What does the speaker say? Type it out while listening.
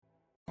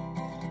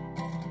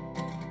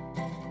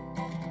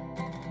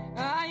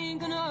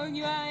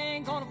argue, I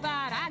ain't gonna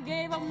fight. I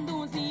gave up on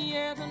doing the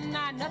other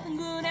night. Nothing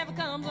good ever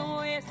comes on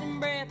wasting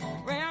breath.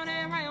 Round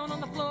and round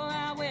on the floor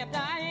I wept.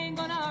 I ain't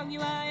gonna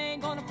argue, I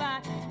ain't gonna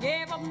fight.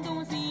 Gave up on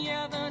doing the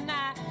other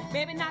night.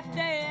 Maybe not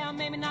today, or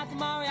maybe not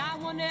tomorrow. I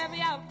wonder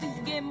every hour things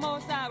get more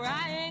sour.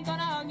 I ain't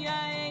gonna argue,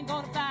 I ain't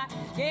gonna fight.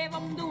 Gave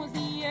up on doing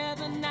the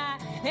other night.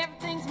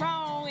 Everything's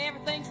wrong,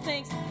 everything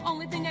stinks.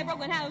 Only thing they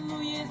broken,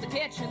 hallelujah, is the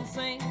kitchen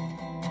sink.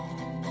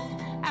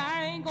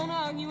 I ain't gonna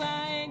argue,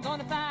 I ain't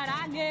gonna fight.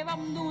 I gave up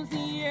on doing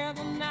the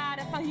other night.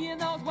 If I hear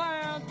those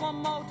words one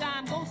more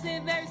time, gonna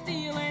sit very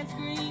still and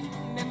scream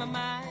in my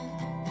mind.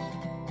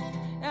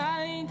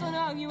 I ain't gonna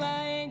argue,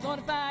 I ain't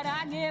gonna fight.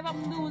 I gave up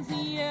on doing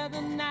the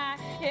other night.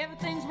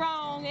 Everything's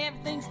wrong,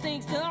 everything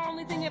stinks. The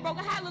only thing that broke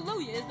a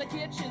hallelujah is the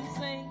kitchen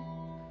sink.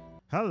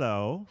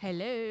 Hello.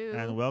 Hello.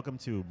 And welcome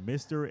to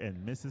Mr.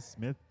 and Mrs.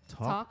 Smith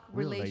Talk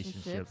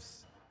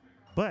Relationships.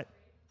 But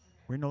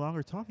we're no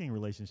longer talking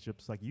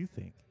relationships like you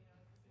think.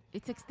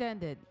 It's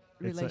extended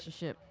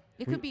relationship.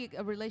 It could be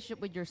a relationship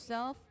with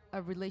yourself,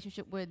 a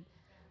relationship with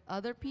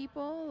other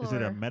people. Is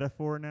it a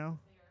metaphor now?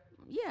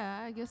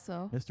 Yeah, I guess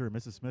so. Mr. and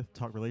Mrs. Smith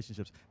Talk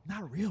Relationships.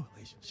 Not real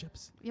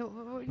relationships. Yeah,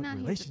 we're but not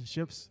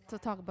relationships. here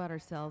to talk about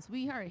ourselves.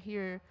 We are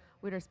here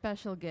with our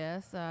special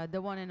guest, the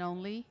one and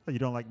only. Oh, you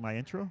don't like my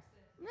intro?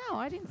 No,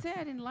 I didn't say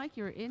I didn't like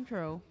your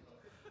intro.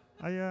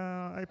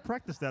 I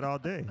practiced that all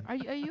day. Are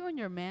you on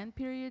your man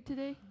period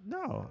today?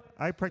 No,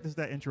 I practiced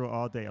that intro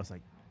all day. I was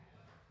like,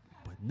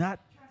 but not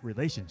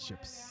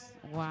relationships.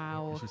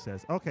 Wow. And she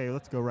says, okay,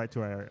 let's go right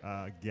to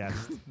our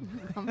guest.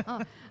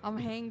 I'm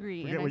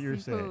hangry. Forget and what I you were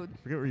see saying. food.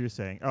 Forget what you were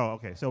saying. Oh,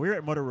 okay. So we're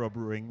at Motor Row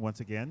Brewing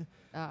once again,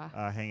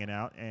 hanging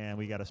out, and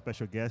we got a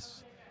special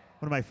guest,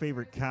 one of my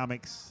favorite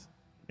comics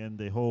in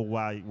the whole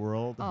wide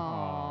world.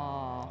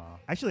 Aww.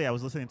 Actually, I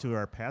was listening to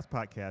our past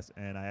podcast,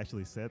 and I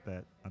actually said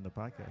that on the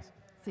podcast.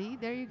 See,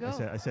 there you go.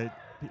 I said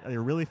there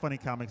are really funny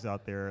comics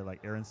out there, like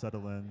Aaron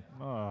Sutherland.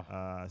 Oh.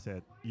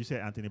 You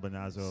said Anthony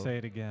Bonazzo. Say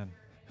it again.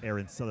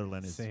 Aaron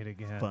Sutherland is Say it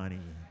again. funny.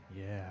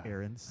 Yeah.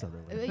 Aaron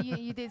Sutherland.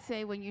 You did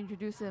say when you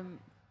introduced him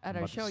at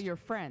our show, your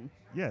friend.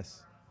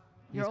 Yes.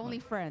 Your He's only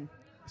friend.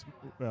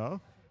 Well,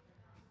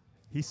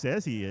 he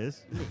says he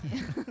is.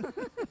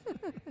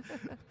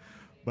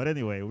 But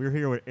anyway, we're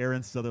here with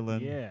Aaron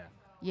Sutherland. Yeah.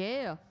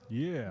 Yeah.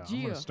 Yeah. I'm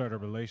Yeah. going to start a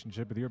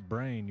relationship with your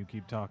brain. You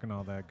keep talking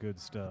all that good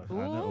stuff. Ooh,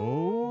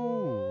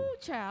 Oh.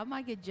 child, I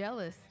might get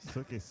jealous.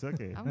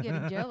 Sucky. I'm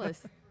getting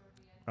jealous.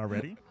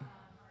 Already?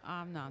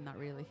 No, not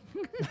really.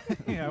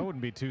 Yeah, I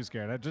wouldn't be too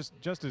scared.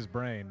 Just his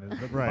brain.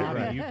 The Right, body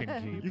right. you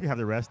can keep. You can have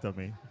the rest of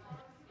me.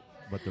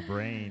 But the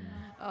brain.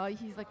 Oh,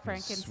 he's like His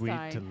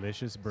Frankenstein. Sweet,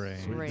 delicious brain.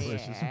 Sweet,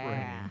 delicious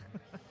Yeah.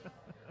 brain.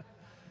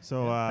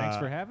 So, Thanks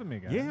for having me,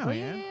 guys. Yeah, Oh,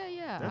 man.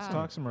 yeah. Let's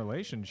talk some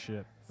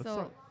relationship.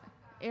 So,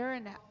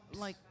 Aaron,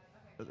 like,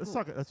 Let's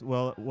talk. Let's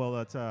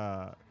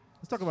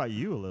talk about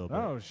you a little bit.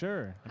 Oh,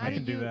 sure. How I did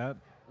can do you- that.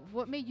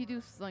 what made you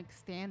do like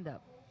stand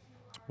up?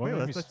 Wait, Well,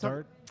 let me let's talk-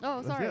 start. Oh,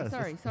 Let's- sorry, yeah,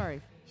 let's-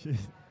 sorry.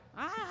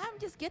 I'm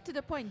just get to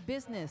the point.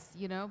 Business,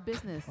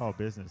 business. Oh,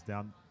 business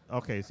down.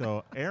 Okay,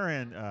 so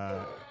Aaron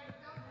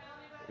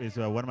is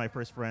one of my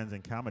first friends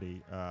in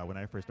comedy when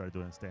I first started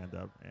doing stand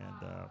up,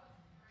 and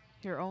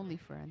Your only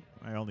friend.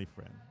 my only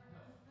friend.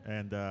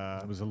 And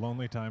It was a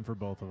lonely time for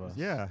both of us.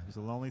 yeah, it was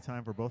a lonely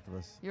time for both of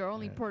us. Your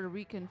only Yeah. Puerto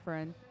Rican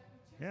friend.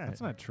 Yeah,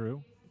 That's not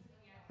true.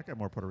 I got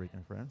more Puerto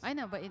Rican friends. I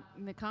know, but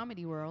in the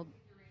comedy world,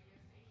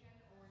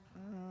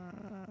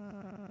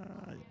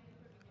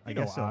 I You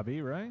know guess so.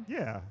 Abby, right?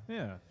 Yeah.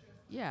 Yeah.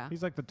 yeah.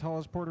 He's like the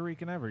tallest Puerto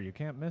Rican ever. You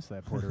can't miss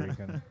that Puerto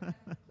Rican.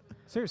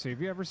 Seriously,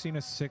 have you ever seen a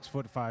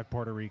 6'5"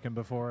 Puerto Rican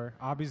before?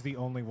 Abby's the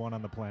only one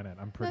on the planet.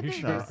 I'm pretty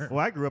there's- sure. No.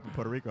 Well, I grew up in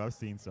Puerto Rico. I've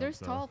seen some. There's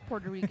so. tall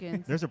Puerto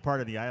Ricans. There's a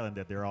part of the island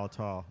that they're all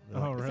tall.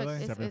 They're Oh, like really?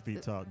 It's 7 it's-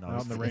 feet tall. No,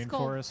 Out in the It's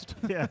called-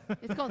 rainforest. yeah.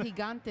 It's called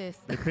gigantes.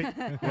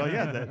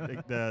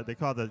 They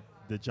call the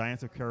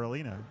Giants of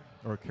Carolina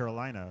or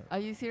Carolina. Are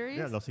you serious?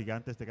 Yeah, Los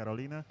Gigantes de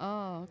Carolina.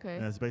 Oh, okay.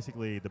 And it's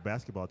basically the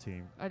basketball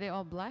team. Are they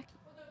all black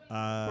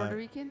Puerto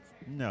Ricans?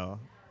 No,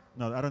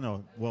 I don't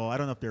know. Well, I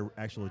don't know if they're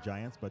actual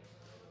giants, but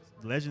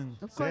legend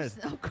Of says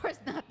course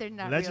not. They're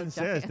not. legend real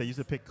says giants. they used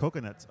to pick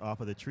coconuts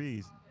off of the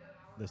trees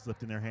that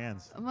slipped in their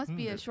hands. It must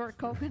be a short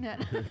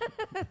coconut.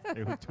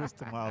 They would twist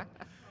them out,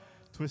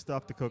 twist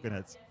off the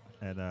coconuts,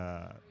 and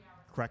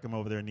crack them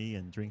over their knee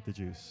and drink the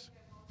juice.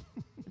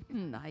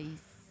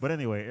 Nice. But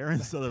anyway, Aaron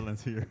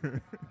Sutherland's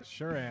here.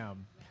 Sure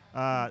am.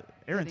 Aaron,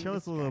 Getting tell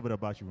us a little bit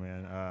about you,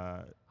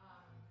 man.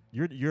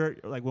 You're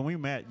like when we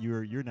met,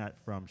 you're not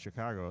from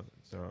Chicago,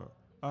 so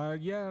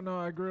Yeah, no,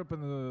 I grew up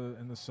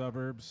in the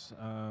suburbs.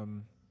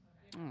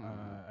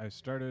 I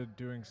started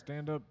doing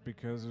stand-up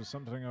because it was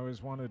something I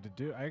always wanted to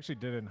do. I actually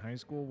did it in high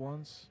school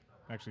once,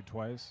 actually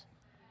twice.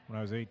 When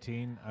I was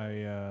 18,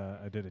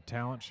 I did a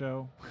talent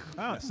show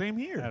same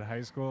here. at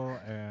high school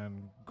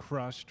and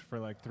crushed for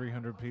like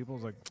 300 people. It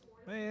was like,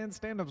 man,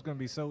 stand-up's going to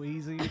be so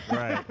easy.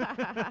 Right.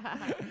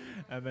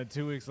 And then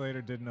 2 weeks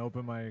later, did an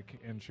open mic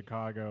in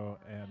Chicago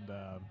and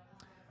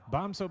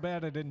bombed so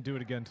bad I didn't do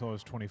it again until I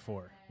was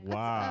 24.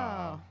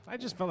 Wow. I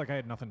just felt like I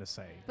had nothing to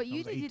say. But I you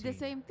was did the 18.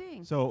 same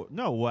thing. So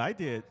no, what I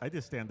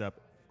did stand up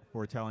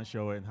for a talent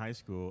show in high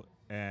school,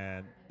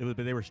 and but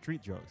they were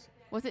street jokes,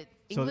 Was it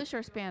So English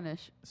or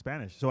Spanish?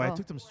 Spanish. So I Oh.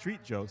 took some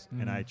street jokes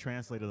and I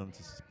translated them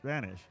to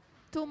Spanish.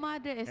 Tu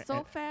madre is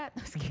so fat.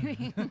 Just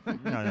kidding.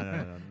 No,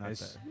 not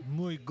Es that.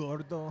 muy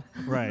gordo.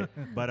 Right,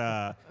 but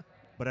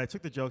I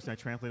took the jokes and I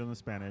translated them to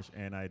Spanish,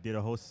 and I did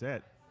a whole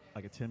set,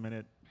 like a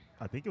 10-minute.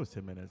 I think it was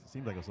 10 minutes. It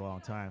seemed like it was a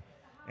long time,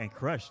 and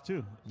crushed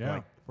too. Yeah.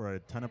 Like, for a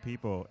ton of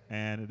people,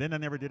 and then I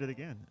never did it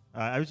again.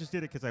 I just did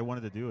it because I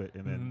wanted to do it,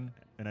 and then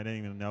and I didn't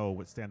even know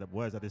what stand up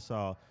was. I just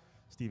saw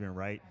Stephen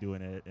Wright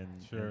doing it,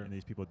 and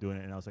these people doing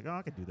it, and I was like, oh,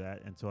 I could do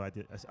that, and so I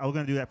did. I was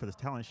going to do that for this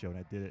talent show, and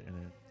I did it, and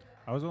then.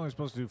 I was only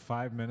supposed to do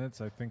 5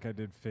 minutes. I think I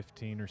did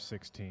 15 or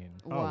 16.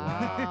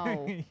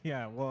 Wow.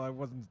 Yeah, well, I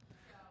wasn't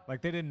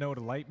like they didn't know to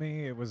light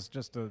me. It was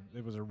just a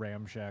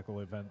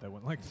ramshackle event that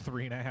went like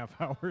 3.5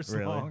 hours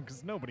Really? long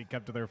because nobody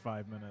kept to their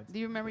 5 minutes. Do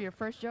you remember your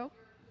first joke?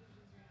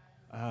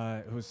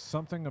 It was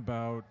something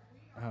about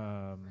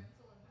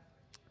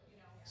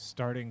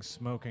starting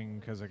smoking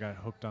because I got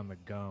hooked on the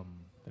gum,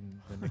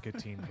 the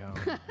nicotine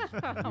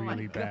gum.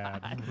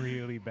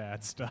 Really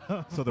bad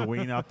stuff. So the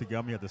wean out the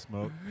gum you had to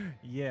smoke.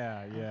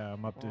 Yeah,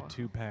 I'm up to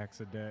 2 packs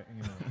a day.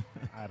 You know,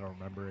 I don't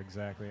remember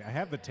exactly. I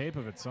have the tape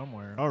of it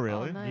somewhere. Oh,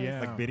 really? Oh, nice. Yeah.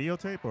 Like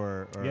videotape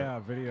or Yeah,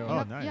 video. Oh,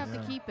 You nice. have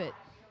Yeah. to keep it.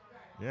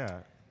 Yeah.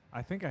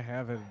 I think I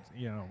have it,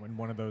 in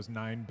one of those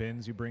 9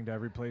 bins you bring to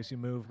every place you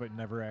move, but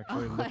never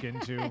actually look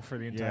into for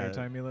the entire Yeah.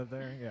 time you live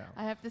there. Yeah.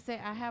 I have to say,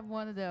 I have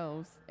one of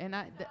those, and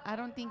I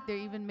don't think they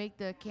even make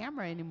the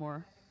camera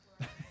anymore.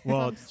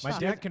 Well, I'm My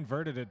shocked. dad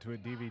converted it to a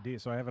DVD,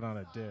 so I have it on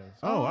a disc.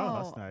 Oh,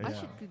 wow, that's nice. I Yeah.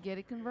 should get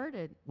it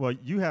converted. well,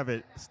 you have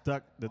it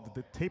stuck. The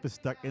tape is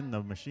stuck in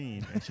the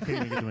machine, and she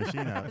can't even get the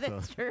machine out. So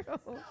That's true.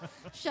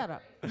 Shut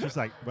up. she's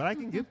like, "But I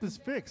can get this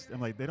fixed." I'm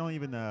like, "They don't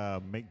even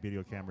make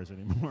video cameras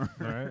anymore."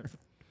 All right.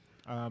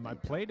 I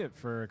played it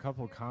for a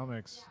couple of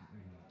comics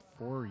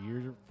 4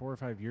 or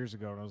 5 years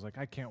ago, and I was like,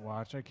 I can't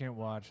watch.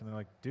 And they're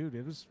like, dude,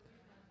 it was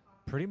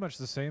pretty much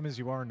the same as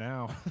you are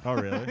now. Oh,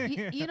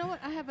 really? You know what?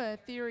 I have a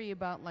theory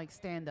about like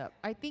stand up.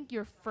 I think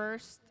your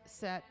first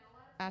set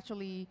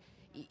actually,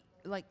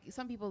 like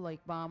some people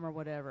like bomb or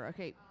whatever.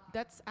 Okay,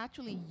 that's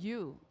actually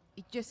you.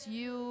 It's just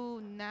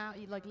you now.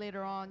 Like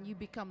later on, you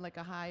become like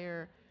a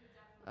higher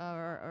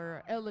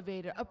or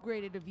elevated,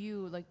 upgraded of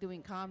you, like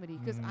doing comedy.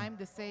 Because I'm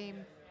the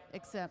same,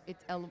 except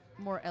it's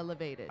more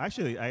elevated.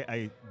 Actually,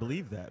 I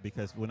believe that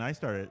because when I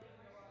started,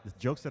 the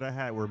jokes that I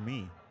had were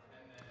me,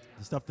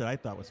 the stuff that I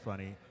thought was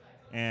funny,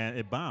 and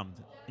it bombed.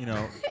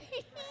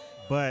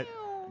 But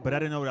I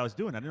didn't know what I was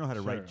doing. I didn't know how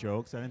to write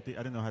jokes. I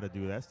didn't know how to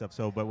do that stuff.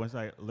 So, but once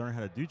I learned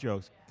how to do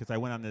jokes, because I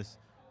went on this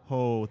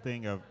whole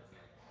thing of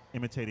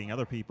imitating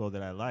other people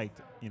that I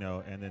liked,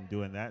 and then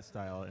doing that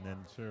style, and then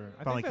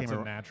I finally think that's came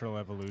a ar- natural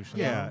evolution.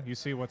 Yeah. though. You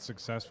see what's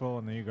successful,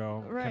 and then you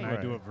go, Right. can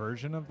I do a Right.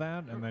 version of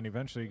that? And then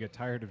eventually you get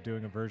tired of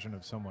doing a version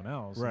of someone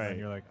else. And Right. then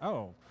you're like,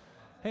 oh,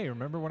 hey,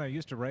 remember when I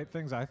used to write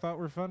things I thought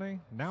were funny?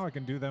 Now I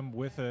can do them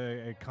with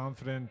a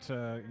confident,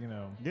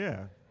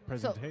 Yeah.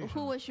 So presentation.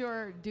 who was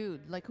your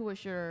dude? Like who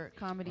was your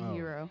comedy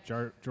hero?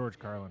 George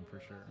Carlin, for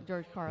sure.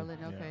 George Carlin.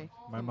 Yeah. Okay.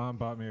 My mom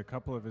bought me a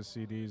couple of his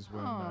CDs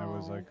when I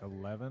was Oh. like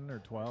 11 or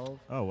 12.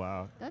 Oh,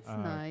 wow. That's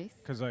nice.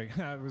 Because I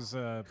was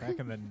back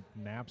in the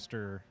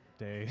Napster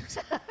days.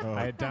 Oh.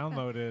 I had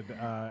downloaded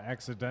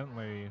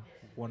accidentally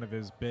one of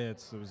his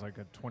bits. It was like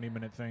a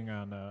 20-minute thing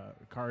on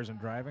cars and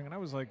driving. And I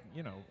was like,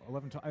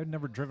 11, 12. I had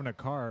never driven a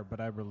car, but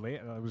I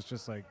was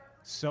just like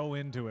so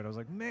into it. I was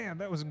like, man,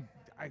 that was...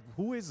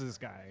 who is this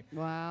guy?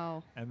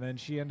 Wow. And then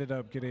she ended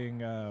up getting,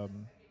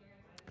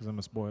 because I'm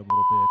a spoiled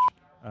little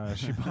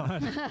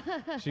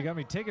bitch, she got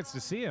me tickets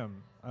to see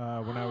him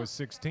when I was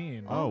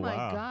 16. Oh, my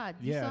wow. God.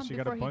 You Yeah, saw him she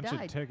got before a he bunch of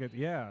died. tickets.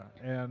 Yeah,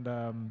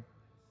 and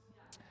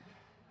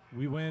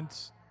we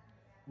went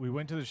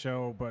to the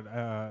show, but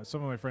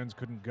some of my friends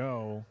couldn't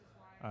go,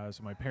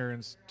 so my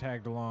parents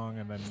tagged along,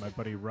 and then my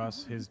buddy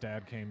Russ, his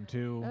dad came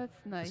too. That's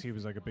 'cause nice. he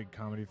was like a big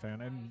comedy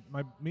fan, and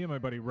me and my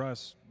buddy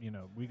Russ,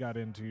 we got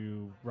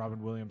into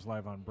Robin Williams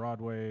live on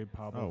Broadway,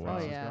 Pablo Oh, wow.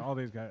 Francisco, Oh, yeah. all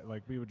these guys.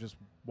 Like we would just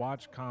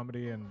watch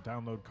comedy and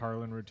download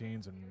Carlin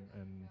routines and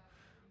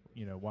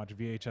watch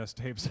VHS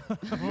tapes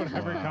of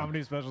whatever Wow.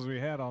 comedy specials we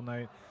had all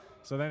night.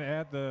 So then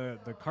at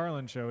the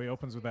Carlin show, he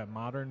opens with that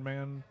Modern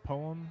Man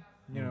poem.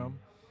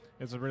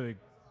 It's a really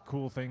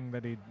cool thing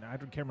that I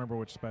can't remember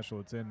which special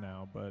it's in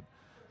now, but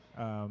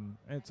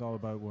it's all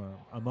about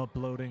I'm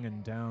uploading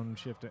and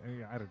downshifting.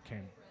 I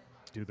can't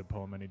do the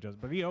poem any justice,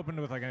 but he opened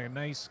with like a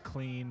nice,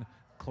 clean,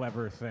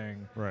 clever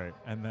thing. Right.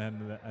 And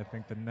then I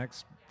think the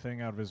next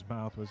thing out of his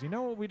mouth was, you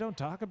know what we don't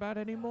talk about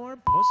anymore?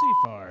 Pussy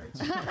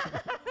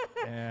farts.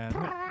 And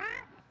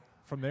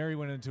from there he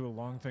went into a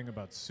long thing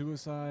about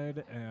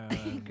suicide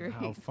and Great.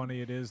 how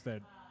funny it is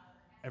that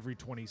every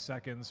 20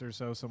 seconds or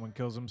so someone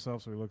kills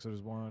himself, so he looks at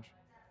his watch.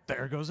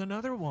 there goes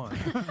another one.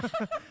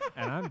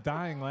 And I'm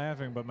dying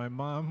laughing, but my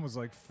mom was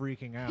like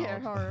freaking out. You're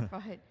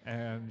horrified.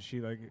 And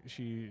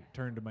she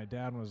turned to my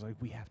dad and was like,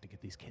 we have to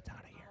get these kids out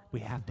of here. We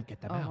have to get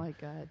them Oh out. my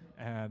God.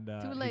 And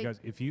Too he late. goes,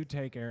 if you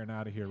take Aaron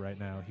out of here right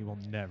now, he will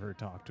never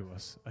talk to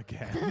us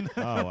again.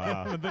 Oh,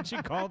 wow. And then she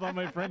called all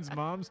my friends'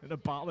 moms and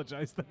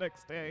apologized the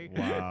next day.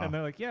 Wow. And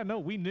they're like, yeah, no,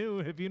 we knew.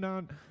 Have you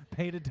not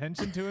paid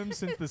attention to him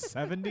since the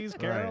 70s,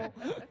 Carol?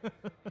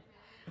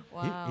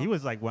 Wow. He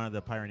was like one of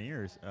the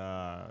pioneers.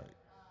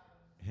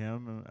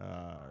 Him,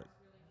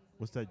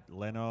 what's that?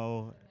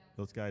 Leno,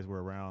 those guys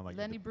were around. Like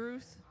Lenny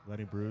Bruce.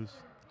 Lenny Bruce.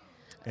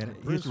 And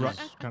he Bruce used to was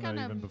run. I kind of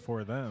kinda even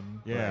before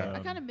them. Yeah. but, I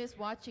kind of miss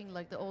watching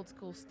like the old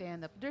school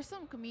stand up. There's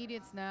some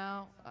comedians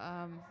now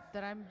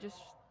that I'm just,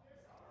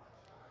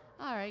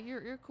 all right,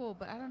 you're cool,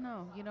 but I don't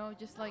know,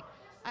 just like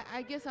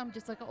I guess I'm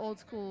just like an old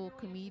school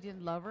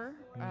comedian lover.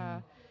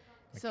 like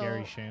So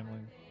Gary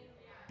Shandling,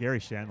 Gary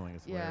Shandling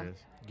is Yeah. hilarious.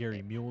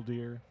 Gary Mule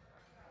Deer.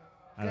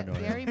 I don't know.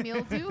 Gary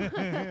Mildew.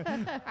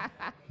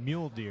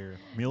 Mule Deer.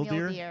 Mule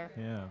Deer? Deer.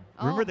 Yeah.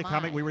 Remember Oh the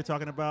comic my. we were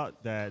talking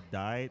about that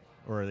died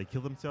or they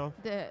killed himself?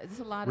 There's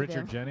a lot Richard of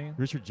them. Jennings.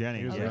 Richard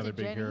Jennings. He was yeah. another Richard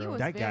big Jennings, he hero. was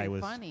That guy very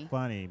was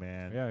funny.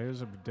 man. Yeah, he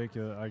was a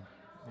ridiculous.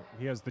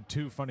 He has the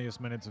two funniest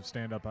minutes of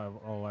stand-up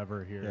I'll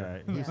ever hear.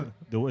 Yeah. Yeah.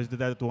 Is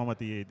that the one with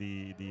the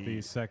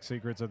The Sex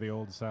Secrets of the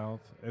Old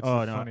South. It's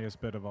Oh, the no.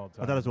 funniest bit of all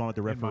time. I thought it was the one with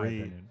the in my referee,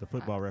 opinion. the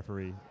football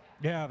referee.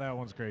 Yeah, that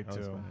one's great That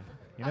was too. funny.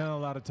 You know, a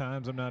lot of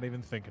times I'm not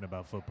even thinking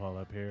about football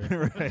up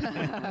here. Right.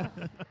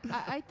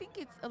 I think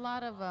it's a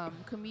lot of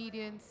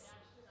comedians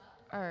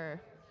are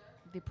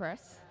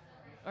depressed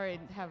or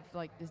have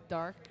like this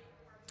dark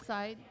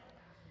side.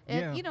 And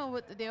Yeah. you know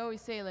what they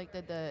always say, like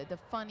the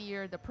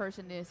funnier the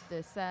person is,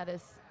 the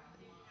saddest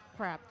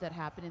crap that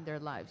happened in their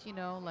lives.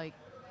 Like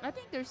I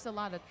think there's a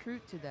lot of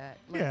truth to that.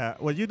 Like, Yeah.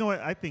 Well, you know what?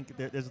 I think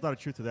there's a lot of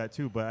truth to that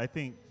too. But I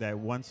think that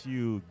once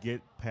you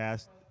get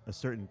past a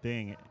certain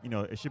thing,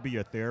 it should be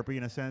your therapy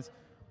in a sense.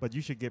 But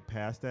you should get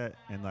past that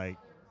and like,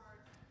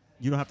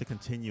 you don't have to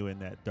continue in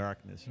that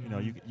darkness.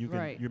 Mhm. You can.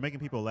 Right. You're making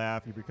people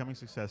laugh. You're becoming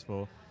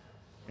successful.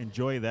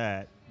 Enjoy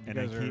that, You and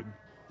guys then are keep.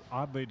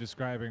 oddly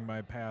describing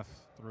my path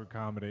through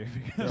comedy. Oh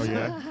because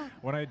yeah.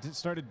 when I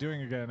started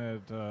doing again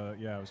at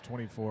I was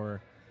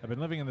 24. I've been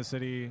living in the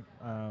city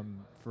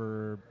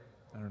for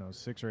I don't know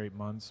 6 or 8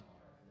 months,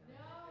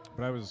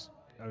 but I was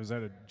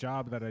at a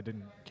job that I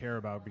didn't care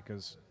about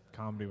because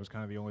comedy was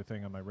kind of the only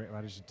thing on my radar.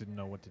 I just didn't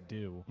know what to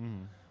do.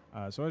 Mm.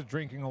 So I was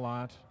drinking a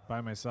lot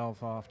by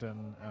myself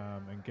often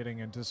and getting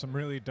into some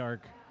really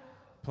dark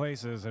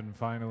places. And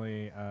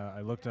finally,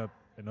 I looked up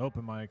an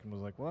open mic and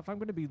was like, well, if I'm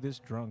going to be this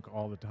drunk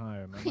all the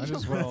time, I might You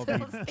as well might be as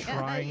well stand-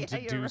 trying yeah, to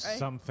you're do right.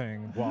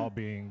 something while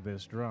being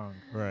this drunk.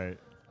 Right.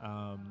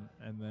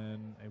 And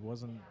then it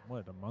wasn't,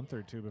 a month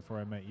or two before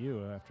I met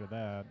you after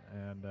that.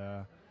 And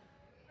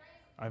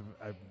I've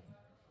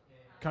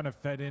kind of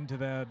fed into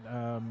that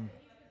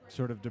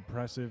sort of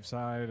depressive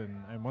side.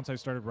 And once I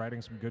started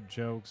writing some good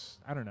jokes,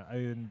 I don't know.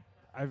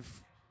 I've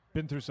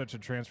been through such a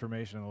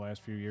transformation in the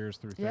last few years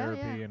through Yeah,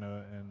 therapy yeah. and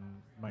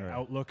my Right.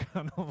 outlook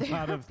on a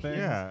lot of Therapy. things.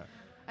 Yeah.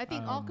 I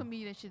think all Um,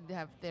 comedians should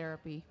have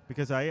therapy.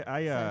 Because unlike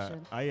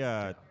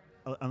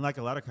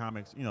a lot of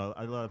comics, a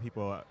lot of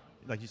people,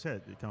 like you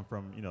said, they come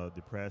from,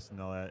 depressed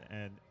and all that,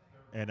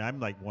 and I'm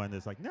like one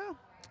that's like, no, I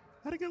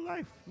had a good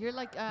life. You're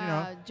like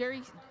know.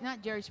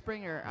 not Jerry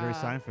Springer. Jerry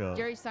Seinfeld.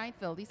 Jerry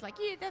Seinfeld. He's like,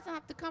 it doesn't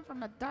have to come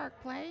from a dark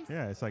place.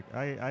 Yeah, it's like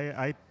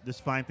I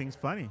just find things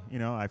funny.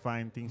 I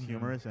find things Mhm.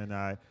 humorous, and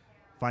I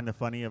find the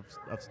funny of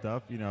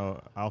stuff.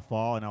 I'll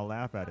fall and I'll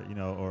laugh at it.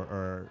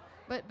 Or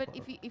But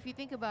if you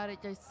think about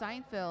it, Jerry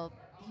Seinfeld,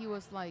 he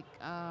was like,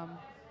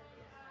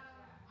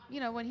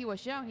 when he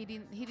was young, he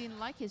didn't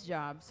like his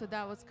job, so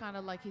that was kind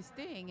of like his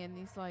thing, and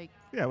he's like,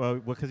 yeah, well,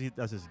 because he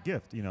does his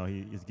gift.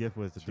 His gift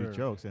was to Sure. do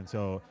jokes, and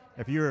so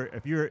if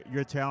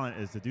your talent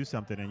is to do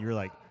something, and you're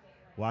like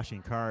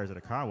washing cars at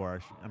a car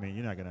wash, I mean,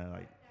 you're not gonna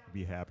like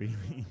be happy.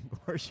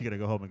 Of course, you're gonna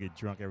go home and get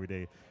drunk every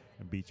day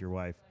and beat your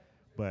wife.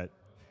 But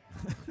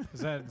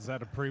Is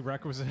that a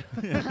prerequisite?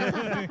 You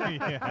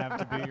have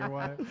to beat your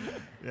wife?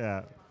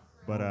 yeah,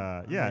 but Well,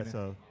 I yeah, mean,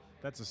 so.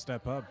 That's a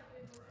step up.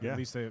 Yeah. At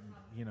least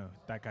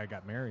that guy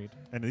got married.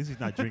 And at least he's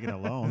not drinking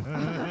alone.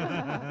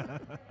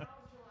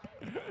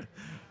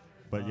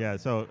 But yeah,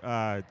 so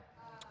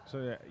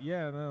So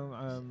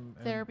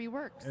therapy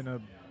works. in a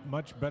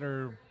much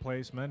better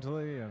place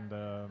mentally, and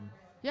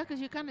Yeah,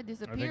 because you kind of I think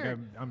disappeared.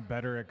 I'm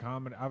better at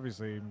comedy.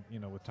 Obviously,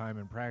 with time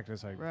and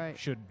practice, I Right.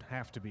 should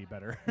have to be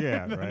better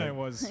Yeah, than I right.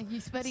 was You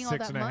spending all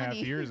six that and a half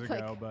money. years It's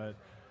ago. like- But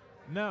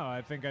no,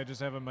 I think I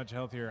just have a much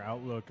healthier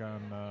outlook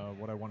on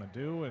what I want to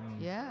do, and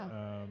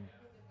Yeah.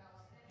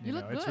 you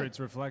look it's good. it's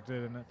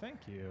reflected in it.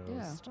 Thank you.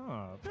 Yeah.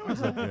 Stop.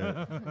 look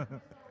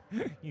good.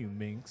 You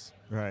minx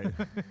right,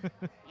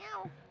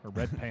 or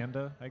red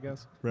panda, I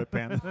guess. Red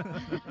Panda,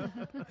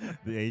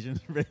 the Asian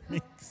red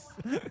mix.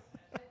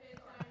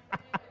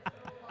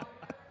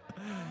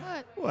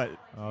 What? What?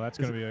 Oh, that's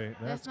Is gonna be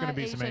That's gonna not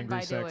be some Asian, angry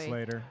by the sex way.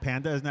 later.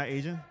 Panda is not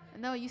Asian?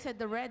 No, you said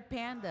the red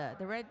panda.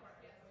 The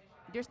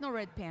There's no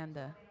red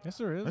panda. Yes,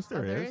 there is. Yes, Oh,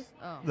 there there is.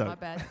 Oh, Look. my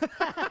bad.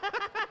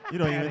 You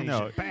don't Bad even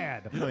know. Asian,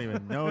 bad. You don't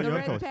even know. The your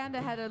red coach. panda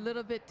had a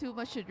little bit too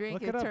much to drink.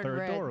 Look It it up. turned They're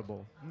red.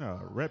 adorable. No,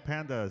 red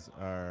pandas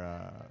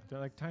are. They're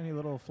like tiny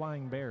little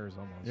flying bears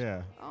almost.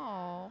 Yeah.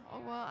 Oh,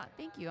 well,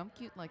 thank you. I'm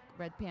cute like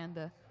red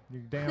panda.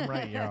 You're damn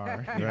right you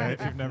are. Even Right.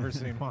 if you've never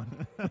seen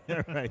one.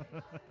 Yeah, right.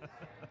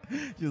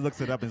 She looks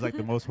it up. And it's like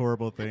the most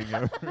horrible thing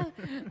ever.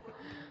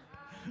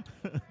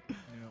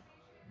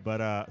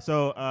 But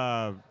so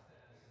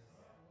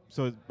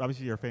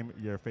obviously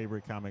your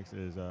favorite comics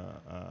is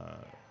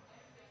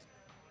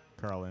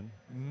Carlin,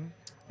 Mm-hmm.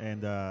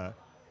 and I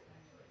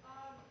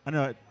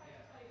know.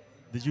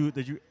 Did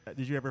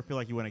you ever feel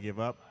like you want to give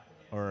up,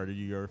 or did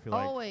you ever feel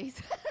like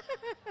Always.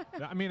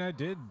 I mean, I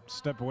did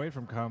step away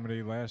from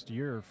comedy last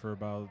year for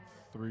about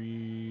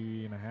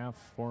 3.5,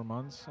 4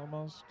 months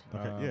almost.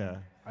 Okay, yeah.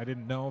 I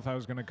didn't know if I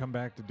was going to come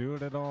back to do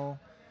it at all.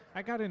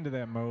 I got into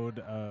that mode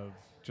of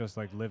just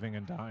like living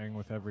and dying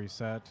with every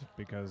set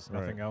because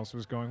Right. nothing else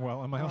was going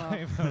well in my Oh.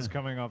 life. I was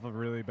coming off of a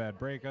really bad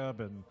breakup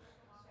and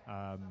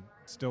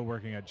still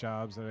working at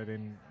jobs that I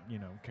didn't,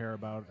 care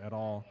about at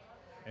all.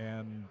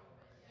 And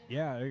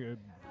yeah, it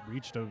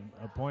reached a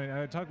point.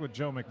 I talked with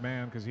Joe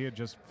McMahon because he had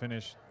just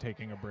finished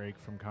taking a break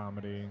from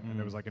comedy, and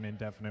it was like an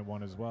indefinite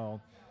one as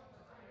well.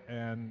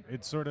 And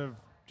it's sort of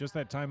just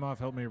that time off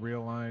helped me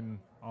realign,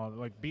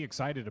 like be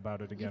excited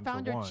about it again. You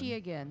found for your one. chi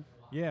again.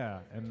 Yeah,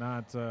 and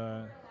not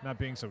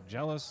being so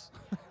jealous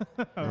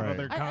of Right.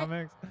 other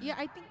comics. Yeah,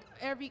 I think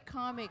every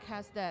comic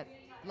has that,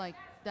 like,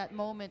 that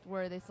moment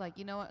where it's like,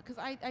 you know what? Because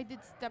I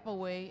did step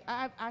away.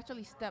 I've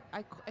actually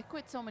I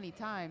quit so many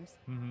times,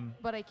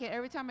 but I can't.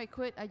 Every time I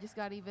quit, I just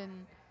got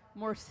even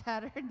more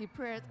sadder and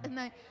depressed. And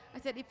I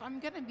said, if I'm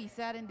going to be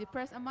sad and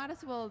depressed, I might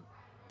as well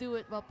do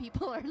it while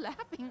people are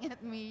laughing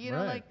at me. You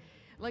know, Right.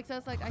 like so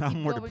it's like I how keep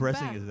more going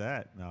depressing back. is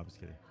that? No, I'm just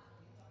kidding.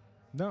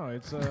 No,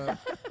 it's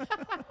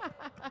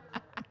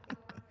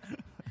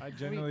I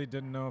genuinely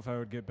didn't know if I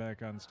would get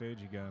back on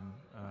stage again.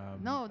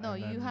 No,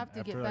 and you then have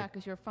to get after, back like,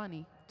 because you're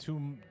funny.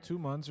 two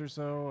months or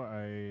so,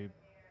 I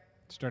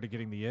started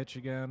getting the itch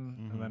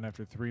again, and then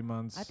after 3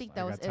 months, I think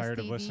that was got tired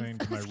of STDs. listening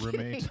to my Just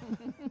roommate.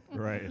 kidding.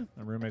 Right.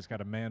 My roommate's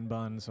got a man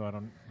bun, so I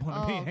don't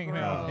want to be Oh, hanging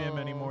out with him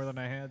gross. anymore than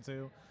I had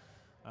to.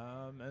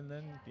 And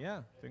then,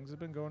 yeah, things have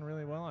been going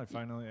really well. I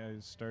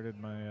started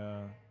my,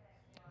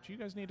 which you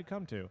guys need to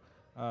come to,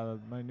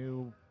 my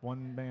new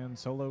one-man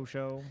solo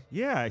show.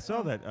 Yeah, I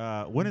saw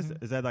that. When is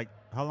that like?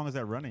 How long is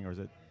that running, or is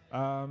it?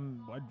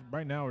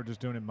 Right now, we're just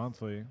doing it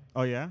monthly.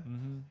 Oh yeah,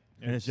 Mm-hmm.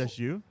 and it's just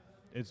you.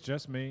 It's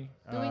just me.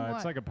 Doing It's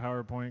what? like a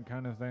PowerPoint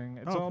kind of thing.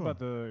 It's Oh, all cool. about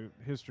the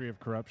history of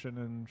corruption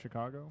in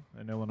Chicago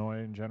and Illinois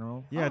in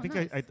general. Yeah, Oh, I think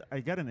nice.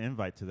 I got an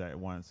invite to that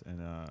once, and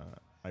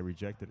I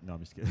rejected it. No, I'm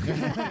just kidding.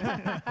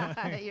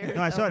 You're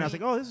No, I so saw it. And I was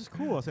mean. like, oh, this is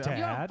cool. I said, Dad.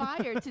 You're on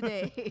fire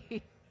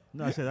today.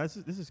 no, I said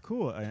this is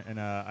cool, and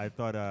I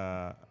thought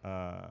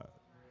it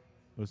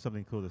was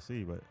something cool to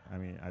see. But I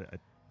mean, I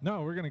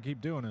No, we're gonna keep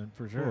doing it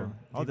for sure. Cool.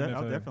 I'll Even if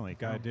I'll a definitely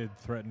guy come. did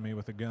threaten me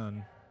with a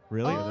gun.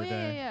 really. Oh, other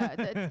day. yeah.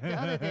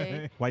 The other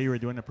day. While you were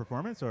doing the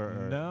performance,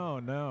 or No.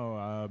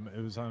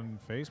 It was on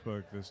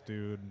Facebook. This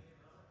dude.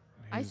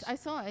 he's I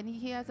saw it, and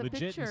he has a legit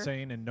picture.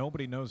 insane, and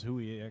nobody knows who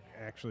he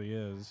actually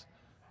is.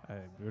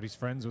 But he's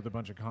friends with a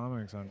bunch of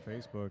comics on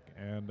Facebook,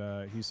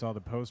 and he saw the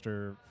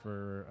poster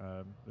for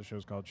the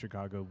show's called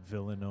Chicago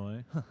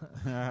Villanois.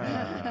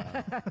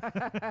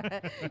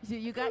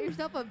 You got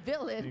yourself a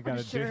villain You for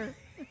gotta do- sure.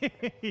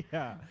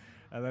 Yeah.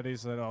 And then he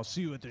said, "I'll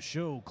see you at the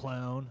show,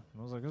 clown."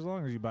 I was like, "As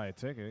long as you buy a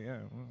ticket, yeah."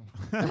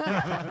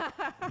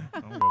 I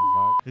don't give a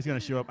fuck. he's gonna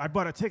show up. I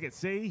bought a ticket.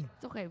 See?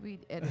 It's okay, we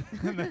edit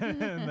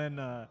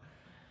and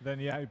then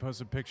yeah, he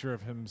posted a picture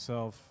of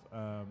himself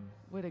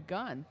with a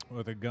gun.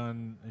 with a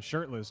gun,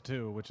 shirtless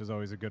too, which is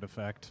always a good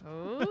effect.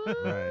 Oh,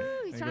 Right.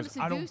 he's And he trying goes,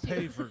 to "I don't seduce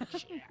pay you. for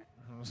shit."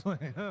 I was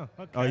like, "Oh,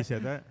 okay." Oh, he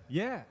said that.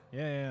 Yeah.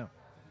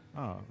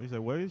 Oh, he said,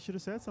 well, you should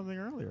have said something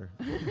earlier.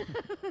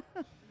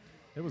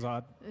 It was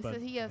odd. They but,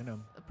 said he has you know.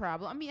 a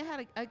problem. I mean,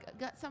 I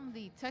got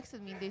somebody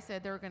texted me. They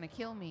said they were gonna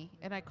kill me,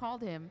 and I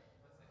called him,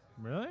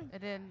 Really? and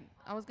then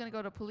I was gonna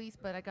go to police,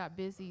 but I got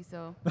busy.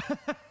 So,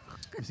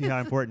 You see how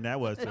important that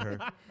was to her.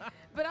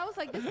 but I was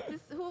like,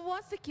 this who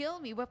wants to kill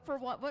me? But for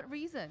what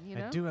reason? You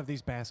know. I do have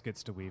these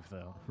baskets to weave,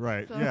 though.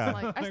 Right. So yeah. it's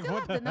like, I Like, still what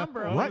have the the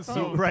number hell? on my What? so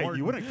phone. Right. important.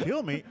 You wouldn't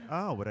kill me.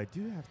 Oh, but I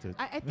do have to.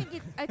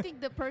 I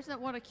think the person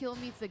that want to kill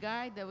me is the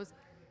guy that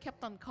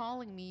kept on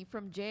calling me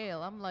from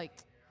jail. I'm like,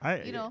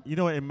 you know. You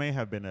know what? It may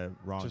have been a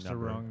wrong Just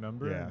number. a wrong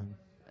number. Yeah. and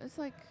it's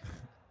like,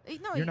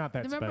 no, You're not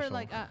that remember, special.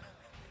 like,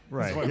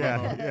 Right. What Yeah.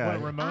 Ramon- Yeah.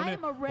 What Ramon I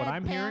am a what red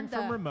I'm hearing from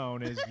panda.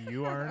 Ramon is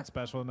you aren't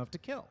special enough to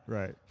kill.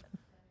 Right.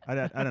 I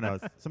don't know.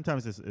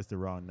 Sometimes it's the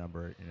wrong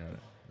number. You know,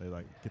 they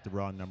like get the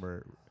wrong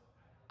number.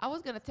 I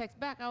was gonna text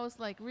back. I was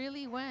like,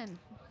 really? When?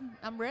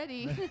 I'm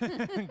ready.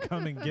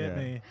 Come and get Yeah.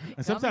 me. And Come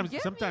and sometimes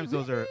get me.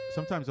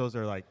 sometimes those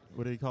are like,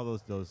 what do you call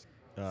those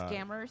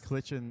Scammers?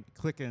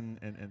 clicking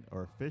and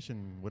or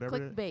fishing, whatever.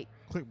 Clickbait.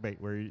 Clickbait,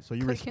 where you Click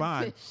and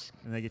respond fish.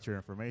 and they get your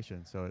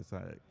information. So it's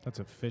like, That's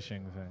a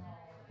fishing thing.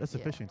 That's the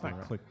Yeah. fishing It's thing,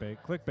 not right? clickbait.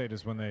 Clickbait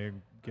is when they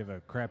give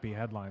a crappy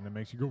headline that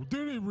makes you go,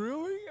 "Did he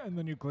really?" And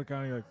then you click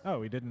on it, you're like,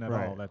 "Oh, he didn't at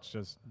Right. all. That's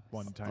just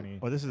one tiny."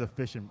 Oh, this is a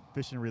fishing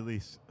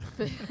release.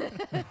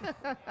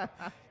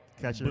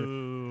 Catch it.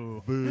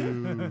 Boo.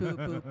 Boo. Boo,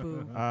 boo,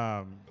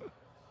 boo.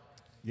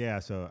 Yeah.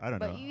 So I don't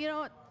But know. you know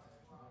what?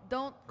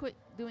 Don't quit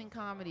doing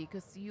comedy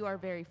because you are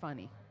very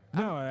funny.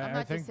 No, I'm I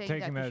not think just saying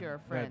taking that 'cause that, you're a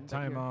friend, that but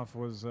time you're- off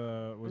was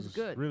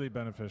good. really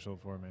beneficial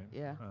for me.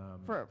 Yeah.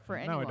 Um, For now I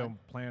anyone.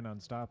 don't plan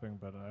on stopping,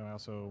 but I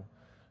also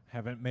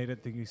haven't made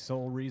it the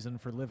sole reason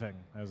for living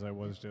as I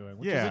was doing,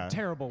 which is Yeah. a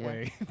terrible Yeah.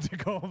 way to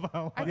go about I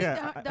life. think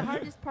Yeah. the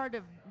hardest part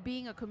of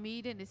being a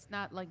comedian is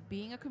not like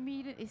being a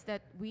comedian, is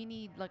that we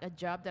need like a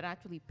job that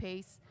actually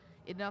pays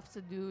enough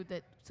to do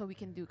that so we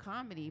can do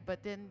comedy.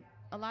 But then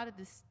a lot of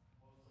this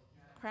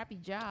crappy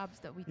jobs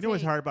that we You know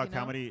what's take, hard about you know?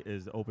 comedy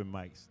is open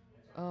mics.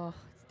 Oh,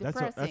 it's That's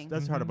depressing.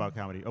 that's hard Mhm. about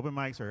comedy. Open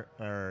mics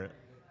are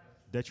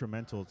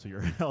detrimental to your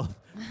health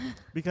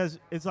because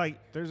it's like,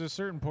 There's a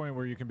certain point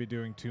where you can be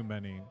doing too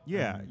many.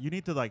 yeah, and- you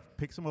need to like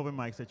pick some open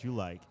mics that you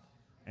like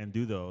and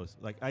do those.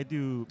 Like I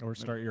do, or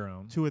start your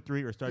own. 2 or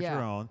 3, or start Yeah.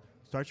 your own.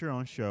 Start your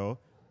own show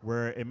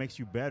where it makes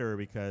you better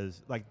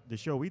because, like the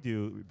show we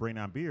do, Brain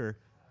on Beer,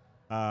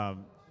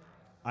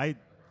 I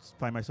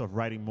find myself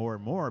writing more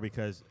and more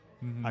because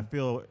Mhm. I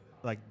feel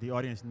like the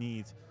audience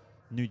needs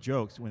new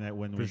jokes when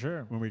For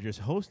sure. when we're just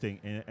hosting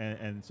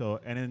and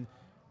then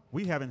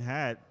we haven't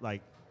had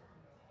like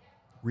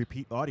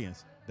repeat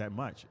audience that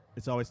much.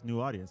 It's always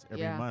new audience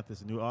every Yeah. month.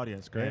 It's a new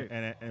audience, great.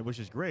 and which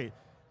is great.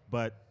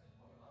 But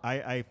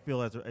I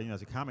feel as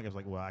a comic, I was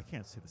like, well, I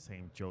can't say the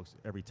same jokes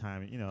every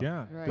time, you know.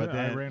 Yeah, Right. but But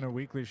I then- ran a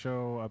weekly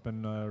show up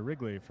in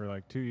Wrigley for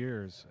like 2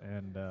 years,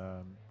 and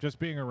just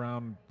being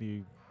around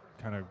the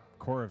kind of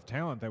core of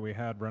talent that we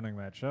had running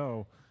that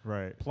show,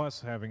 Right.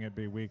 plus having it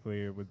be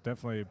weekly, it would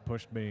definitely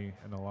pushed me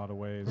in a lot of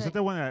ways. Was it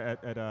the one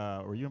at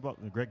were you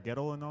involved with Greg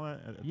Gettle and all that?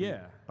 At the-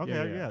 Yeah. Okay,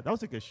 Yeah, yeah. that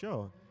was a good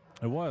show.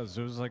 It was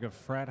like a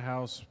frat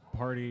house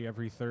party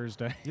every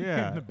Thursday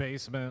Yeah. in the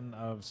basement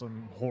of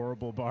some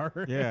horrible bar.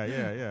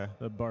 Yeah.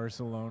 The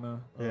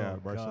Barcelona. Yeah, Oh,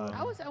 Barcelona.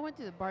 God. I went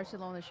to the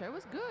Barcelona show. It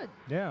was good.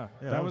 Yeah,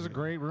 Yeah, that was a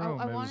great room.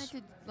 I It wanted was,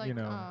 to like you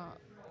know, I-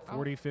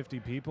 40, 50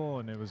 people,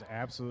 and it was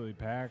absolutely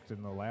packed,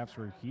 and the laughs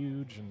were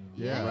huge, and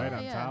Yeah. right Yeah,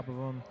 on yeah. top of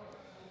them.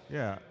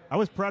 Yeah, I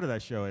was proud of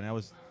that show, and I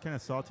was kind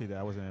of salty that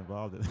I wasn't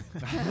involved in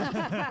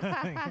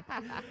it.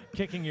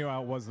 Kicking you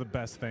out was the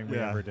best thing we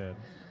Yeah. ever did.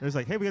 It was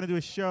like, hey, we're going to do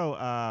a show.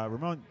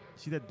 Ramon,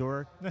 see that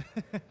door?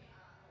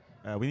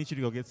 We need you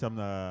to go get some.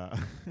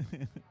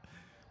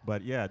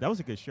 But yeah, that was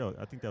a good show.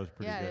 I think that was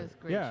pretty Yeah, it good. was a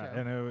great Yeah, show.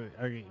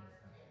 and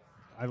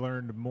I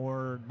learned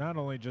more, not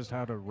only just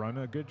how to run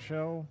a good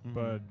show, Mhm.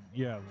 but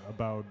yeah,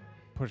 about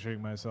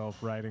pushing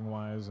myself writing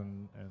wise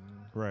and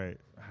Right.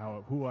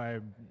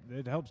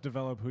 it helps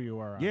develop who you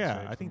are. On Yeah,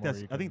 stage, I the think more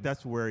that's you I think can-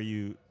 that's where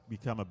you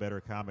become a better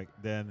comic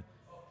than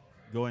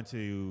going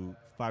to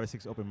 5 or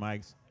 6 open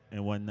mics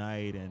in one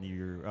night and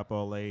you're up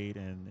all late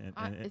and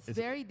It's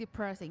very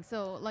depressing.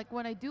 So like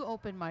when I do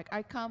open mic,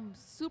 I come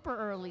super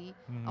early.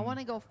 I Mhm. want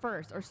to go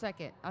first or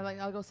second.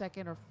 I'll go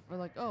second or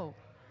like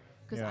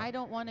because Yeah. I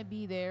don't want to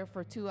be there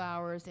for 2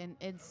 hours and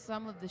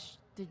some of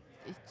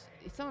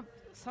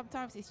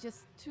sometimes it's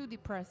just too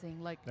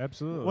depressing. Like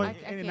Absolutely. well, I and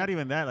can't- not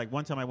even that. Like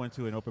one time I went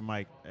to an open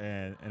mic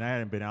and I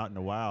hadn't been out in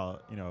a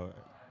while. You know,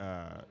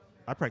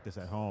 I practice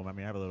at home. I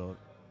mean, I have a little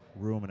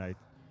room and I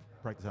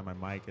practice on my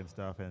mic and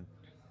stuff. And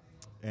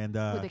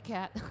with the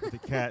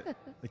cat.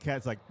 the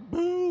cat's like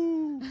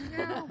boo,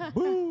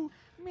 boo.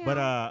 But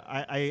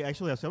I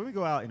actually so let me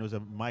go out and it was a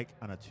mic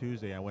on a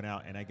Tuesday. I went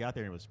out and I got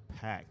there and it was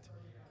packed.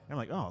 And I'm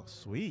like, oh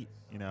sweet,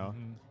 you know.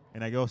 Mhm.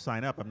 And I go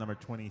sign up. I'm number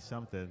 20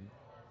 something.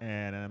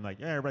 And I'm like,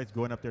 yeah, everybody's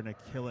going up there and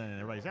they're killing, and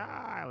everybody's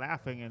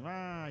laughing, and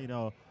you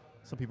know,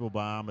 some people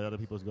bomb, but other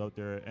people go up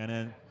there. And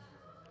then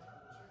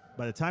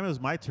by the time it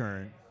was my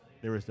turn,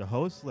 there was the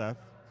host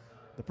left,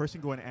 the person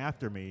going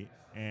after me,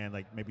 and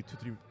like maybe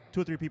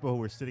two or three people who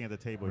were sitting at the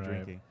table Right.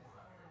 drinking.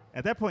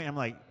 At that point, I'm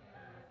like,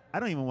 I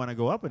don't even want to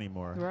go up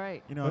anymore.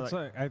 Right. You know, It's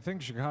like, I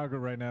think Chicago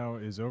right now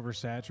is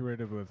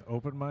oversaturated with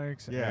open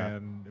mics Yeah.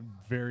 and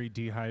very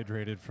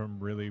dehydrated from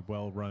really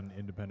well-run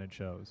independent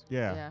shows.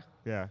 yeah.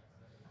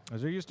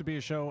 As there used to be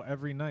a show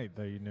every night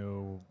that you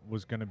knew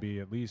was going to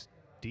be at least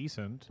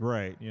decent,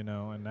 Right. you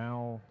know, and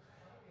now,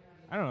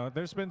 I don't know,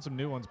 there's been some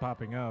new ones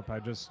popping up. I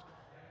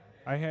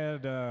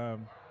had,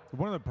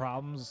 one of the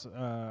problems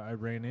I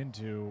ran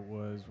into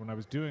was when I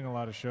was doing a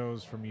lot of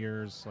shows from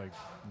years, like,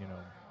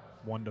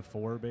 1 to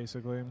 4,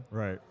 basically.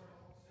 Right.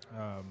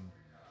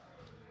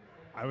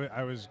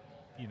 I was,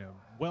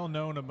 well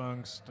known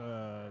amongst,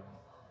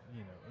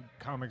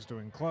 comics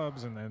doing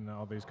clubs, and then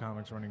all these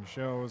comics running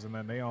shows, and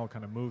then they all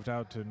kind of moved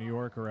out to New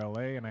York or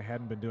LA, and I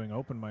hadn't been doing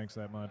open mics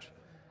that much.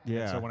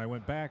 Yeah. And so when I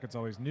went back, it's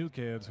all these new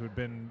kids who had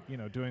been,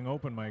 doing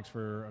open mics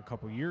for a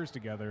couple years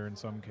together in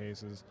some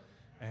cases.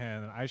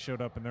 And I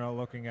showed up, and they're all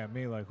looking at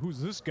me like,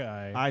 "Who's this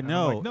guy?" I And I'm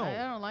know. like, no, I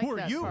don't like who are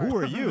that you? part. Who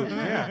are you?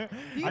 Yeah.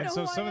 Do you know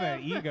So who some I of that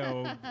am?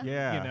 ego,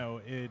 Yeah.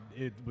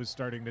 it was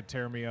starting to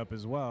tear me up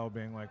as well,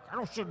 being like,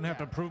 I shouldn't have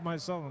to prove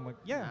myself. I'm like,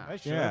 yeah, I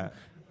should. Yeah.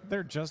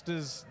 they're just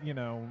as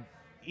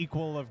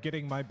equal of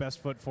getting my best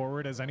foot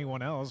forward as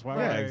anyone else. Why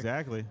Yeah, would I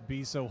exactly.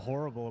 be so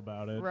horrible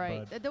about it?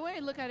 Right. But The way I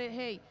look at it,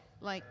 hey,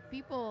 like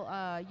people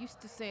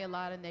used to say a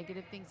lot of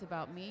negative things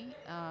about me.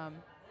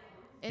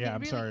 And yeah, it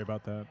I'm really, sorry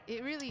about that.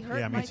 It really hurt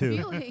Yeah, me my too.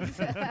 feelings.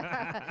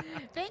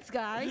 Thanks,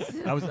 guys.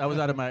 I was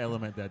out of my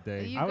element that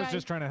day. You I was guys-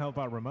 just trying to help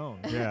out Ramon.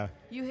 Yeah.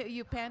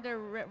 You panda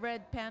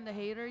red panda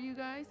hater, you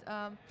guys.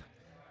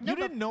 You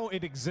didn't know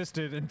it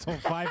existed until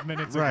 5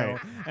 minutes Right. ago,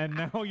 and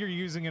now you're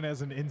using it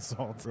as an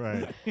insult.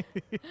 Right.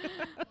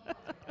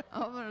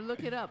 I'm gonna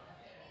look it up.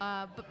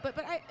 But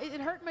it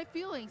hurt my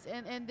feelings,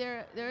 and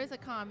there is a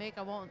comic,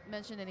 I won't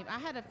mention any. I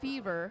had a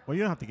fever. Well,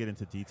 you don't have to get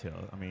into detail.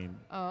 I mean,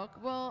 Oh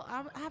well,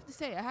 I have to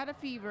say I had a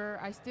fever.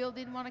 I still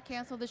didn't want to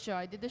cancel the show.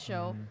 I did the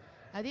show.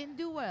 I didn't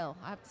do well,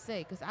 I have to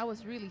say, because I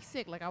was really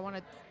sick. Like I wanted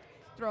to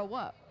throw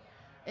up.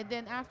 And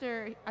then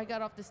after I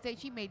got off the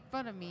stage, he made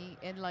fun of me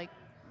and like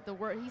the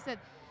word he said,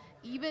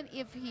 even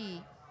if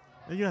he.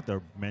 you don't have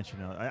to mention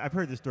it. I've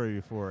heard this story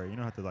before. You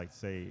don't have to like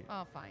say.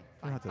 Oh, fine,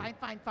 You don't have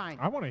to- fine.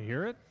 I want to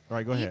hear it. All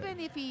right, go ahead. Even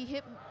if he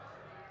hit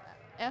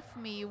F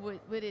me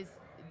with his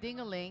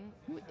ding-a-ling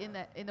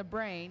in the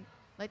brain,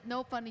 like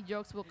no funny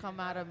jokes will come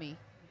out of me.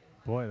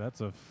 Boy,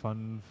 that's a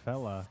fun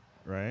fella.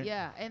 Right.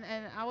 Yeah, and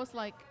I was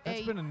like, That's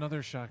hey, been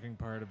another shocking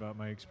part about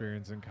my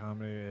experience in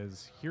comedy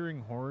is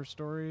hearing horror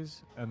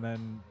stories and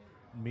then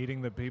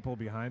meeting the people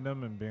behind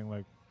them and being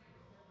like,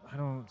 I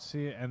don't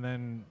see it. And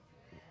then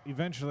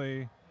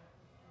eventually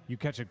you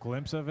catch a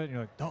glimpse of it and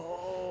you're like,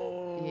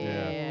 oh,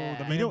 Yeah.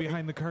 the You man know-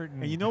 behind the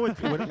curtain. And you know what's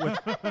funny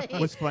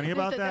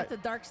about that? That's a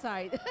dark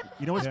side.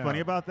 You know what's Yeah. funny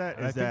about that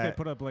And I is think they that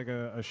put up like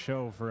a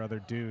show for other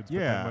dudes, but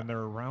Yeah. then when they're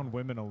around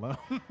women alone,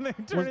 they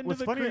turn into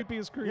the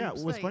creepiest creeps. Yeah,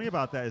 what's Like- funny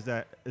about that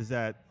is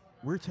that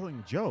we're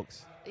telling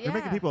jokes. We're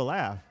making Yeah. people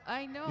laugh.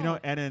 I know. You know,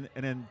 and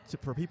then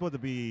for people to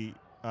be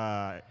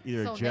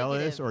either So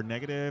jealous negative. or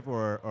negative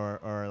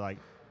or like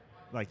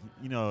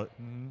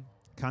Mhm.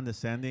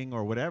 condescending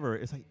or whatever,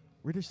 it's like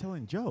we're just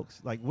telling jokes.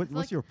 Like, what's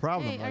Like, your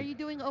problem? Hey, are Like, you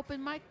doing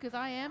open mic? Because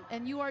I am,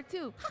 and you are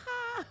too.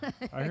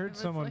 I heard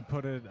It's someone like-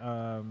 put it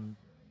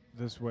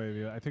this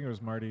way. I think it was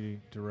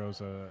Marty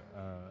DeRosa.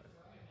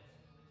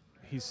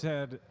 He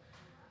said,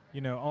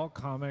 all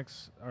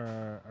comics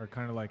are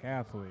kind of like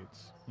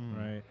athletes, Mm.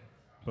 right?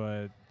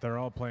 But they're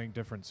all playing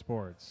different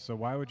sports. So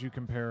why would you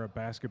compare a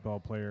basketball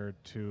player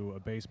to a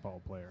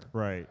baseball player?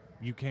 right.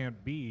 You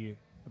can't be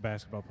a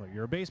basketball player.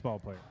 You're a baseball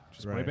player.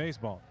 Just play Right.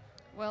 baseball.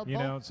 Well, You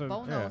Bo, know, so-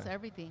 Bo Yeah. knows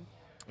everything.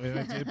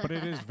 But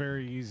it is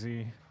very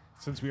easy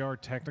since we are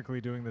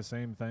technically doing the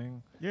same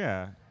thing.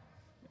 Yeah,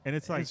 and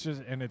it's like It's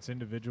just and it's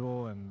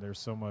individual, and there's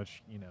so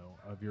much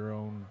of your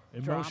own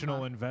emotional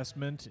Drama.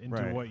 investment into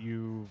Right. what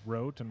you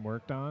wrote and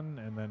worked on,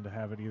 and then to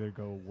have it either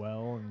go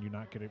well and you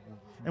not get it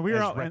And we were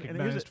as all- and here's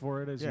recognized the-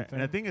 for it as you yeah. think.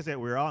 And the thing is that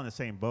we're all in the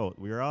same boat.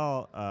 We are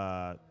all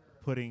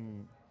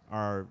being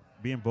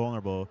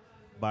vulnerable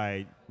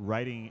by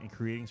writing and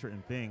creating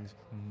certain things,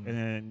 Mhm. and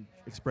then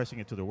expressing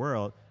it to the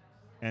world.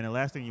 And the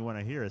last thing you want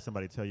to hear is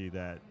somebody tell you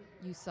that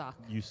You suck.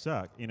 you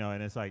suck, and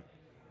it's like,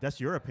 that's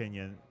your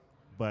opinion,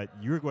 but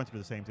you're going through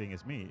the same thing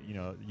as me.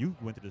 You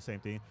went through the same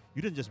thing.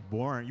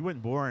 You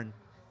weren't born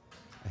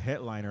a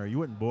headliner. You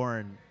weren't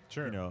born,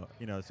 Sure.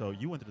 so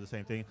you went through the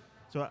same thing.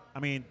 So, I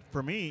mean,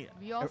 for me,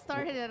 We all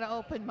started at an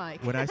open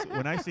mic. when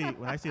I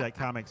see like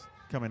comics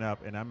coming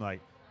up, and I'm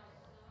like,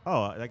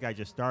 oh, that guy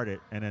just started,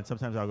 and then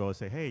sometimes I'll go and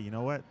say, hey, you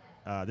know what?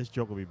 This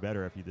joke will be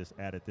better if you just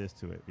added this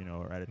to it,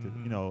 or added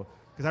Mhm. to,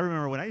 because I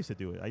remember when I used to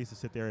do it. I used to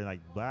sit there and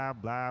like blah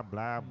blah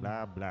blah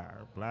blah blah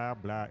blah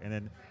blah, and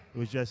then it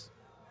was just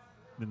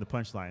then the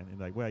punchline, and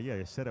like, well, yeah,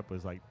 your setup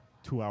was like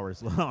 2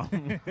 hours long.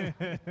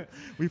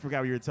 We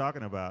forgot what you were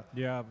talking about.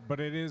 Yeah, but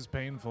it is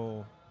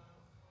painful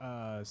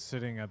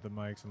sitting at the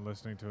mics and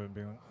listening to it and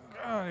being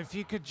like, God, if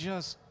you could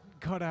just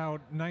cut out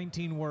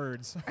 19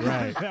 words.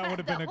 Right. That would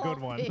have been The a good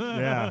whole one. thing.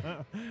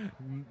 Yeah.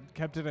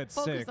 Kept it at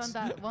Focus 6. on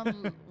that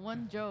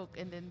one joke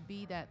and then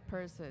be that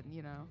person,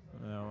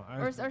 No,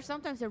 Or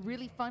sometimes they're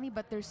really funny,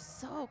 but they're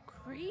so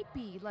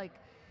creepy. Like,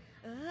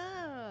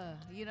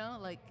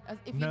 like as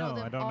if you know No,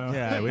 them I don't off know.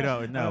 Yeah, stage. we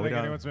don't. I No, don't we think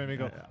don't. anyone's made me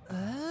go,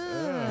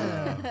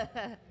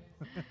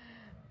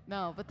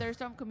 No, but there's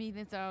some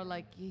comedians that are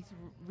like, he's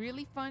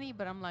really funny,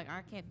 but I'm like,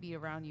 I can't be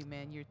around you,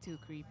 man. You're too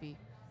creepy.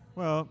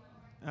 Well,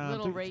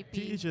 Little to rapey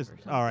each just or all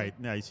something. right.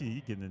 Now you see,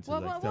 you getting into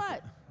What, like what, stuff.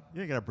 what?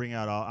 You ain't gotta bring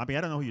out all. I mean,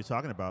 I don't know who you're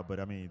talking about, but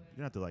I mean, you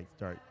don't have to like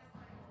start.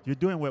 You're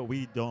doing what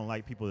we don't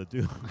like people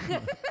to do.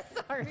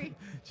 Sorry.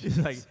 She's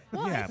like,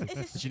 Well, yeah,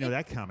 it's- but you know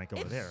that comic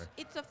over there.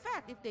 It's a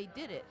fact if they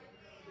did it.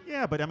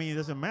 Yeah, but I mean, it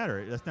doesn't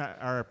matter. That's not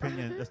our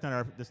opinion. That's not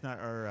our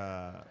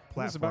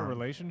platform. This about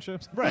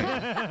relationships? Right.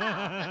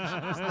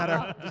 It's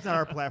not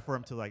our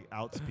platform to like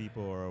out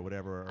people or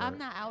whatever. Or, I'm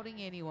not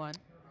outing anyone.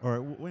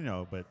 Or we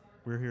know, but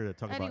we're here to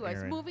talk about Anyways,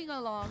 Aaron. moving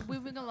along.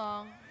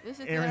 This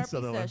is Aaron therapy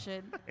Sutherland.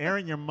 session.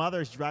 Aaron, your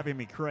mother's driving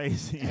me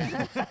crazy.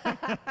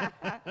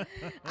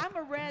 I'm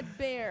a red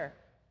bear.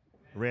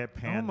 Red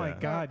Panda. Oh my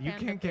God, you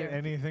Panda can't get bear.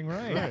 anything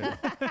right.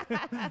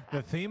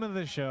 The theme of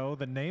the show,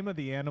 the name of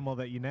the animal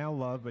that you now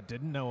love but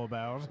didn't know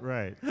about.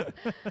 Right.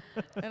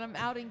 And I'm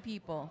outing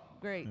people.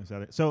 Great. Is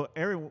that it? So,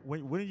 Aaron,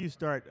 when did you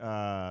start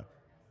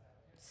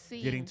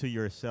Seeing. getting to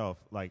yourself,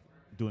 like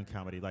doing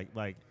comedy,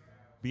 like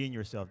being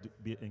yourself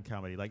in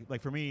comedy?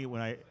 Like for me,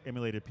 when I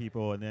emulated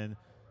people, and then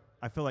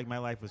I feel like my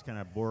life was kind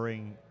of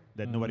boring,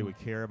 that nobody would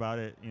care about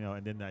it,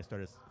 and then I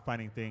started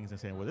finding things and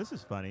saying, well, this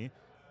is funny,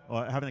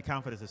 or having the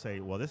confidence to say,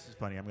 well, this is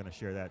funny, I'm going to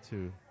share that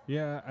too.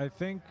 Yeah, I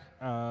think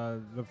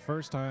the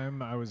first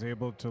time I was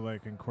able to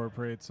like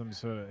incorporate some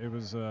sort of, it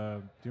was, do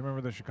you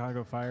remember the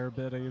Chicago Fire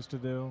bit I used to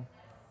do?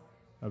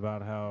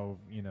 About how,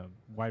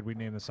 why'd we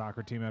name the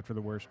soccer team after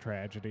the worst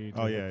tragedy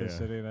to hit the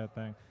city, that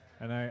thing.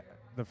 And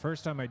the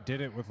first time I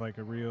did it with like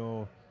a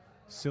real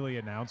silly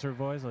announcer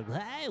voice, like,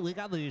 Hey, we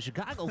got the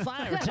Chicago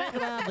Fire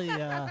taking on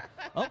the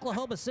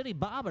Oklahoma City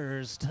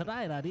Bombers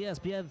tonight on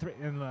ESPN 3.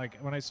 and like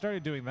when I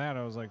started doing that,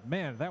 I was like,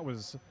 man, I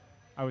was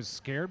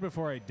scared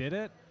before I did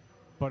it,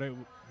 but it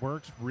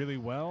worked really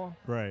well.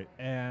 Right.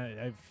 And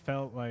I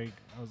felt like,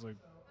 I was like,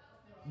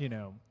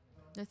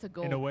 That's a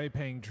goal. in a way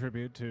paying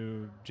tribute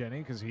to Jenny,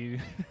 because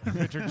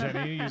Richard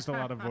Jenny used a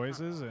lot of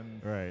voices,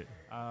 and Right.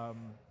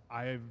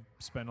 I've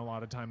spent a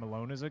lot of time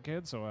alone as a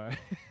kid, so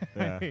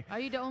Yeah. Are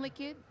you the only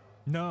kid?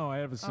 No, I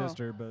have a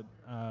sister, but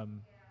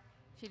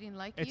She didn't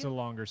like it's you? a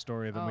longer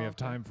story than Oh, we have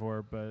okay. time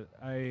for. But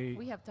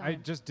We have I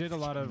time. just did a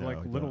lot of No,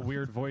 like little don't.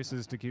 weird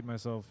voices to keep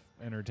myself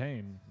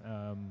entertained,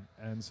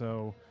 and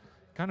so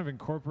kind of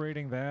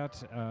incorporating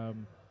that.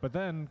 But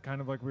then,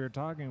 kind of like we were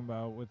talking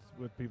about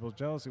with people's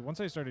jealousy, once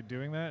I started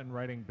doing that and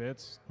writing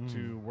bits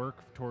to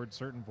work towards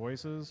certain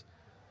voices,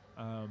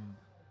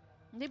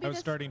 Maybe I was that's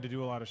starting to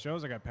do a lot of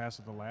shows. I got passed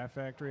at the Laugh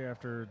Factory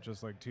after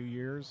just like 2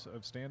 years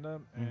of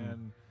stand-up,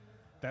 and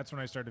that's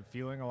when I started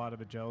feeling a lot of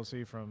the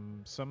jealousy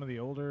from some of the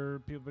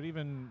older people, but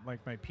even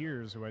like my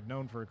peers who I'd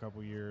known for a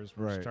couple years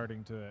were Right.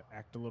 starting to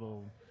act a little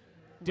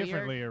weird.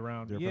 differently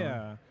around. Differently.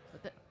 Yeah.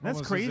 But the- That's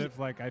Almost crazy. As if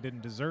like I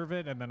didn't deserve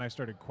it, and then I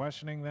started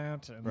questioning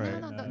that. And Right.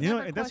 then, No, no, You know,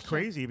 never and that's question.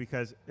 crazy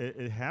because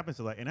it happens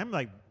a lot. And I'm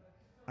like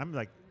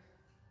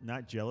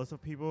not jealous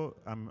of people.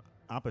 I'm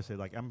opposite.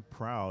 Like I'm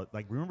proud.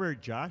 Like remember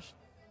Josh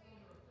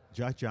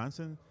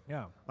Johnson?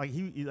 yeah. Like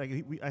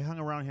I hung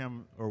around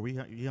him, or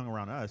he hung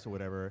around us, or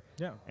whatever.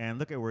 Yeah. And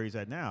look at where he's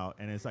at now.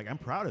 And it's like I'm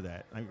proud of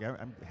that.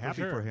 I'm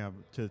happy sure. for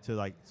him to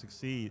like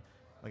succeed.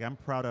 Like I'm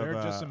proud There of.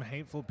 are just some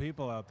hateful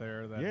people out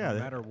there that Yeah, no that-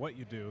 matter what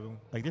you do,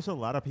 like there's a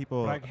lot of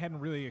people. but I hadn't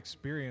really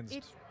experienced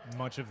It's-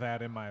 much of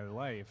that in my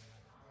life.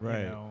 Right.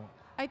 You know?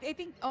 I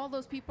think all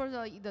those people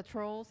are the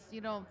trolls,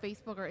 on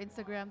Facebook or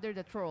Instagram, they're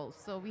the trolls.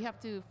 So we have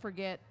to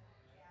forget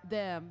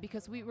them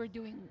because we were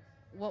doing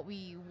what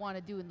we want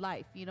to do in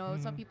life.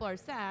 Some people are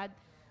sad.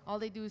 All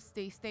they do is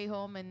stay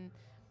home and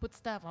put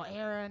stuff on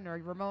Aaron or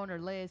Ramon or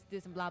Liz,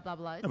 this and blah, blah,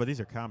 blah. No, but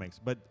these are comics.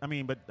 But I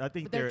think But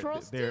they're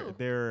trolls too.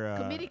 they're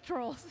comedic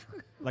trolls.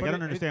 like But I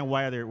don't it- understand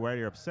why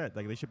they're upset.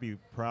 Like they should be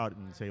proud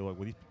and say, "Look,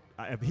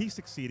 if he's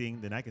succeeding,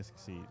 then I can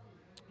succeed."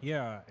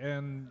 Yeah,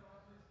 and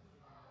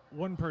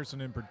one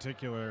person in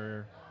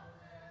particular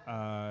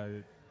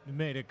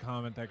made a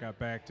comment that got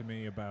back to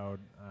me about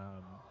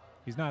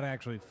he's not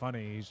actually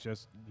funny.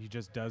 He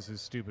just does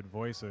his stupid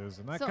voices,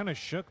 and that So- kind of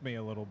shook me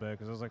a little bit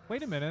because I was like,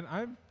 wait a minute,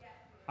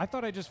 I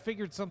thought I just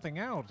figured something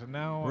out, and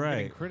now I'm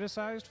getting Right.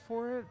 criticized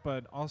for it.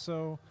 But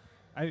also,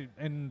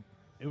 and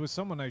it was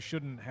someone I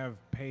shouldn't have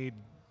paid,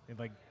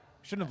 like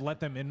shouldn't have let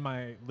them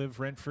live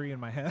rent free in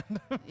my head.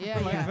 yeah,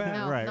 like yeah. that.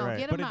 No, Right, no, right.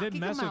 Get But them it out. did Kick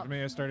mess them with out.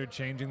 me. I started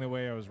changing the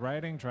way I was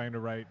writing, trying to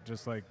write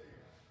just like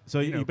So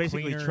you know, you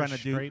basically cleaner, trying to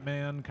do straight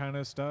man kind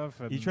of stuff.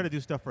 And you try to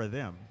do stuff for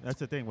them. That's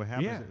the thing. What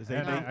happens yeah, is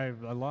and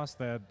I lost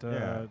that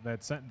Yeah.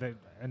 that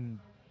and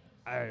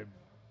I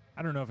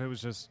don't know if it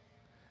was just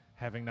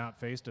having not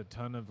faced a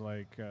ton of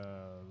like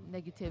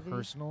Negativity.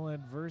 personal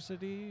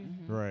adversity.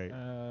 right.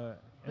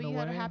 But In you a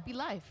had a way. happy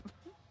life.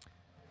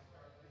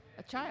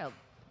 A child.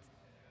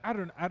 I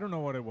don't know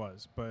what it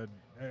was, but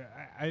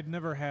I'd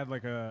never had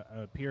like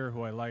a peer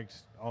who I liked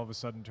all of a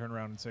sudden turn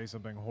around and say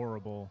something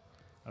horrible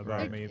about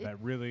Right. me that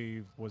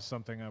really was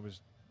something I was,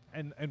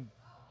 and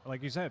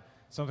like you said,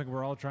 something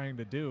we're all trying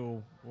to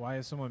do. Why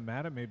is someone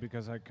mad at me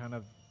because I kind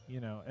of,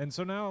 and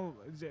so now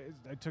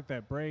I took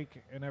that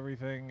break and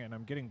everything, and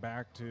I'm getting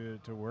back to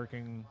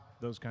working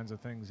those kinds of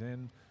things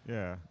in.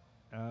 Yeah.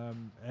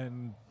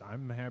 And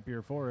I'm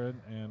happier for it,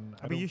 and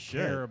I mean, don't you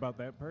should. care about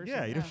that person.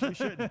 Yeah. You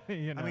should.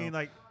 You know? I mean,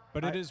 like.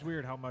 But it I- is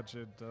weird how much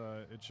it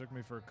shook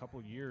me for a couple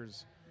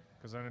years,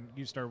 because then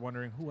you start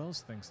wondering who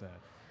else thinks that.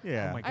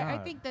 Yeah. Oh my I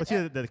God. think that. But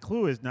see, the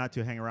clue is not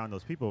to hang around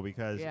those people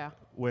because Yeah.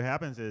 what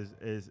happens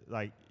is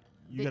like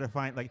you They- gotta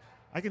find like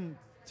I can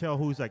tell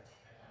who's like.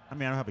 I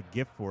mean, I don't have a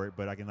gift for it,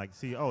 but I can like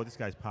see. Oh, this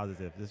guy's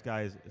positive. This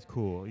guy is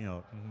cool.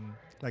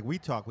 Like we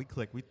talk, we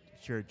click, we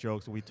share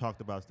jokes, and we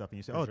talked about stuff. And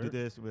you say, For "Oh, sure. do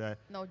this, do that."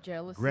 No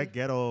jealousy. Greg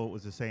Ghetto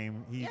was the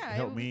same. He Yeah,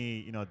 helped and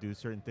me, do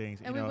certain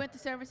things. And you we know. went to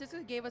San Francisco.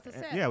 He gave us a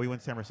set. Yeah, we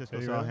went to San Francisco,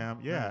 Did you saw really? him.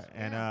 Yeah, Nice.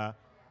 and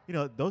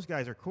Yeah. those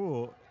guys are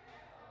cool.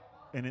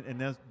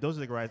 those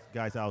are the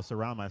guys I'll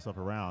surround myself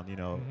around, you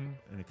know,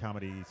 Mm-hmm. in the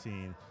comedy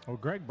scene. Well,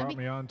 Greg brought mean-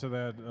 me on to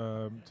that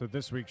to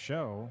this week's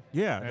show.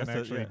 Yeah, and that's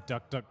actually yeah.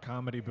 Duck Duck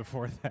Comedy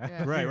before that.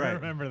 Yeah. Right, You right.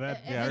 remember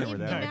that? Yeah, I And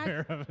remember that.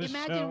 nightmare of a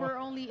Imagine show. we're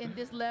only in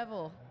this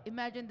level.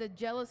 Imagine the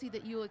jealousy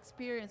that you'll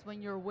experience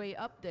when you're way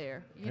up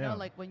there. You Yeah. know,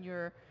 like when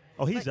you're.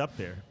 Oh, he's like- up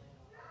there.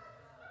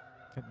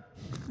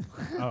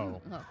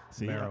 Oh,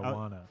 See,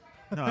 marijuana.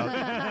 No,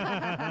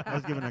 I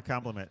was giving a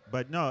compliment,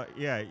 but no,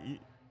 yeah.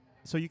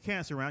 So you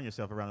can't surround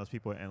yourself around those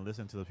people and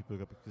listen to those people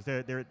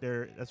because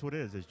they're that's what it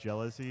is. It's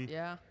jealousy.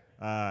 Yeah.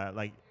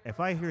 Like if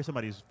I hear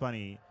somebody's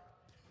funny,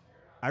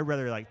 I'd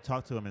rather like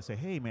talk to them and say,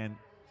 "Hey, man,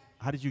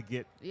 how did you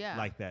get Yeah.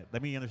 like that?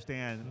 Let me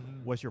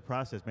understand what's your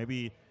process.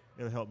 Maybe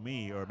it'll help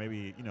me, or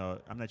maybe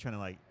I'm not trying to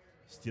like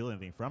steal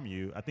anything from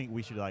you. I think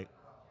we should like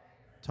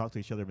talk to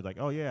each other and be like,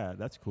 oh yeah,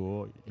 that's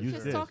cool. It's Use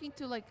just this. talking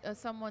to like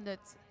someone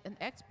that's an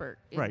expert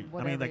in Right.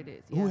 whatever I mean, like, it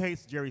is. who yeah.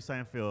 hates Jerry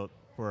Seinfeld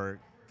for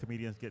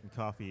comedians getting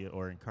coffee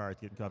or in cars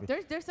getting coffee?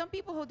 There's some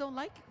people who don't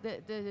like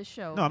the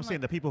show. No, I'm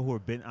saying the people who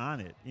have been on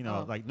it. You know,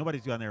 Oh. like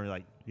nobody's gone there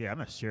like, yeah, I'm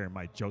not sharing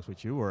my jokes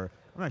with you, or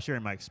I'm not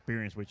sharing my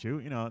experience with you.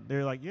 You know,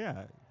 they're like,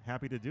 yeah,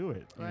 happy to do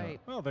it. you know. Right.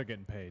 Well, they're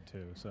getting paid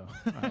too, so.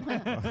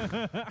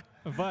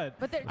 but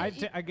But there- I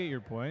get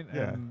your point.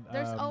 Yeah. And,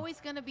 There's always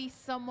going to be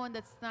someone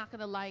that's not going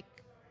to like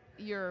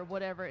your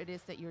whatever it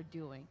is that you're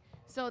doing.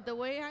 So the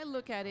way I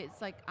look at it,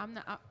 it's like I'm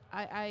not.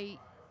 I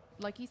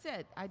like he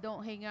said, I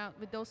don't hang out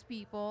with those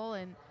people,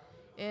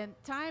 and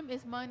time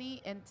is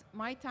money, and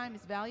my time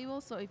is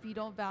valuable. So if you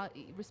don't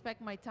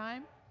respect my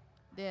time,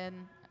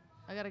 then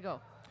I gotta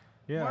go.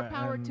 yeah, More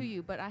power to and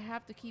you, but I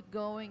have to keep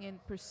going and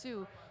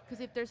pursue.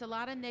 Because if there's a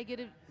lot of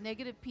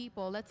negative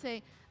people, let's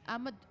say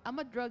I'm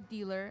a drug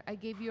dealer, I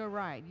gave you a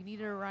ride. You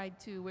needed a ride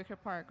to Wicker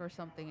Park or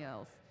something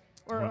else,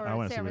 or, I or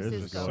want to see San where this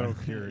is Francisco. going.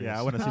 So curious. Yeah,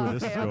 I want to see where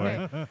this is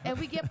going. Okay. And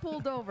we get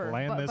pulled over.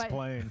 Land bu- this by-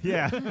 plane.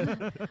 Yeah,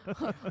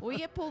 We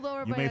get pulled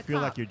over you by may a feel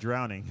cop. like you're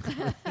drowning.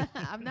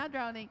 I'm not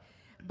drowning,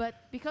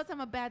 but because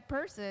I'm a bad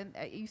person,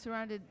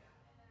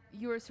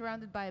 you were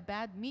surrounded by a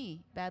bad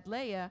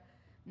Leia.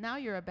 Now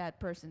you're a bad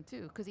person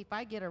too. Because if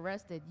I get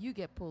arrested, you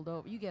get pulled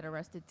over. You get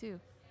arrested too,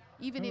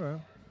 even if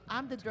Okay.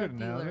 I'm the Good drug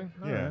dealer. analogy.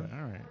 All Yeah, right.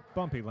 all right.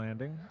 Bumpy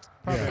landing.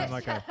 Probably Yeah. on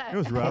like a It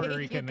was rough. Puerto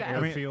Rican You I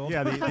guys- mean, airfield.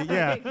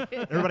 yeah,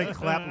 everybody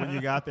clapped when you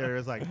got there. It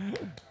was like,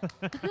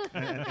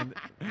 and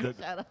the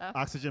Shut up.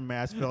 oxygen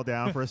mask fell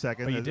down for a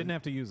second. But you didn't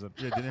have to use them.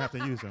 You didn't have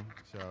to use them,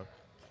 so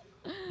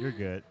you're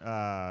good.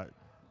 But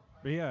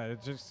yeah,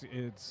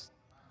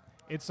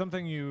 it's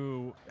something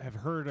you have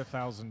heard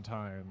 1,000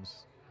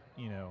 times.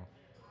 You know,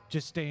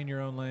 just stay in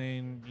your own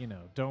lane. You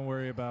know, don't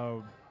worry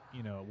about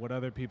what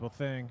other people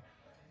think.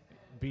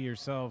 Be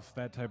yourself.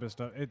 That type of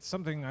stuff. It's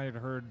something I had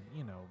heard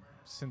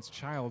since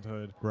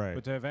childhood. Right.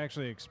 But to have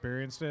actually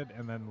experienced it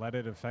and then let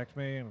it affect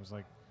me, and it was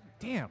like,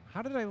 damn,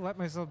 how did I let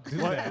myself do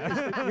Well,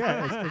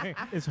 that?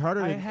 it's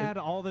harder. I to, had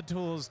all the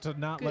tools to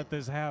not Good. let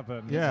this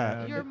happen.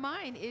 Yeah. and- Your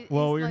mind is.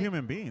 well, is we're like,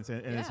 human beings, and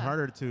it's Yeah.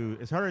 harder to.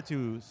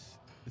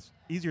 It's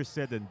easier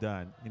said than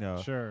done. You know.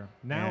 Sure.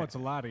 Now And- it's a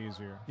lot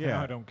easier. Yeah.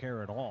 Now I don't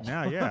care at all.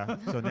 Now, yeah.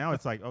 So now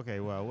it's like, okay,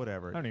 well, I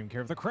whatever. don't even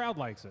care if the crowd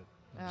likes it.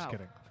 I'm just Ow.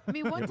 kidding. I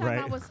mean, one time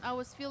Right. I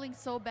was feeling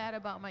so bad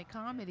about my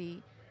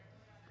comedy.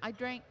 I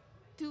drank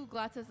 2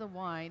 glasses of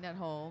wine at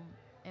home,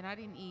 and I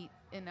didn't eat.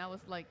 And I was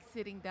like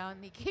sitting down,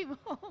 and he came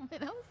home,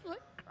 and I was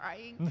like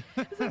crying.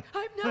 I was like,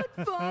 I'm not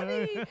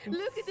funny.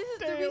 Look, this is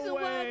the Stay reason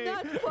why I'm away."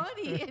 not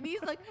funny. And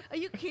he's like, Are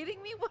you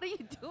kidding me? What are you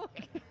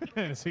doing?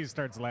 As he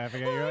starts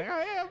laughing at you, you're like,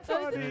 I am I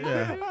said, funny.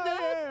 Yeah. I'm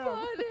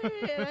not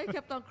funny. And I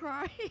kept on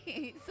crying.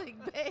 He's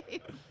like,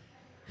 Babe.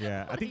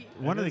 Yeah, I think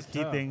It one of the is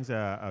key tough. things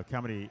of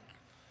comedy,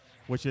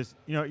 which is,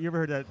 you ever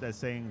heard that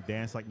saying,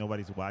 dance like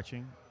nobody's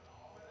watching?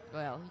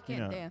 Well, you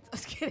can't know. dance. I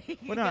was kidding.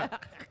 Well,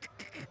 not.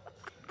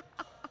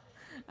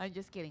 I'm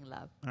just kidding,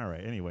 love. All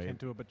right, anyway. Can't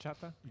do a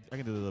bachata? I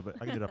can do a little bit.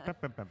 I can do the.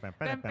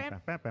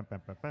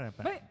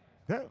 Wait.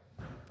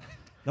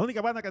 La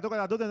única banda que toca a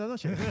las 2 de la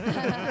noche.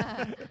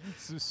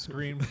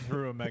 Scream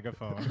through a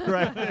megaphone.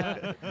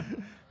 Right.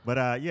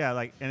 But yeah,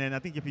 like, and then I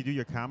think if you do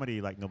your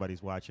comedy like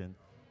nobody's watching,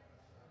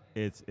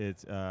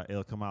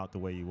 it'll come out the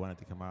way you want it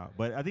to come out.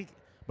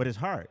 But it's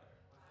hard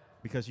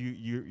because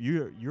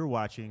you're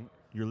watching,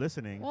 you're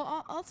listening.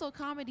 Well, also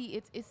comedy,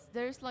 it's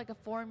there's like a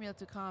formula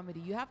to comedy.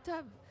 You have to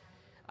have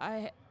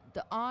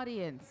the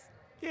audience.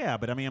 Yeah,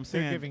 but I mean, I'm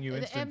They're saying. giving you The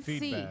instant MC.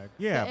 feedback.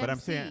 Yeah, the but I'm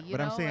MC, saying, you but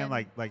I'm know, saying and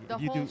like the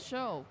if you whole do.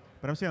 show.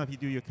 But I'm saying if you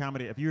do your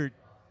comedy, if you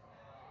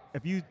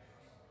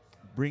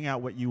bring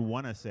out what you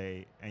want to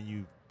say and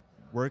you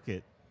work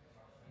it,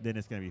 then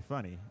it's gonna be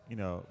funny,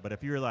 But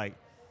if you're like,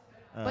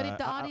 But if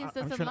the I- audience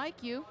I'm doesn't tryna-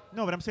 like you,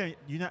 no, but I'm saying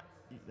you're not.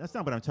 That's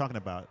not what I'm talking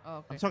about. Oh,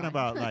 okay, I'm talking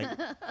fine. about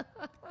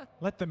like,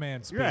 Let the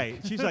man speak. right?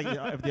 She's like,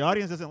 if the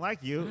audience doesn't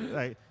like you,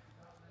 like,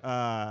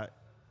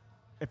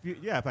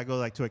 if I go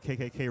like to a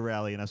KKK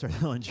rally and I start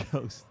telling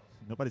jokes,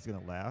 nobody's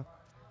gonna laugh.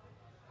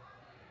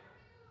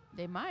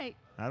 they might.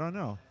 I don't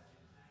know.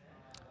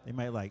 They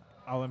might like.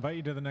 I'll invite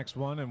you to the next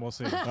one, and we'll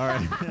see. All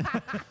right.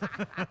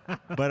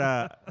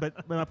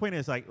 but my point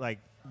is like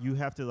you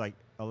have to like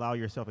allow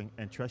yourself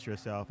and trust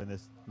yourself and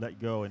just let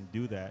go and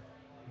do that.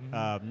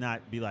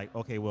 Not be like,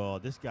 okay, well,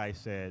 this guy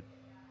said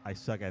I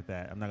suck at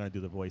that. I'm not going to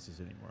do the voices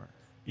anymore.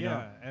 You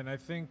know? And I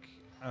think,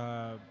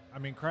 I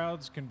mean,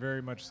 crowds can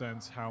very much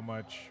sense how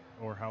much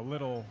or how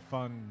little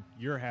fun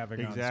you're having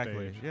on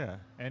Exactly. stage. Yeah.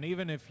 And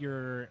even if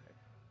your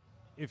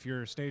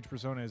stage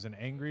persona is an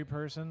angry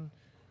person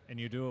and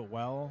you do it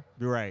well,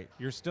 You're right.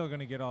 you're still going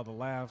to get all the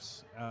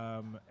laughs.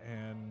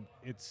 And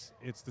it's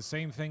the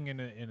same thing in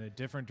a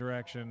different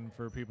direction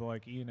for people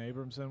like Ian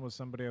Abramson was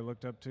somebody I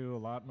looked up to a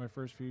lot in my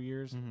first few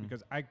years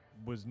because I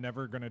was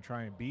never going to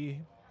try and be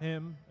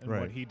him and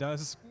Right. what he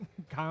does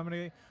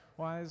comedy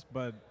wise,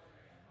 but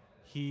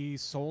he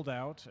sold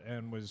out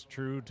and was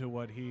true to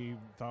what he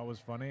thought was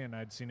funny, and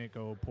I'd seen it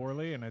go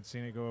poorly and I'd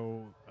seen it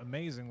go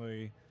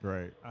amazingly.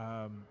 Right.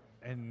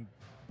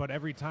 But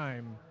every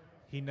time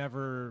he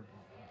never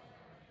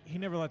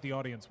let the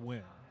audience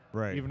win.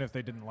 Right. Even if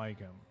they didn't like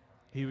him.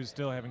 He was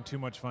still having too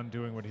much fun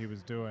doing what he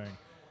was doing.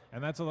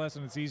 And that's a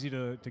lesson it's easy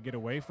to get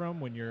away from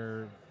when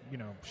you're,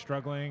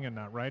 struggling and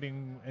not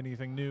writing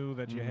anything new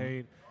that you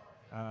hate.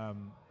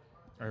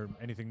 Or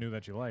anything new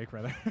that you like,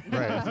 rather.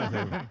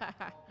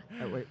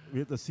 Right. Wait, we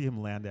have to see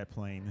him land that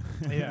plane.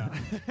 Yeah.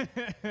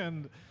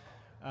 And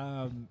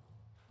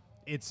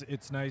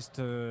it's nice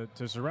to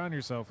surround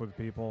yourself with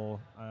people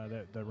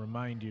that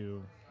remind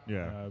you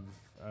Yeah.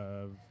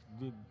 of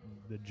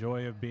the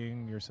joy of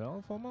being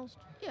yourself almost.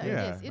 Yeah, Yeah.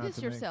 it is. It Not is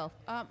to make- yourself.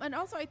 And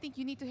also, I think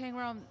you need to hang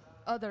around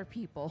other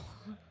people.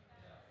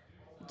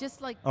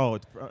 Just like Oh,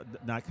 it's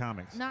not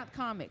comics. not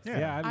comics.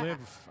 Yeah.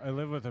 I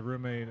live with a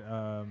roommate.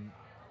 Man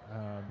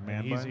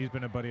and bun? he's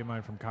been a buddy of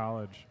mine from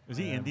college. Is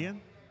he And-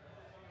 Indian?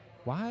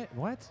 Why?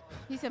 What?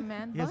 He's a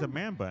man. He has a bun?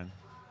 man bun.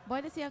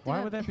 Why does he have to? Why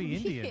have would that be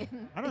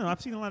Indian? I don't know.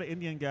 I've seen a lot of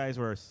Indian guys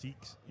who are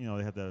Sikhs. They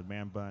have the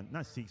man bun.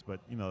 Not Sikhs, but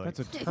That's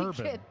a You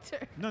turban. can't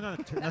turn- no.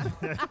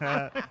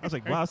 I was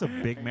like, wow, that's a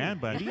big man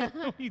bun. How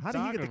do you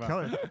get the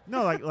color?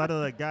 No, like a lot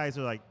of the guys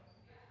are like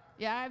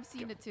Yeah, I've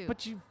seen it too.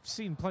 But you've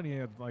seen plenty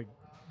of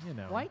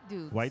White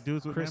dudes. white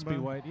dudes with crispy man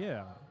bun. white.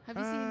 Yeah. Have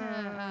you seen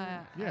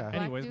a yeah. black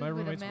Anyways, dude my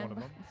with a roommate's man one of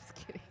bun? them.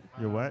 Just kidding.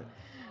 You're what?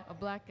 A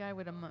black guy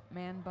with a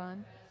man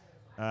bun.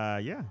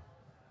 Yeah.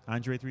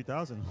 Andre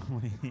 3000.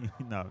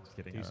 No, just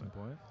kidding. I don't Decent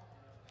point.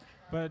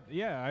 But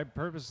yeah, I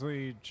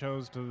purposely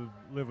chose to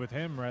live with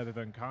him rather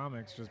than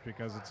comics just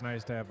because it's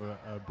nice to have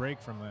a break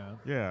from that. know.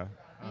 Yeah.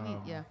 You need,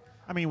 yeah.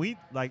 I mean, we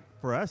like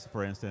for us,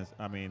 for instance.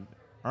 I mean,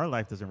 our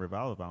life doesn't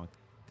revolve around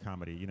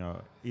comedy.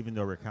 Even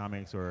though we're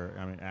comics or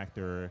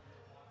actor.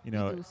 We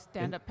do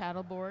stand-up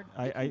paddleboard.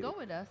 I- You can I- go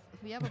with us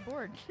if we have a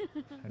board.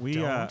 we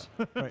don't.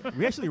 right,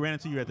 we actually ran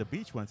into you at the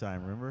beach one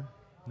time. Remember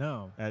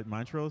No. at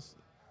Montrose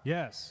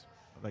Yes.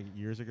 like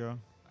years ago.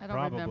 I don't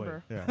Probably.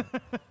 remember. Yeah,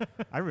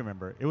 I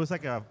remember. It was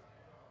like a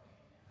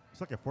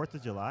 4th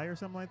of July or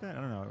something like that.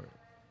 I don't know.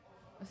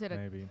 Was it a,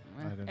 Maybe.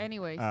 I didn't.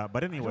 anyways,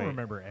 But I anyway, don't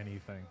remember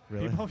anything.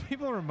 Really?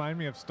 People remind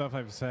me of stuff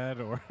I've said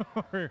or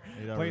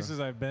You don't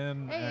places I've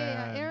been. hey,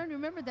 and- Aaron,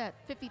 remember that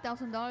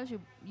 $50,000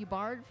 you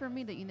borrowed from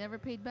me that you never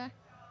paid back?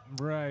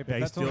 Right, but Yeah,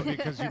 that's still- only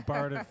because you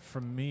borrowed it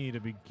from me to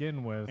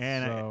begin with.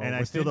 and so I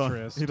with still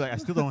interest, don't. He'd be like, I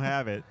still don't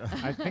have it.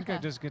 I think I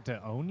just get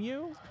to own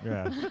you.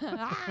 Yeah.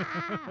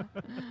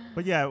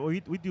 But yeah, we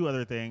do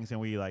other things, and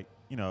we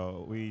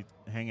we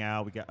hang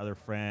out. We got other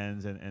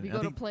friends, and We I go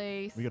to think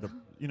place. we go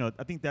to.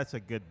 I think that's a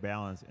good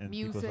balance in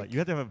people's life. Music. You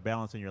have to have a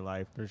balance in your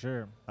life. For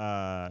sure.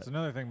 It's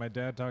another thing my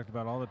dad talked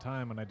about all the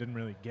time, and I didn't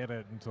really get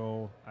it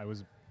until I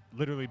was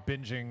literally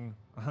binging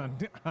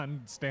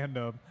on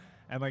stand-up,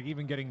 and like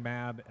even getting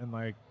mad and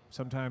like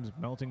sometimes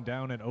melting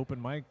down at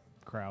open mic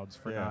crowds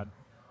for Yeah. not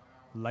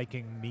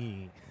liking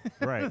me.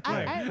 Right.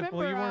 I right. remember.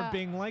 Well, you weren't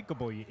being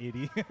likable, you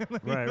idiot.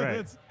 Right, right.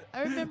 It's-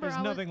 I remember.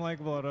 There's nothing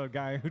likable about a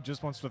guy who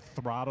just wants to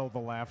throttle the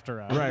laughter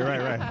out.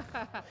 Right.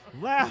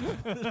 Laugh.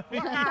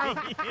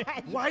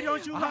 Why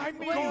don't you like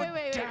me?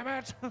 Wait. Damn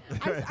it!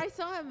 I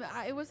saw him.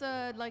 It was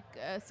a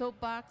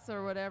soapbox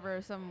or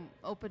whatever, some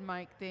open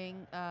mic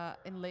thing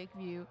in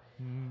Lakeview,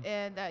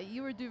 and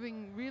you were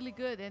doing really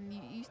good, and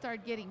you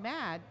started getting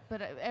mad,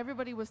 but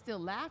everybody was still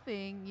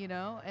laughing,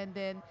 and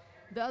then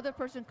the other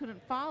person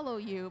couldn't follow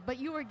you, but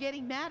you were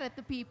getting mad at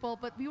the people,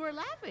 but we were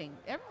laughing.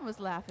 Everyone was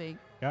laughing.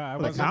 Yeah,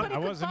 But somebody I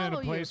could wasn't in a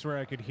follow you. place where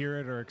I could hear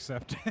it or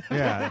accept it.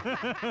 Yeah.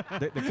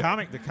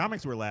 the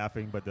comics were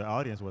laughing, but the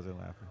audience wasn't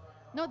laughing.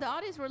 No, the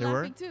audience were They were?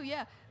 laughing too,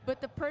 yeah. But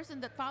the person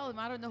that followed him,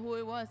 I don't know who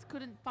it was,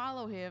 couldn't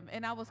follow him,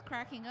 and I was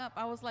cracking up.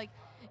 I was like,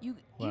 you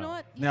know Wow.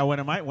 what? Now, one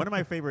of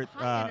my favorite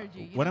High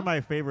energy, you one of know?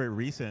 my favorite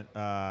recent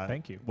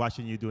Thank you.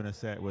 watching you doing a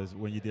set was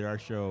when you did our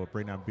show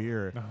Bring Down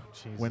Beer. Oh,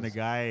 Jesus. When the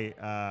guy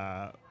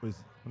was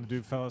When the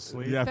dude fell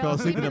asleep. fell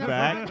asleep in the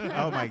back.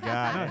 Oh my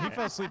god! No, he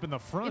fell asleep in the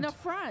front. In the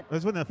front. It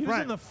was in the He was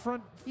front. in the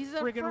front He's in the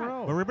friggin' front.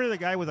 row. But remember the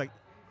guy was like,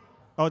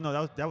 oh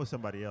no, that was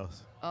somebody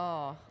else.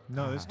 Oh.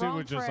 No, this dude Wrong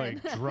was just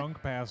friend. like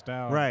drunk, passed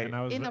out. Right. And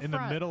I was In in the the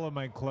front. middle of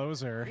my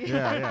closer.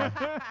 Yeah.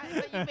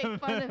 But you make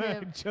fun of I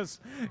him.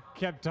 just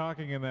kept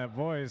talking in that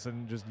voice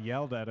and just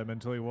yelled at him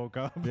until he woke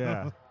up.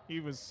 Yeah. He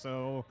was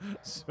so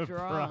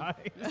surprised.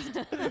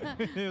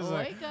 He was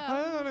like, Wake up.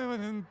 I was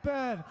in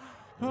bed.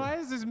 Why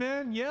is this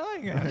man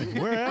yelling at me?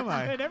 Where am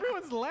I? And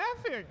everyone's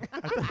laughing.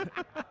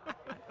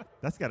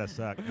 That's gotta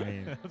suck. I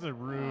mean, That's a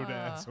rude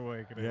ass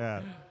awakening.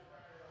 yeah.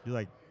 You're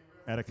like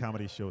at a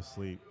comedy show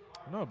sleep.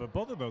 No, but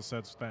both of those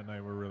sets that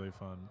night were really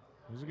fun.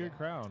 It was a good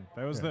crowd.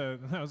 That was Yeah.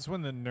 that was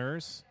when the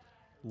nurse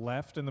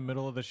left in the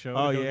middle of the show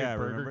Oh, to go yeah, get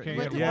Burger remember? King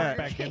With and the walk Burger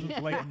back in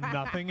King. like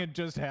nothing had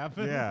just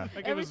happened. Yeah.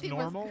 Like Everything it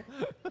was- was normal.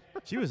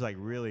 She was like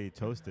really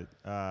toasted.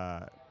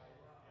 I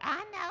know.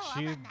 she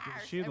I'm a had,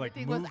 nurse. she had like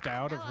Everything was, moved "I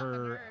out know of I'm a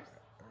her nurse."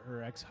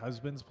 her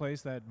ex-husband's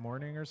place that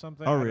morning or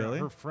something. Oh, I don't know. really?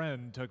 Her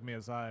friend took me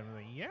aside and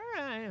was like, "You're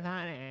right,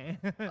 honey."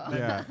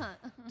 Yeah.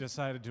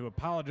 Decided to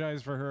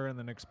apologize for her and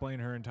then explain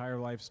her entire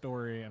life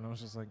story, and I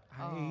was just like,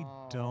 I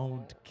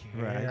don't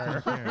Right.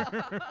 I care.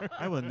 don't care.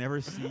 I will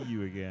never see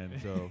you again.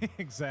 So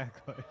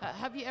Exactly.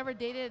 Have you ever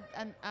dated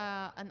an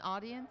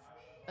audience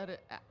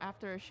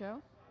after a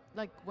show?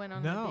 Like went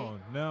on a No,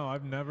 date? no,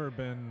 I've never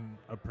been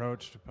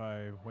approached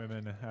by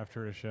women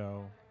after a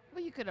show.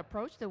 Well, you could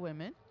approach the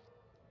women.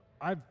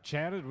 I've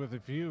chatted with a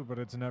few, but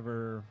it's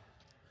never.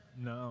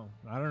 No,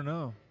 I don't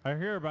know. I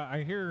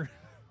hear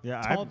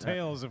yeah, tall I've-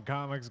 tales of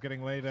comics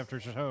getting laid after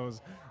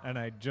shows, and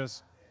I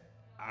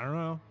don't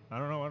know. I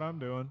don't know what I'm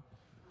doing.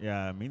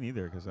 Yeah, me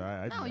neither. Because No,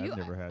 I've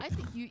never had. I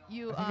think you.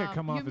 I think I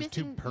come you're off as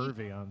too missing-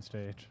 pervy on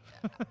stage.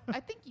 I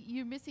think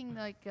you're missing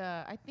like.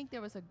 I think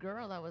there was a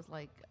girl that was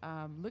like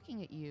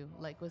looking at you,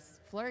 like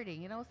was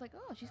flirting, and I was like,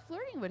 oh, she's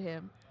flirting with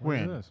him. What is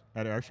When this?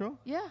 at our show,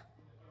 Yeah.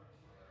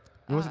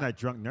 it wasn't that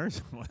drunk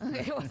nurse.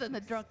 It wasn't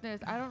the drunk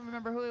nurse. I don't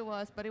remember who it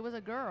was, but it was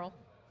a girl.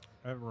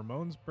 At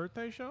Ramon's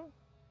birthday show?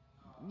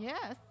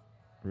 Yes.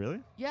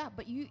 Really? Yeah,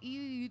 but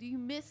you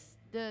missed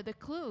the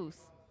clues.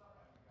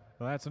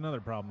 Well, that's another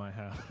problem I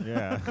have.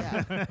 Yeah.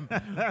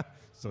 Yeah.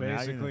 So now you know.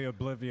 Basically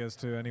oblivious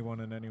to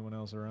anyone and anyone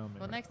else around me.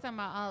 Well, next time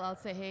I'll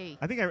say, hey.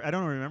 I think I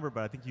don't remember,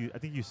 but I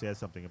think you said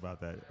something about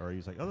that, or you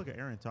was like, oh look at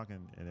Aaron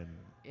talking, and then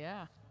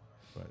Yeah.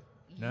 but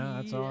No,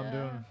 that's all I'm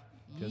doing.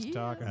 Just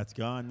talking. that's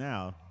gone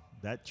now.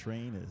 That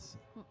train is.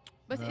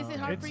 But is No, it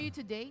hard for it's- you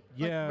to date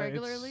Yeah, like,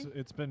 regularly?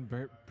 it's been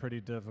pretty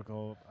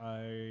difficult.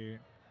 I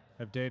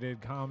have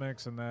dated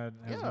comics, and that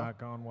has Ew. not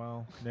gone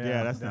well.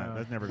 Yeah, that's no. not.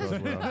 That never goes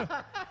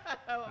well.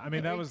 I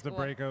mean, that was the Cool.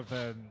 breakup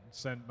that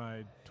sent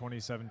my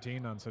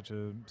 2017 on such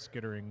a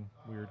skittering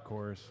weird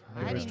course.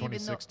 Maybe I it was didn't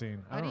even know-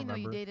 2016. I don't didn't know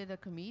you remember. dated a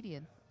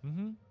comedian.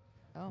 Mm-hmm.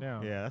 Oh.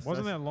 Yeah. Yeah, that's-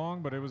 Wasn't that's- that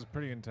long, but it was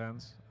pretty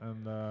intense.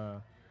 And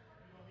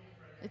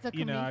It's a you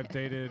comedian. know, I've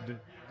dated,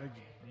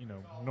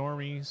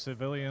 normie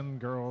civilian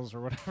girls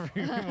or whatever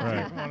you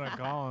Right. want to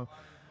call them.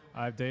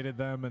 I've dated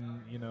them,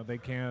 and they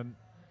can't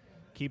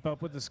keep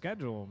up with the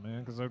schedule,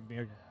 man, because I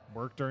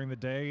work during the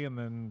day and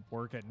then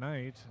work at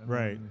night. And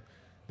Right. then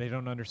they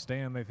don't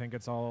understand. They think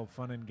it's all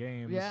fun and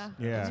games. Yeah. And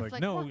Yeah. It's It's like,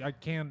 like, no, what? I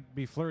can't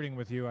be flirting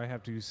with you. I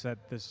have to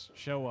set this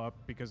show up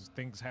because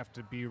things have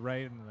to be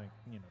right, and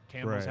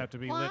candles Right. have to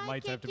be lit,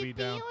 lights have to be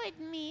down. with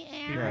me,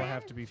 People Right.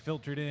 have to be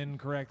filtered in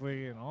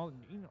correctly, and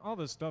all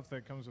the stuff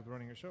that comes with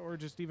running a show, or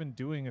just even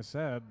doing a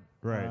set.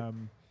 Right.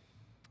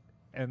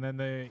 And then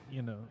they,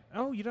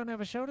 oh, you don't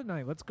have a show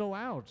tonight. Let's go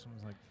out. I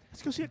was like,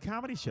 Let's go see a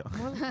comedy show.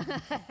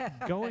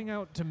 going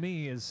out to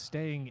me is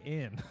staying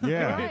in.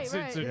 Yeah. Right,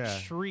 it's a Yeah.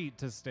 treat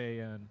to stay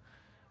in.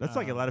 That's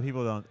like a lot of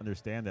people don't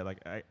understand that. Like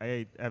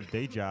I have a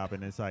day job,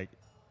 and it's like,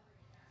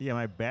 yeah,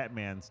 my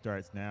Batman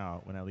starts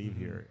now when I leave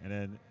here, and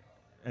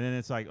then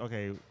it's like,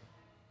 okay, you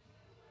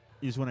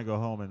just want to go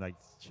home and like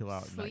chill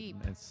out Sleep.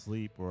 and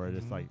sleep, or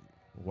just Mhm. like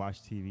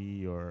watch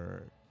TV,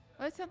 or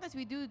Well, sometimes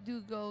we do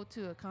go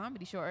to a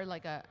comedy show or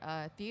like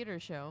a theater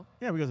show.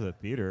 yeah, we go to the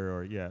theater,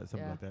 or something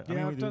Yeah. like that. Yeah,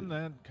 we I've do- done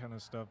that kind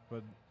of stuff,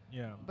 but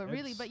yeah. But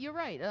really, it's- but you're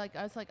right. Like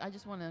I was like, I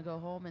just want to go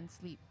home and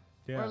sleep.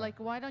 yeah. Or like,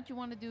 why don't you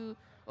want to do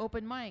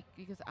open mic?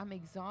 Because I'm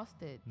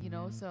exhausted,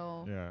 Mhm.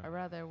 So Yeah. I'd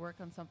rather work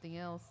on something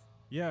else.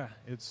 Yeah,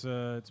 it's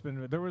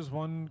been. There was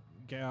one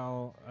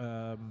gal,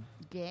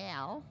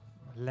 Gal,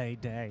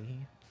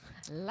 lady.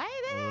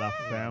 lady. La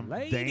femme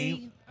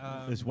dame.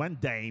 There's one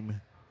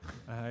dame,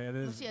 It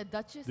Was is she a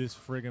duchess? this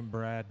friggin'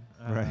 Brad.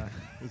 right?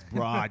 It's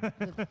broad.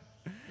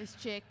 This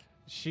chick.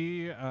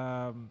 She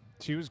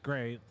was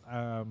great.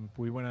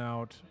 We went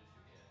out.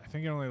 I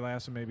think it only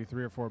lasted maybe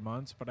 3 or 4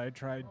 months, but I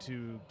tried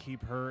to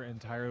keep her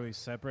entirely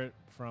separate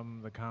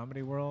from the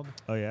comedy world,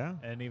 Oh yeah.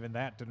 and even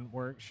that didn't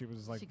work. She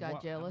was like, She got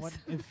 "What- jealous." what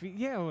if y-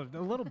 yeah, a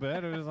little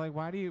bit. It was like,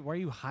 why are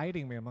you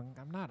hiding me? I'm like,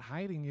 I'm not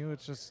hiding you.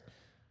 It's just,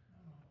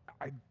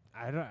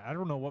 I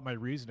don't know what my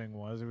reasoning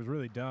was. It was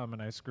really dumb,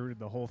 and I screwed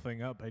the whole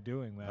thing up by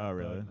doing that. Oh,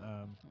 really?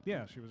 But,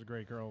 yeah, she was a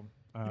great girl.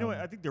 You know what?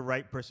 I think the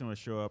right person will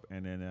show up,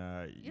 and then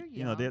You're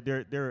you know young.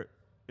 they're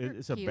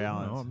it's a cute. I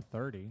balance. don't know, I'm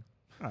 30.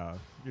 Oh,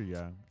 you're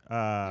young.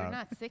 You're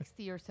not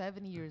 60 or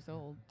 70 years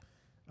old,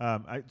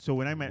 So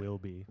when I met, Will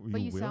be. but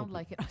you will sound be.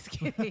 like it. I was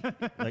kidding.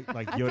 like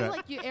I Yoda. feel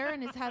like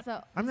Aaron has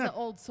I'm an not-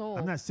 old soul.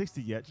 I'm not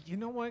 60 yet. You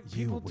know what?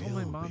 You People told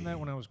my will mom be. that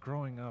when I was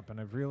growing up, and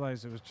I've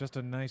realized it was just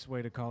a nice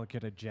way to call a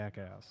kid a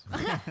jackass.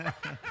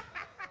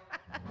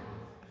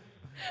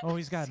 Oh,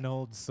 he's got an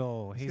old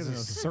soul. He's got a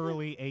an-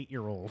 surly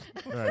 8-year-old.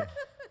 Right.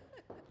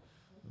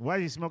 Why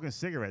is he smoking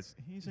cigarettes?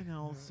 He's an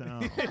old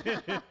soul.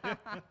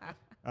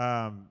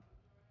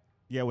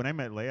 Yeah, when I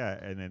met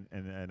Leia,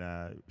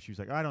 and she was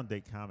like, "Oh, I don't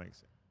date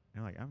comics."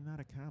 And I'm like, "I'm not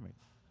a comic.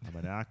 I'm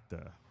an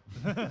actor."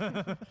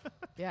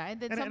 Yeah, and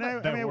then And somebody.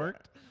 That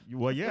worked?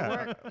 Well, yeah.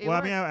 worked. It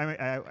Well, I mean,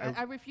 worked. I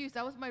I refused.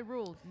 That was my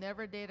rule.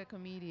 Never date a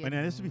comedian.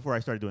 and this is before I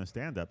started doing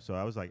stand up. So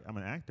I was like, I'm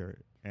an actor,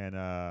 and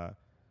I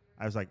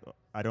was like,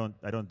 I don't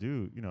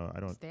do, I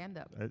don't Stand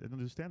up. I don't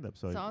do stand up.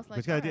 So, So I was but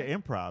like, you gotta do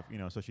alright.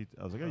 improv, So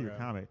I was like, oh, you're a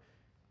Okay. comic,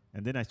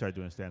 and then I started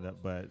doing stand up.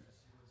 But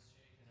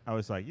I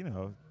was like,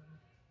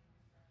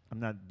 I'm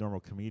not a normal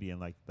comedian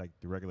like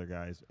the regular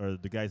guys or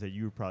the guys that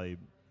you probably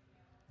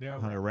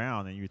hung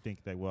around, and you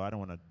think that, well, I don't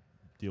want to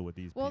deal with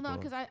these Well, people. no,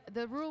 because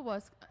the rule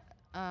was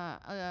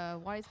a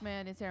wise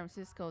man in San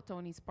Francisco,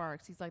 Tony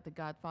Sparks. He's like the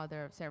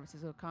godfather of San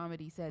Francisco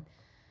comedy. Said,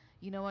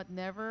 you know what?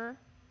 Never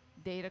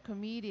date a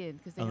comedian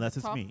because they Unless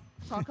it's talk, me.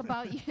 talk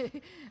about you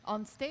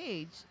on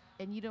stage,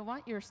 and you don't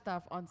want your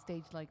stuff on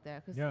stage like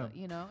that. Cause, Yeah.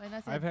 And I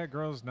said, I've had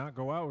girls not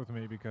go out with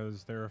me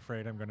because they're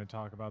afraid I'm going to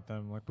talk about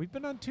them. Like, we've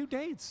been on 2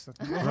 dates.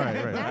 right. I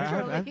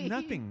have Naturally.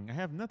 nothing. I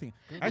have nothing.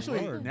 Good Actually,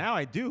 Lord. now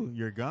I do.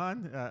 You're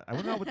gone. I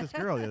went out with this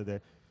girl the other day.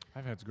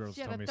 I've had girls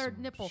She had tell a me third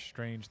some nipple.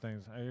 strange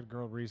things. I had a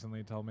girl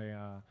recently tell me,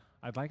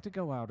 I'd like to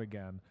go out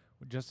again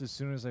just as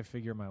soon as I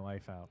figure my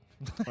life out.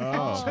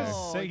 Oh, okay.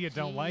 Just say you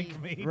don't like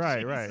jeez. me.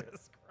 Right, right.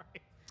 Jesus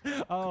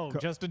Christ. Oh,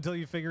 just until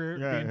you figure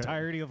Yeah, the yeah.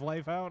 entirety of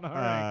life out? All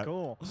right,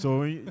 cool. So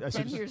when you,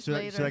 10 years should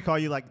later. I call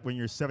you like when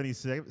you're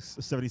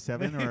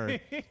 77 or?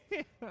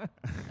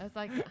 I was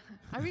like,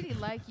 I really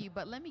like you,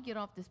 but let me get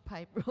off this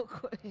pipe real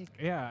quick.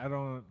 Yeah, I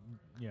don't.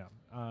 Yeah.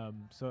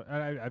 So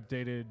I've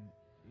dated,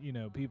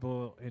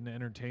 people in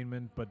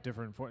entertainment, but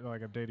different.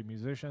 Like I've dated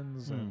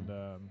musicians, and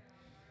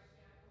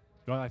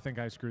well, I think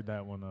I screwed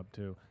that one up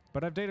too.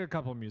 But I've dated a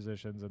couple of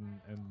musicians, and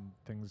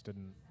things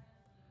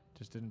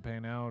just didn't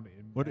pan out.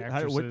 What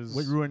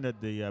ruined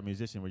the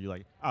musician? Were you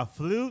like a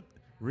flute?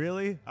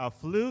 Really, a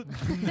flute?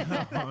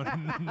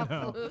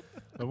 No.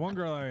 The one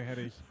girl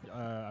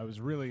I was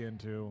really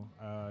into,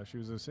 she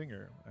was a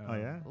singer. Oh,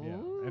 yeah?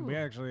 And we Ooh.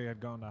 actually had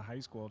gone to high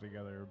school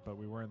together, but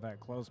we weren't that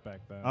close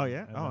back then. Oh,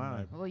 yeah? And Oh, then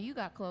wow. Well, you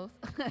got close.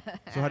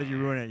 So how did you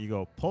ruin it? You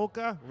go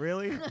polka?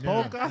 Really?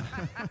 Polka?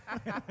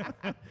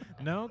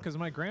 No, because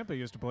my grandpa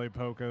used to play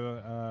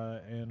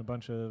polka in a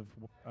bunch of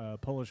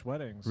Polish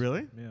weddings.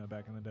 Really? Yeah,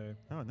 back in the day.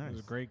 Oh, He nice. was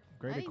a great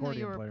I didn't know accordion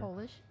you were player.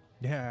 Polish.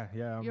 Yeah,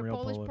 I'm You're real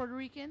Polish, Polish. Puerto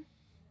Rican?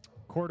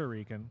 Puerto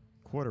Rican,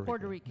 Puerto Rican.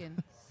 Puerto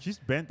Rican. She's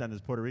bent on this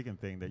Puerto Rican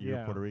thing that you're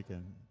Yeah. Puerto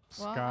Rican.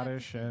 Well, I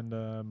Scottish, understand.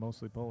 and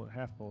mostly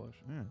half Polish.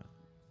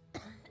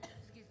 Excuse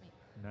Yeah.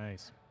 me.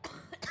 Nice.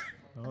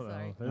 Oh,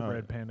 sorry. the Oh,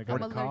 red panda I'm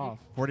got a allergic. cough.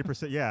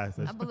 40%. Yeah.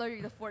 that's- I'm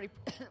allergic to 40.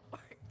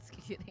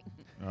 Excuse me.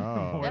 oh.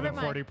 More Never than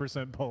mind.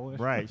 40% Polish.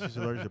 Right. She's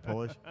allergic to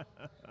Polish.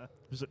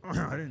 She's like,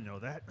 I didn't know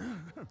that.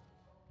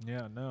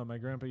 Yeah, no, my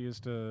grandpa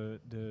used to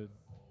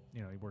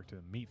he worked in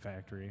a meat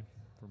factory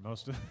for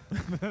most of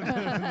the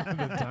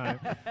time.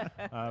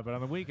 But on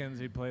the weekends,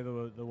 he'd play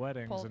the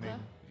weddings, and Polka?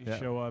 he'd Yeah.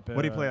 show up at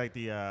What do you play? Like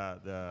the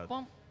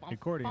Bum, bum,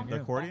 accordion, bum, yeah.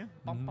 The accordion?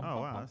 bum, Mhm. bum, Oh,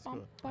 bum, wow, bum, that's bum,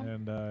 cool. bum.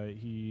 and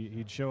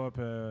he'd show up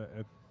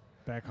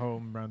back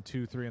home around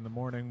 2-3 in the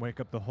morning, wake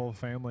up the whole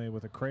family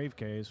with a crave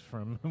case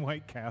from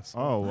White Castle.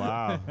 Oh,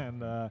 wow.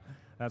 And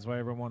that's why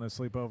everyone wanted to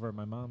sleep over at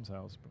my mom's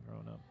house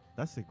growing up.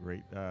 That's a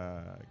great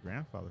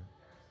grandfather.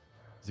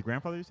 Is it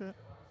grandfather you said?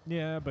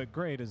 Yeah, but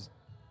great is,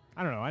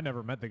 I don't know. I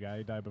never met the guy.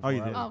 He died before you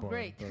I was didn't. Oh, born,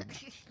 great. but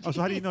Oh,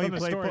 so how do you know from you the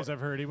played? stories I've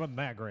heard, he wasn't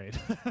that great.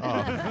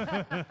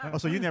 Oh,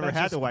 so you never That's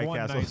had just the White one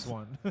Castle? nice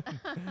one.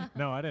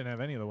 No, I didn't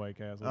have any of the White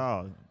Castles.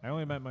 Oh, I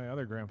only met my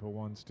other grandpa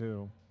once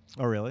too,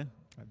 oh, really?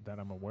 that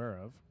I'm aware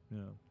of.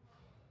 Yeah.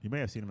 You may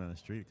have seen him on the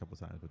street a couple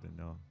times, but didn't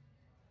know.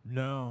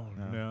 No,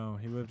 No. no.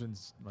 He lived in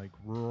like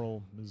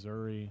rural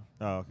Missouri.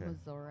 Oh, okay.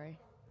 Missouri.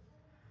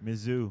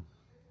 Mizzou.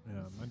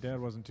 Yeah, my dad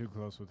wasn't too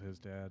close with his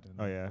dad, and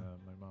Oh, yeah?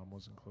 my mom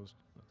wasn't close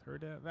with her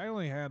dad. I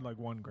only had like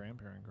one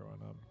grandparent growing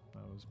up.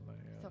 That was my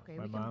It's okay.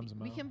 my mom's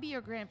we mom. can be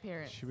your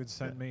grandparents. She would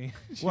send me.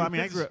 Well, I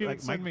mean, I grew up- she would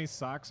like, my send me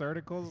socks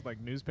articles, like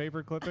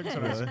newspaper clippings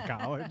when I was in Really?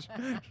 college.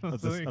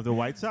 Of the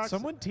White Sox?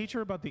 Someone teach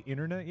her about the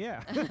internet?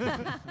 Yeah.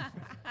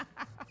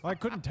 Well, I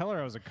couldn't tell her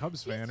I was a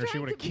Cubs She's fan, or she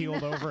trying would have to be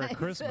keeled over at nice.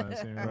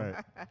 Christmas. You know?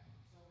 Right.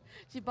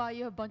 She bought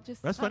you a bunch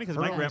of That's funny stuff. 'cause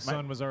Her my only grand-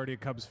 son was already a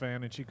Cubs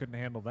fan, and she couldn't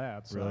handle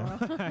that. So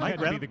Really? I had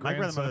to be the my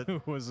grandson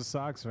grandmother- who was a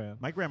Sox fan.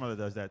 My grandmother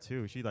does that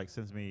too. She like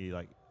sends me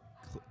like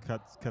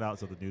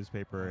cutouts of the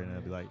newspaper, and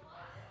it'll be like.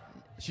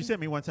 She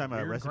sent me one time a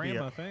Weird recipe.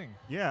 grandma thing.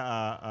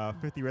 Yeah,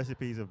 50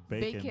 recipes of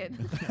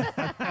bacon.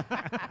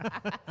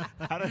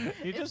 How do, You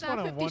It's just not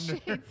want to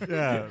 50 wonder shades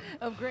yeah.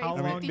 of grace. how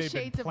 50 long they've been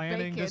shades of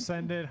planning bacon. to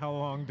send it. How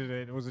long did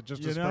it? Was it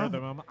just You to spur know? the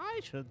moment? I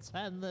should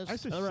send this I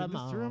should to send this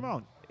Ramon. to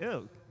Ramon.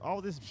 Ew,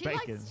 all this She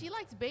bacon.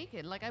 likes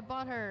bacon. Like I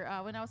bought her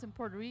when I was in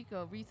Puerto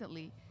Rico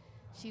recently.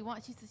 She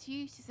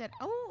said,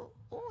 "Oh,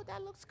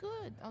 that looks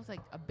good." I was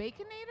like, "A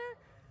baconator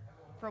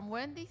from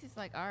Wendy's?" She's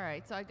like, "All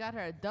right." So I got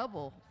her a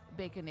double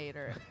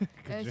baconator,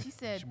 and she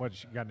said,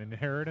 She got an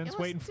inheritance "It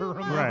was waiting too for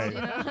much," Ramon. Right.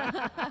 you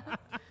know?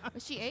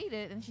 But she ate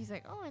it, and she's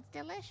like, "Oh, it's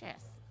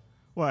delicious."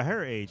 Well, at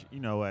her age, you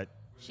know what?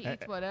 She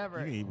eats whatever.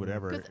 You can eat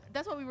whatever. Because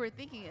that's what we were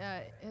thinking.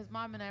 His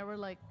mom and I were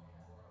like,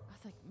 I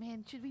was like,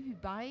 man, should we be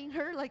buying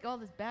her like all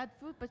this bad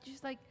food? But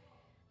she's like,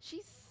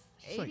 she's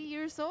She's 80 like-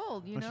 years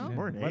old, you well, she's know?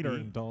 more than Let her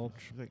 80. indulge.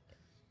 She's like,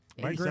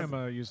 My 87.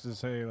 grandma used to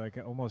say, like,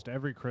 almost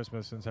every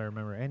Christmas since I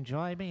remember,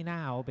 enjoy me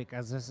now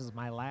because this is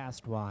my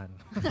last one.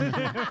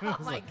 Oh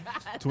my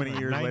God. 20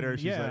 years later,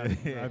 she's yeah,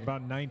 like,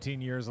 about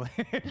 19 years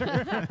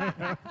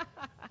later.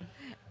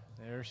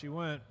 There she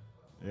went.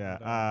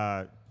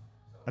 yeah.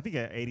 I think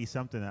at 80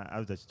 something, I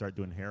would just start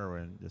doing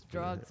heroin. Just for the-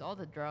 Drugs, all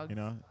the drugs. You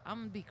know? I'm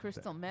going to be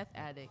crystal meth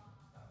addict.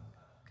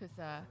 Because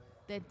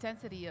the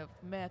intensity of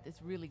meth is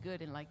really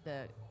good and like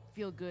the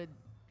feel good,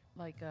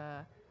 like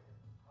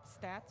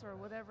stats or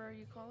whatever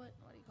you call it.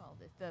 What do you call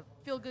this? The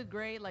feel good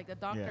grade, like the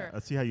Yeah. doctor.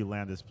 Let's see how you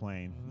land this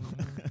plane.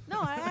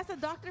 No, I asked a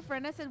doctor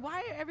friend. I said,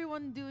 "Why are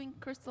everyone doing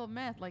crystal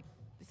meth?" Like,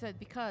 he said,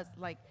 because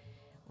like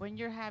when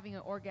you're having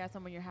an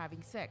orgasm, when you're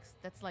having sex,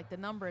 that's like the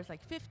number is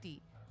like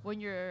 50 when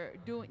you're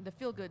doing the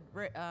feel good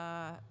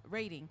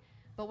rating.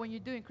 But when you're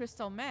doing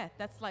crystal meth,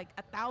 that's like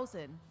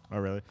 1,000. Oh,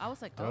 really? I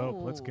was like, Oh,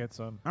 oh, let's get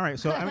some. All right.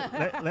 So I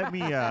mean, let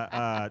me,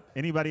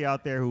 anybody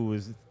out there who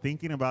is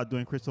thinking about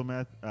doing crystal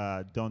meth,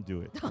 don't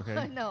do it.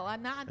 Okay. No,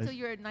 not until It's-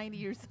 you're 90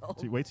 years old.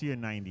 So wait till you're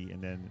 90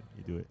 and then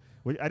you do it.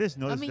 I just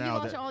I noticed mean, you now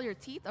lost that all your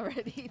teeth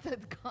already. So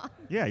it's gone.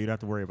 yeah, you don't have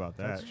to worry about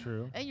that. That's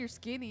true. And you're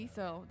skinny,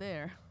 so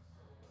there.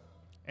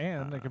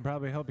 And it can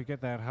probably help you get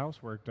that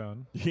housework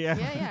done. Yeah.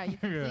 Yeah, yeah. You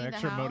can Yeah, clean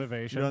extra the house.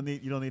 motivation.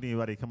 You don't need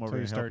anybody to come over Until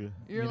you and help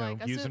start, you. You're you know,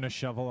 like, using a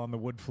shovel on the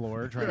wood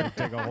floor, trying to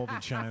dig a hole to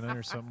china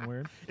or something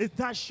weird. It's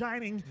not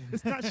shining.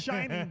 It's not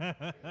shining.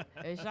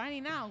 It's shiny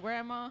now,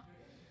 Grandma.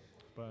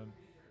 But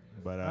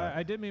But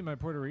I did meet my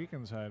Puerto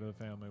Rican side of the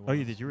family. Oh, you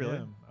once. did? You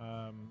really?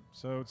 Yeah.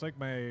 So it's like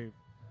my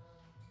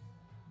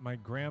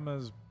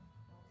grandma's,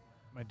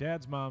 my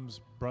dad's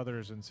mom's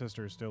brothers and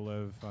sisters still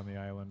live on the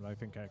island. I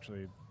think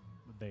actually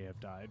they have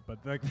died, but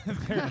like their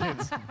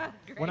kids.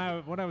 When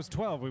I was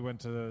 12, we went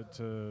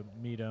to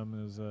meet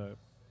them.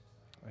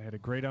 I had a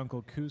great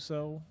uncle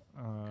Kuso,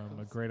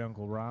 a great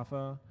uncle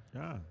Rafa.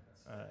 yeah,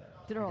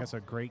 They're I all- guess a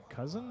great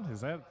cousin.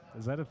 Is that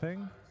a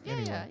thing? Yeah,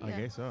 Anyway. yeah. I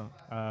guess so.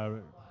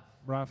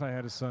 Rafa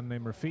had a son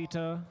named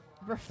Rafita.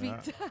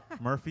 Rafita.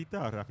 Murphita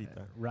or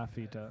Rafita?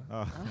 Rafita.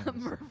 Oh,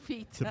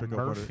 Murfita. typical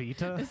Puerto-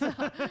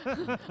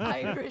 Murfita?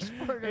 Irish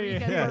Puerto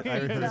Rican. Yeah,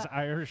 Murfita.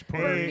 Irish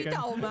Puerto Hey. Rican.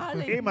 Murfita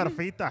O'Malley. Hey,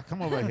 Murphita,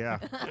 come over here.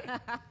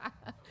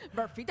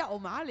 Murfita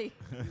O'Malley.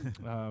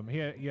 He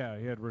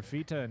had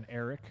Rafita and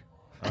Eric.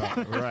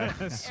 Right.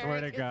 I swear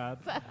to Eric is God.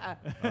 sad.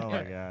 Oh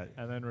my God.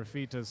 And then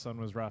Rafita's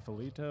son was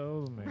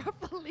Rafaelito.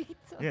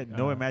 Rafaelito. He had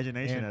no Uh,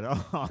 imagination and- at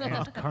all.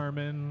 Aunt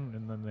Carmen,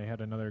 and then they had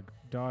another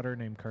daughter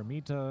named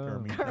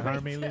Carmita. Carmita.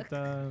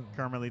 Carmelita.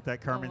 Carmelita, Oh my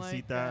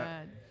Carmencita.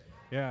 God.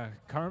 Yeah,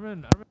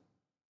 Carmen.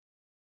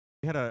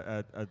 We had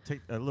a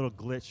little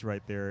glitch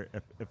right there.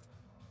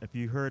 If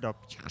you heard a,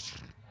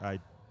 I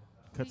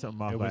cut something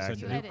off It by was a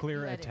accident. edit, nuclear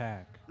you edit.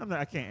 attack.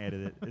 I can't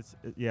edit it.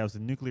 Yeah, it was a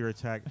nuclear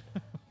attack.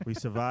 We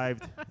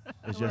survived.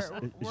 It's We're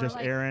just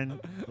like- Aaron,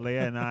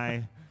 Leah, and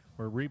I.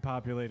 We're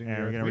repopulating Yeah,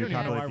 the we're Earth. gonna We don't even know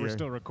repopulate why the we're Earth.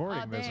 still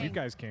recording Oh, this. You dang.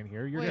 guys can't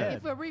hear. You're Wait, dead.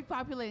 if we're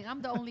repopulating,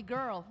 I'm the only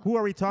girl. Who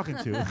are we talking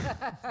to?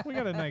 We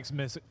got a nice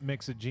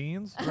mix of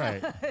genes.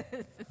 Right.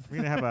 We're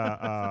gonna have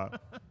a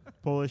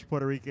Polish,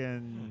 Puerto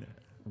Rican,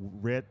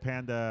 red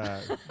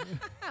panda,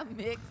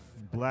 Mix.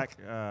 black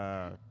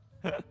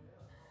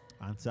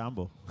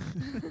ensemble.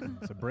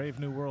 It's a brave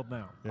new world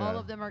now. All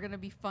of them are going to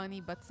be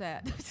funny but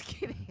sad. Just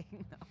kidding.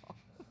 No.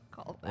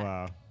 Call that.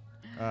 Wow.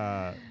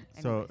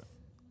 So, Anyways.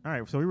 all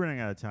right. So we're running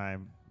out of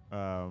time.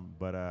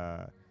 But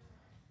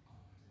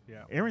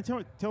Yeah. Aaron,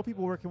 tell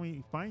people where can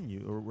we find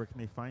you, or where can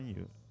they find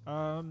you?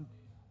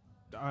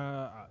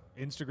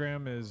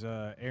 Instagram is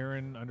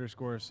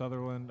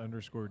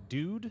Aaron_Sutherland_dude.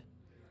 Dude.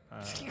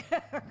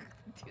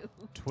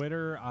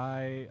 Twitter,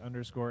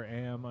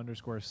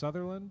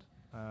 I_am_Sutherland.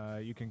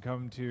 You can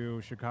come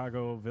to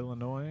Chicago,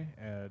 Illinois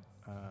at,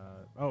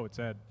 it's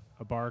at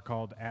a bar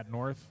called At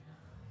North,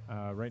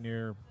 right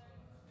near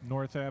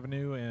North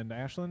Avenue and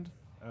Ashland.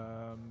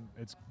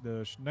 It's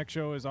the next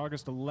show is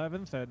August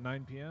 11th at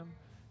 9 p.m.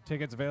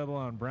 Tickets available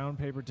on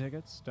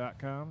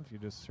brownpapertickets.com if you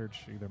just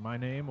search either my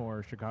name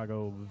or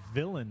Chicago,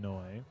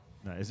 Illinois.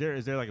 No, is there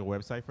like a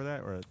website for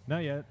that, or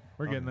Not yet.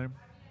 We're getting Okay. there.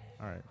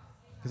 all right?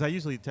 Because I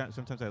usually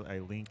sometimes I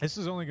link. This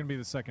is only going to be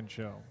the second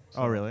show.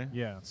 Oh, really?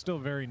 Yeah. Still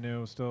very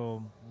new.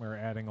 Still, we're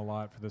adding a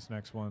lot for this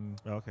next one.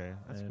 Okay,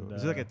 that's And, cool.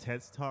 Is it like a uh,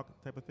 TED Talk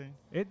type of thing?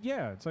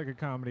 It's like a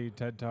comedy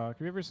TED Talk.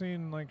 Have you ever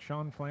seen like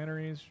Sean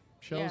Flannery's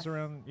shows Yes.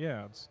 around?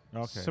 Yeah, it's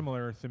Okay.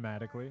 similar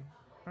thematically.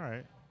 All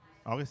right.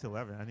 August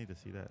 11th. I need to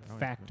see that. I wanna-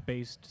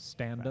 Fact-based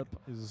stand-up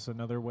is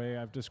another way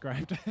I've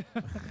described it.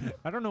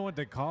 I don't know what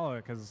to call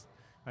it because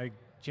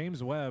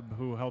James Webb,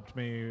 who helped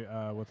me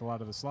with a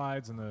lot of the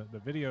slides and the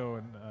video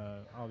and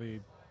all the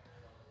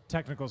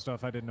technical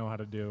stuff I didn't know how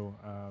to do.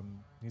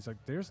 He's like,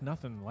 there's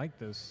nothing like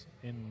this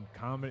in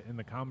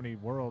the comedy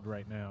world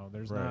right now.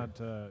 There's Right.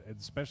 not,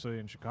 especially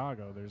in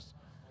Chicago. There's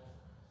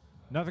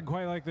nothing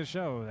quite like this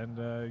show, and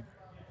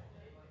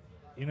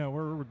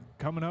we're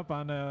coming up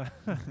on a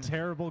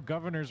terrible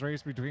governor's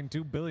race between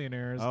two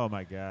billionaires. Oh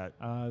my God.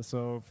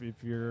 So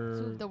if your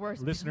Two of the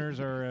worst listeners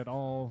are billionaires. at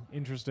all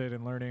interested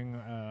in learning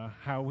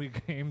how we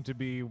came to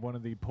be one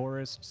of the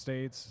poorest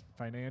states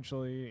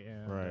financially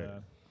and Right.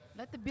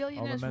 Let the all the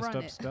billionaires messed run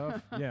up it.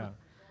 stuff, yeah,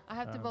 I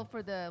have to Um, vote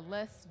for the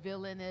less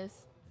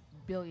villainous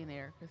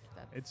billionaire because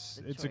that's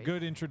it's the a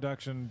good choice.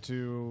 introduction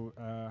to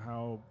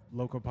how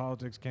local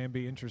politics can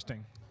be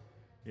interesting.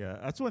 Yeah,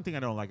 that's one thing I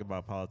don't like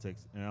about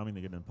politics. And I don't mean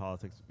to get into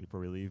politics before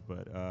we leave,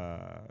 but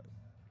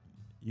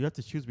you have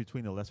to choose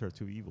between the lesser of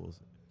two evils.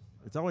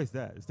 It's always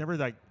that. It's never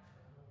like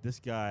this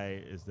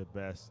guy is the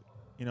best.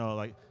 And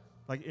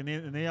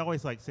they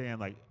always like saying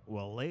like,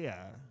 well,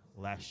 Leia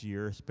last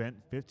year spent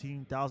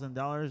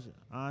 $15,000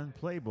 on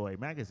Playboy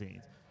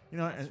magazines.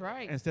 That's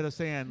right. Instead of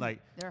saying like,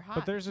 They're hot.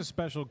 But there's a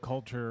special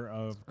culture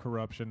of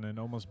corruption and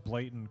almost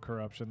blatant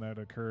corruption that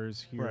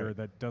occurs here Right.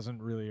 that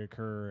doesn't really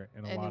occur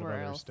in a lot of Anywhere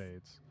other else.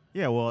 states.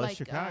 yeah, well, Like, it's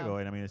Chicago,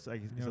 and I mean, it's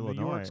like it's You know, New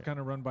Illinois. York's kind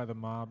of run by the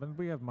mob, and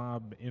we have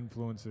mob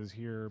influences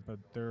here, but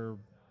they're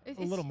It's-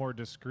 a little more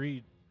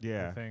discreet, I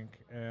Yeah, think.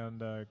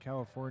 And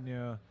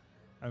California,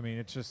 I mean,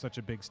 it's just such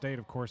a big state.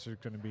 Of course, there's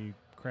going to be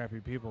crappy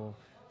people.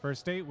 For a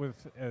state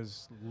with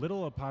as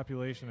little a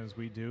population as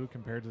we do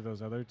compared to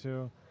those other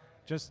two,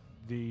 just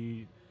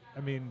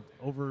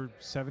over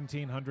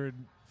 1,700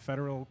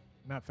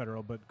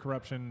 but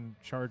corruption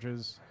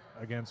charges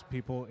against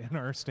people in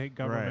our state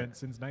government Right.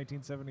 since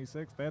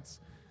 1976.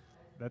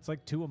 That's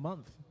like 2 a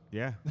month.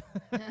 yeah.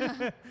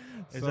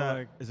 Is So,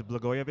 like, is it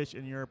Blagojevich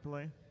in your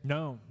play?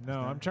 no,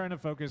 I'm trying to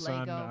focus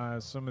on Lego.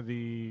 some of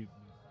the,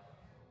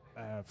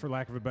 for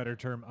lack of a better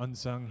term,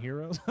 unsung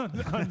heroes,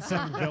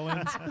 unsung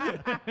villains.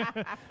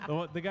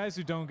 The guys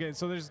who don't get.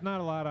 So there's not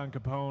a lot on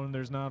Capone.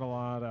 There's not a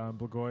lot on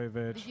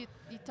Blagojevich. Did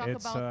you talk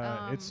It's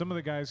about it's some of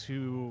the guys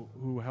who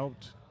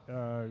helped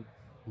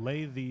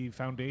lay the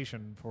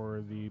foundation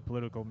for the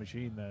political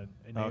machine that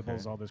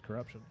enables Okay. all this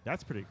corruption.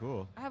 That's pretty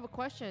cool. I have a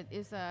question.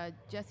 Is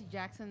Jesse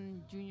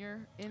Jackson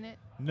Jr. in it?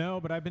 No,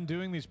 but I've been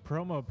doing these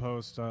promo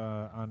posts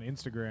on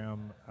Instagram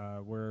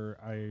where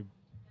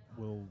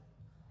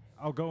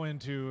I'll go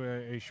into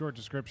a short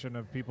description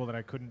of people that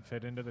I couldn't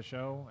fit into the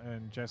show,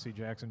 and Jesse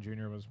Jackson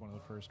Jr. was one of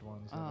the first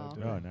ones that I Oh.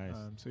 did. Oh, nice.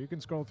 So you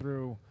can scroll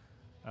through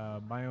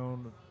my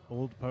own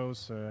old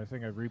posts. I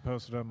think I've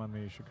reposted them on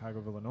the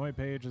Chicago Illinois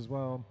page as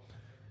well.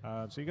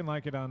 So you can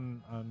like it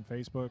on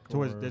Facebook. So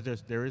or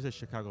there is a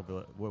Chicago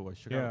what was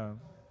Chicago?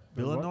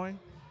 yeah, The what? Illinois?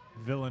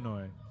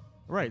 Illinois.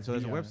 Right. So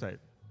there's a Yeah. website.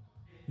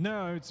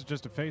 No, it's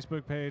just a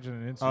Facebook page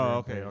and an Instagram Oh,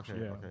 okay, page. okay,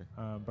 yeah.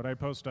 okay. But I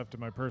post stuff to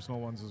my personal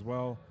ones as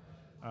well.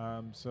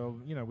 So,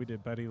 we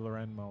did Betty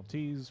Loren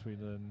Maltese. We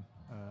did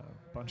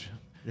a bunch of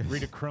Yes.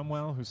 Rita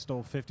Cromwell, who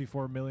stole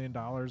 $54 million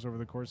over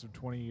the course of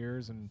 20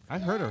 years and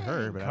I've heard of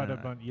her, but I cut a don't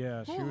know. bunch.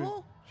 Yeah,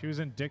 Who? she was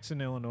in Dixon,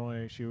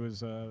 Illinois. She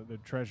was the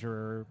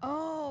treasurer.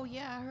 Oh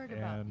yeah, I heard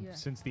about. And Yeah.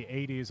 since the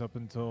 80s up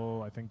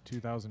until I think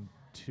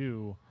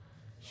 2002,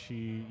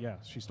 she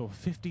stole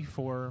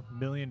 $54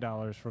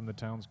 million from the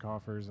town's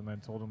coffers and then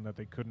told them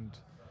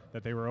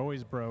that they were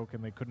always broke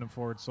and they couldn't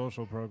afford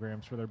social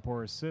programs for their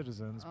poorest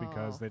citizens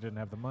because Oh. they didn't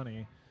have the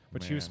money.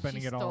 But she was Man.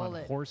 spending She it all stole on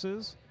it.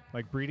 horses,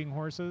 like breeding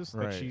horses,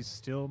 Right. that she's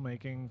still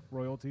making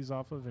royalties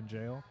off of in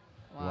jail.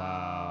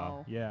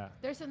 Wow. Yeah.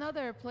 There's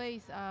another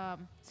place,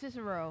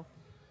 Cicero.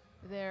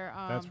 There.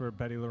 That's where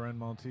Betty Loren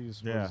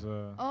Maltese Yeah.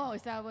 was. Oh,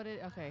 is that what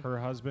it? Okay. Her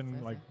husband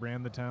That's like it.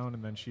 ran the town,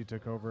 and then she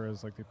took over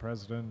as like the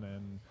president,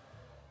 and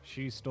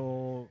she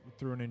stole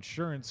through an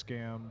insurance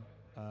scam,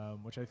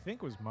 which I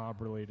think was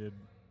mob related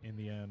in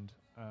the end.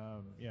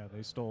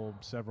 They stole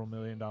several $1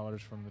 million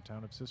from the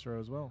town of Cicero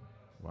as well.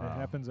 Wow. It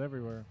happens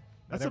everywhere.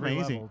 That's at every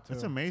amazing. level,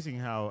 That's too. amazing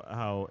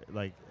how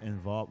like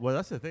involved. Well,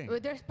 that's the thing.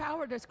 Well, there's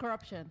power. There's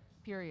corruption.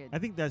 Period. I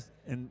think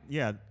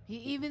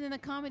Even in the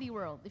comedy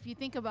world, if you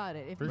think about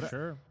it, if For you-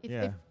 sure. If,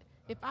 Yeah.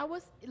 if I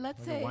was, let's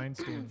Like a say,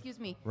 Weinstein. excuse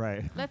me,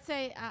 right. let's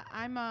say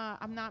I'm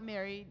not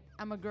married.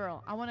 I'm a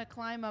girl. I want to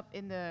climb up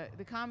in the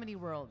comedy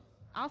world.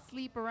 I'll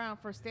sleep around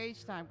for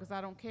stage time because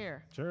I don't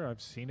care. Sure,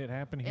 I've seen it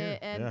happen here.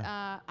 And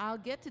I'll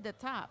get to the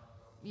top.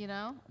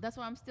 That's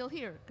why I'm still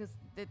here because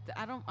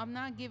I'm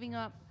not giving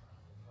up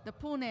the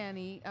poo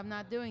nanny. I'm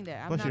not doing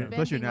that. I'm Plus, not you're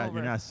bending over.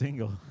 you're not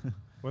single.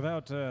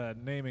 Without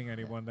naming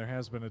anyone, there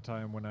has been a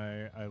time when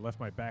I left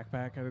my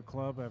backpack at a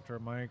club after a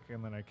mic,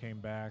 and then I came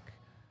back,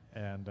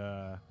 and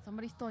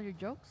Somebody stole your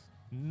jokes.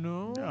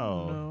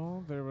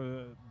 no, there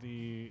was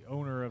the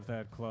owner of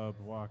that club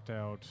walked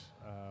out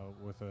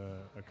with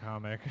a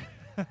comic,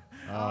 a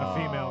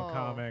female Oh.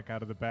 comic,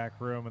 out of the back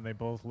room, and they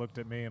both looked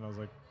at me, and I was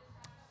like,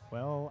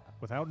 well,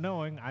 without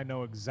knowing, I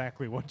know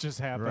exactly what just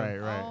happened. Right,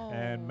 right. Oh.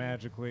 And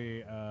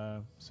magically,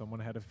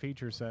 someone had a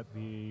feature set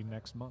the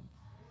next month.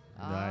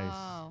 Nice.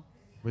 Oh.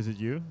 Was it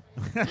you?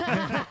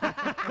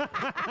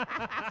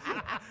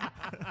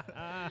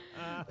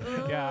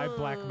 Yeah, I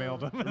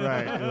blackmailed him.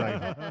 Right. You're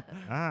like,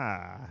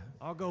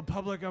 I'll go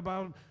public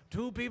about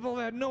two people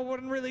that no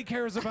one really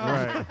cares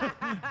about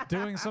right,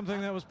 doing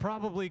something that was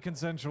probably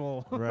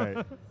consensual.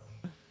 right.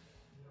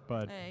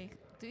 But Hey,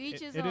 to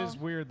each his it own. is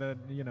weird that,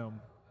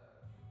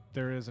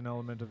 there is an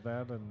element of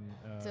that, and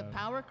So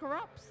power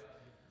corrupts.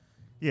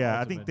 Yeah,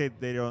 I think ultimate-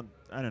 they don't.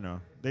 I don't know.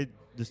 They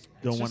just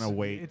it's don't want to just-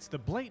 wait. It's the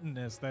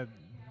blatantness that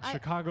I-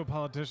 Chicago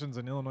politicians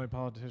and Illinois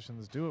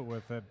politicians do it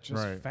with that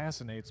just Right.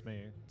 fascinates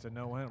me to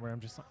no end. Where I'm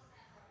just like,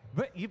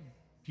 but you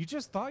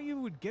just thought you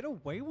would get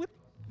away with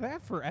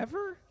that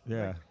forever?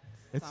 Yeah,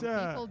 it's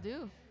Some people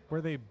do. Where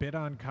they bid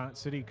on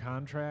city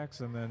contracts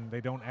and then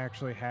they don't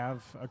actually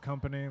have a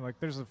company. Like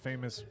there's a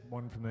famous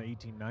one from the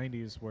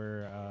 1890s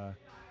where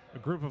a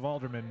group of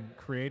aldermen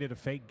created a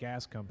fake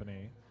gas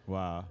company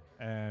wow.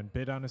 and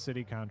bid on a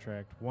city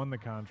contract, won the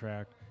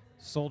contract,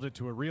 sold it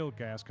to a real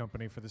gas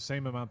company for the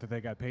same amount that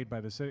they got paid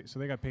by the city. So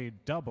they got paid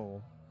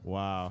double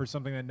Wow. for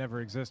something that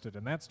never existed.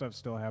 And that stuff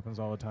still happens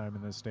all the time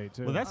in this state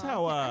too. Well, that's Oh,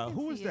 how. I can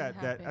Who was see it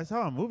that? That I happen.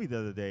 saw a movie the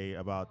other day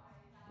about.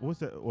 What was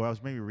that? Well, I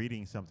was maybe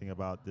reading something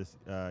about this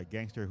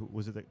gangster. Who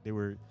was it? That they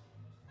were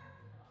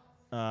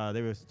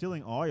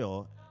stealing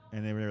oil,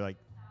 and they were like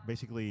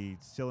basically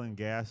selling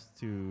gas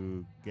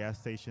to gas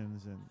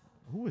stations. And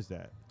who was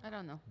that? I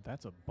don't know.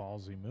 That's a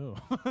ballsy move.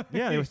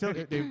 Yeah, they were still.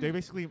 They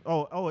basically. It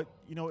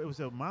was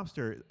a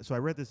mobster. So I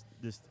read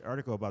this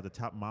article about the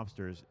top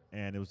mobsters,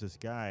 and it was this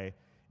guy,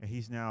 and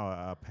he's now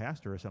a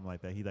pastor or something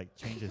like that. He like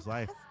changed his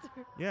life.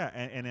 Yeah,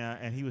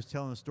 and he was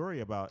telling a story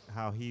about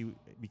how he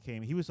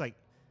became. He was like.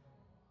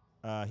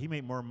 He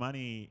made more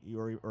money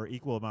or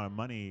equal amount of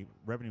money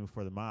revenue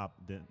for the mob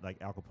than like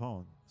Al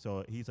Capone.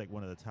 So he's like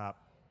one of the top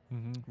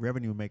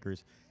revenue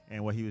makers.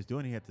 And what he was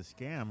doing, he had to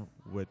scam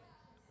with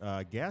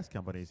gas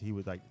companies. He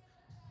would like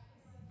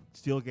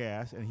steal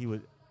gas and he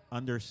would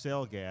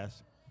undersell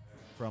gas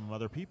from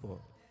other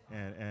people.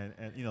 And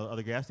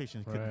other gas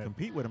stations couldn't Right.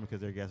 compete with him because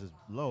their gas is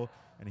low.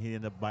 And he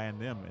ended up buying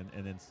them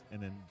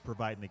and then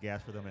providing the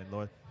gas for them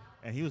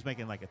and he was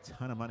making like a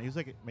ton of money. He was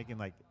like making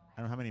like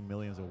I don't know how many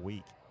millions a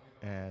week.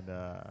 And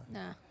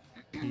Nah.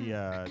 he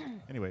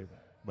anyway,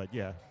 but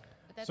yeah,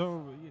 But that's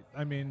So,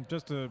 I mean,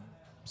 just to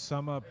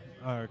sum up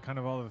kind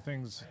of all the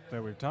things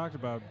that we've talked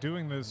about,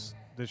 doing this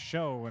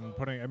show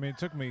and it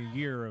took me a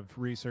year of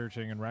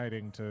researching and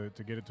writing to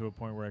get it to a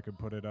point where I could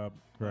put it up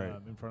Right.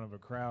 in front of a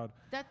crowd.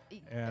 and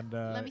And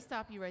let me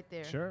stop you right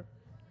there. Sure.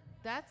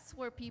 That's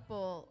where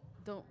people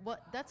don't.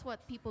 That's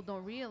what people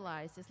don't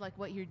realize. It's like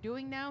what you're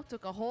doing now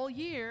took a whole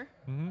year,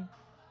 Mm-hmm.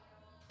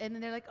 and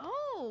then they're like,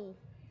 "Oh,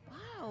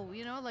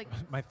 wow," like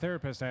My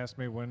therapist asked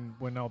me when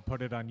I'll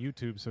put it on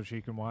YouTube so she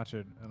can watch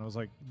it, and I was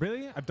like,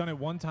 "Really? I've done it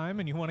one time,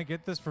 and you want to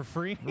get this for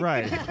free?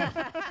 right.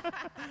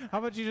 How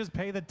about you just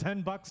pay the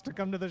 $10 to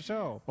come to the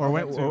show?" or Well,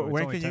 when, that too, or it's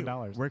when only can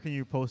 $10. you where can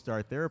you post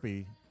our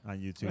therapy on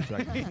YouTube? So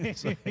I can,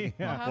 so I can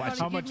Yeah. How about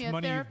How you give much me a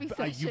money therapy you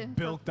session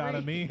bilked for out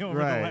of free? me over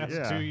Right, the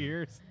last yeah. 2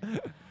 years.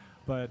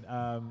 But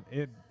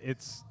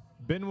it's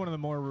been one of the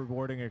more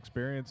rewarding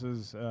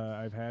experiences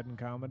I've had in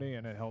comedy,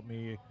 and it helped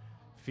me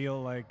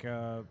feel like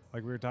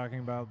we were talking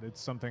about, it's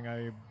something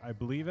I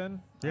believe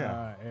in.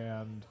 Yeah.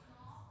 And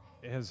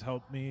it has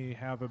helped me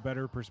have a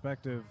better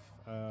perspective.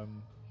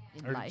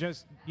 In Or life.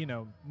 just,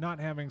 not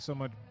having so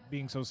much,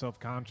 being so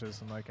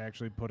self-conscious and like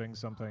actually putting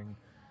something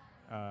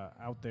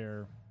out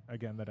there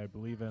again that I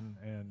believe in,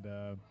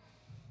 and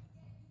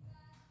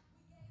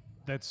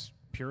that's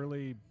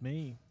purely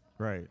me.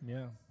 right.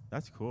 Yeah.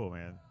 That's cool,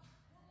 man.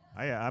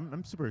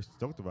 I'm super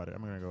stoked about it.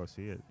 I'm gonna go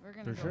see it. We're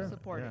gonna For go sure.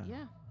 support it. Yeah.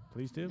 Yeah.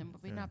 Please do. No,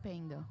 but we're Yeah. not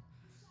paying though.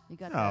 You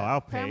got No, the I'll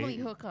pay. family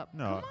hookup.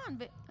 No. Come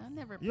on, I'll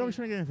never. You always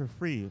pay. trying to get it for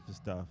free with the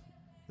stuff.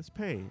 Let's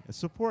pay. Let's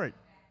support.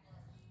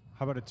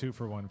 How about a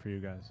 2-for-1 for you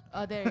guys?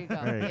 Oh, there you go.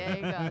 Right. There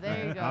you go.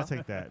 There you go. I'll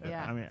take that.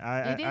 Yeah.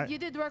 I mean, You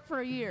did work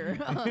for a year,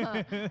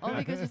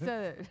 only because you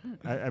said it.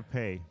 I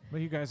pay. Well,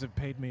 you guys have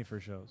paid me for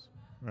shows.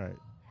 Right.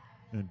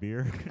 And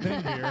beer.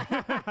 And beer.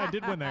 I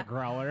did win that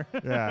growler.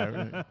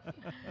 yeah.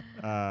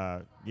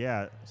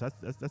 Yeah. So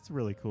that's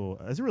really cool.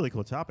 It's a really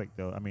cool topic,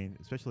 though. I mean,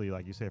 especially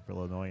like you said for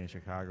Illinois and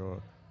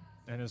Chicago.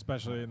 And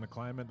especially in the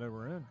climate that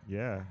we're in.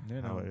 Yeah.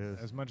 You how know, it is.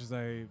 as much as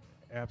I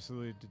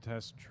absolutely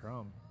detest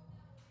Trump,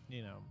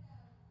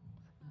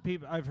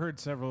 I've heard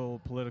several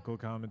political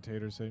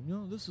commentators say,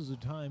 this is a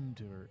time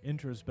for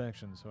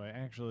introspection. So I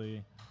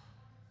actually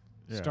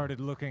Yeah. started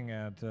looking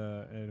at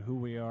who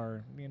we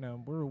are.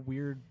 We're a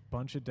weird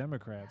bunch of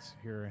Democrats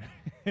here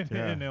in,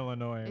 Yeah. in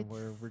Illinois.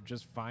 It's- We're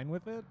just fine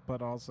with it,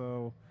 but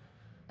also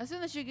As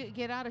soon as you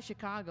get out of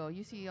Chicago,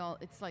 you see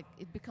it's like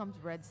it becomes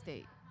red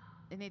state,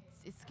 and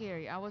it's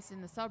scary. I was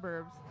in the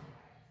suburbs,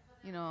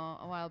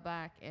 a while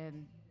back,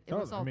 and it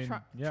was all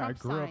Trump I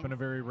grew up in a signs.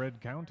 very red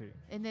county.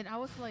 And then I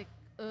was like,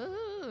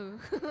 ugh.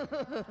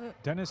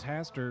 Dennis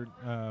Hastert,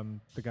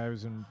 the guy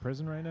who's in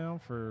prison right now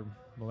for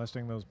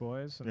molesting those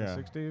boys in Yeah.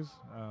 the 60s,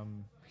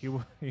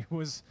 he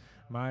was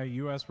my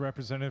U.S.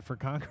 representative for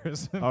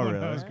Congress Oh, when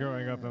really? I was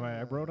growing up. And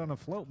I rode on a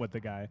float with the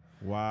guy.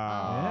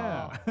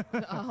 Wow.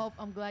 Yeah.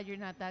 I'm glad you're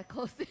not that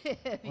close to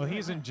him. Well,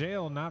 he's in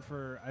jail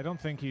I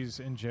don't think he's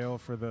in jail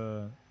for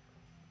the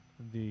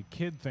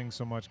kid thing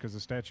so much because the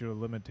statute of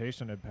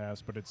limitation had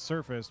passed, but it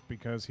surfaced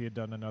because he had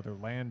done another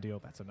land deal.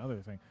 That's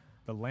another thing.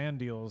 The land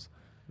deals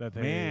that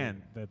they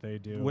Man,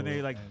 do when they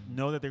and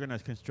know that they're going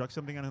to construct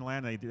something on the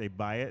land, they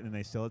buy it and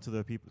they sell it to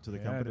the people, to the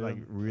Yeah, company, dude. like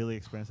really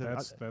expensive.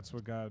 that's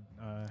what got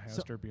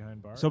Hester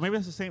behind bars. So maybe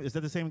that's the same. Is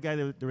that the same guy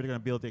that they were going to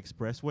build the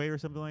expressway or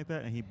something like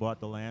that, and he bought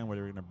the land where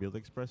they were going to build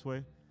the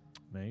expressway?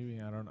 maybe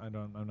I'm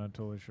not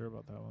totally sure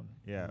about that one.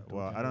 Yeah. Don't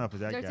Well, think I don't know if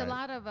it's that There's guy. a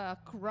lot of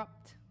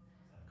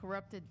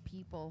corrupted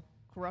people,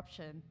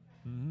 corruption,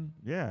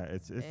 Mm-hmm. Yeah,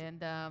 it's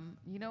and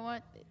you know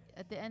what?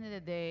 At the end of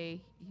the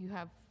day, you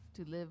have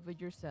to live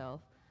with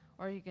yourself,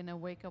 or you're gonna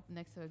wake up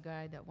next to a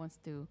guy that wants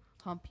to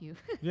hump you.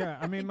 Yeah,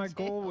 I mean, my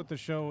goal Jail. with the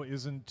show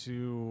isn't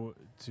to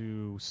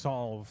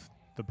solve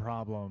the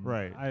problem.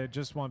 Right. I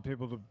just want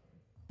people to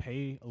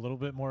pay a little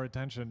bit more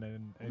attention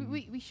and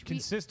we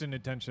consistent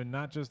attention,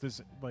 not just this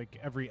like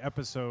every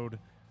episode.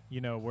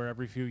 Where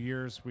every few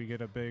years we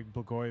get a big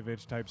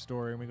Blagojevich type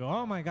story and we go,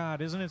 oh my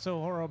God, isn't it so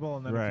horrible?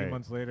 And then a Right. few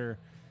months later,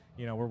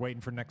 we're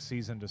waiting for next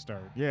season to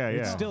start. Yeah,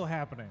 It's yeah. still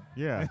happening.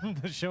 Yeah.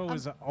 The show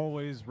is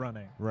always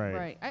running.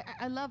 right. Right.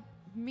 I love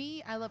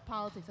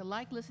politics. I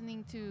like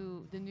listening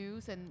to the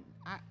news, and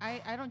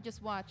I don't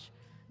just watch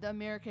the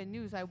American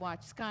news. I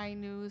watch Sky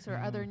News or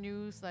other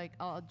news like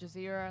Al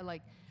Jazeera.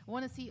 Like, I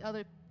want to see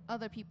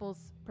other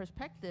people's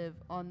perspective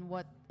on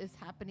what is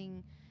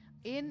happening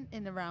in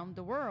and around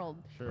the world.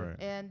 Sure.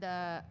 Right. And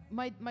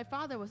my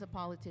father was a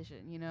politician,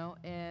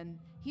 and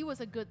he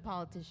was a good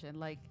politician.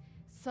 Like,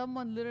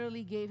 someone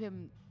literally gave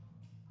him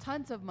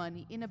tons of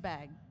money in a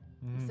bag.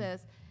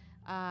 Says,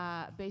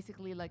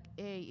 basically like,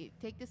 hey,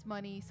 take this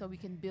money so we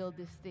can build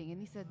this thing. And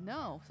he said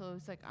no. So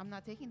it's like, I'm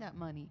not taking that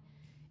money.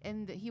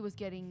 And he was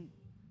getting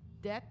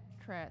death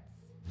threats.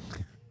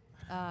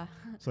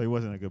 So he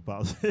wasn't a good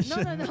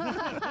politician.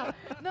 No.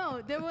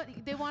 No,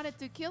 they wanted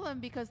to kill him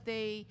because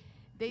they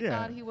Yeah.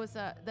 thought he was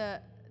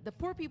the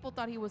poor people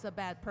thought he was a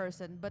bad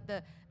person, but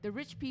the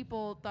rich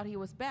people thought he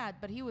was bad.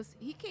 But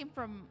he came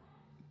from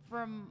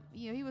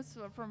he was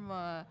from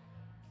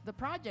the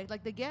project,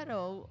 like the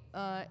ghetto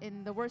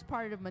in the worst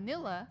part of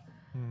Manila.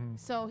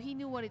 So he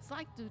knew what it's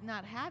like to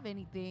not have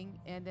anything.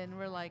 And then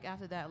we're like,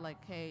 after that,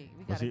 like, hey,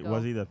 we gotta go.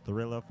 Was he the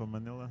thriller from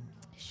Manila?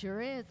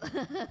 Sure is.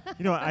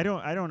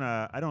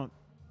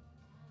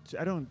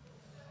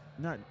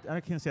 I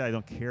can't say I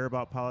don't care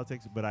about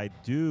politics, but I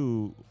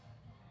do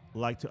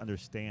like to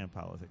understand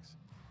politics.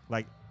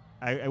 Like,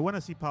 I want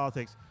to see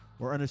politics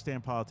or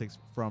understand politics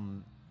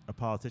from a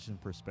politician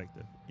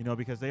perspective,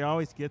 because they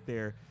always get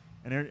there,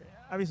 and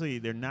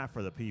they're not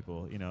for the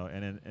people,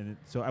 and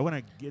so I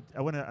want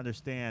to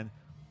understand,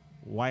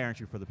 why aren't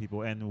you for the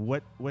people, and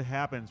what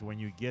happens when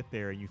you get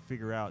there and you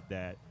figure out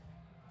that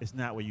it's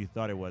not what you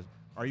thought it was.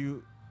 Are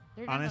you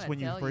They're not honest gonna when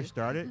you tell first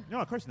started? No,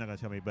 of course you're not going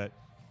to tell me, but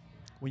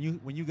when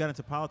you got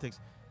into politics,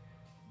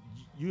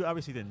 you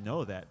obviously didn't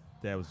know that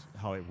was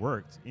how it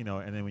worked, and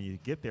then when you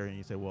get there and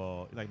you say,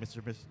 well, like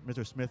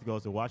Mr. Smith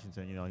goes to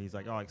Washington, he's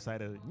like all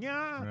excited,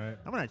 Right.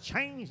 I'm going to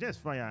change this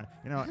for you,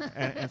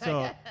 and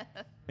so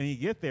and you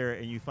get there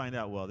and you find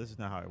out, well, this is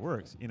not how it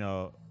works,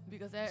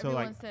 Because So, everyone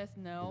like, says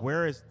no.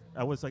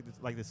 I would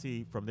like to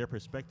see from their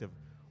perspective,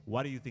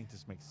 why do you think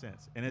this makes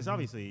sense? And it's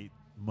obviously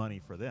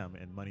money for them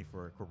and money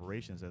for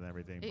corporations and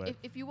everything. But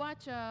If you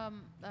watch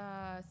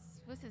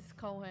what's his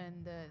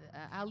Cohen,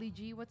 the Ali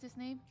G, what's his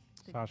name?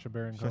 Sacha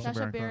Baron Sacha Cohen.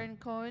 Sasha Baron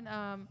Baron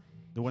Cohen.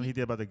 the one he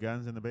did about the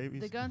guns and the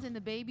babies. The guns and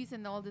the babies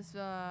and all this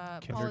politician,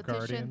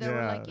 Kindergartens. they were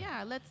Yeah. like,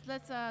 yeah,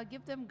 let's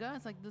give them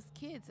guns, like those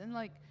kids, and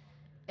like,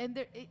 and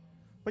they're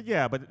But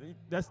yeah, but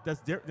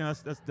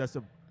that's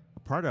a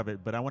part of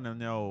it. But I want to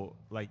know,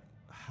 like,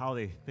 how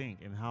they think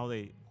and how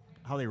they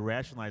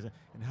rationalize it,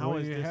 and how Well,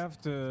 is you this? have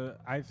to,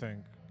 I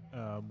think,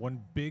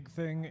 one big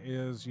thing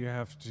is you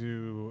have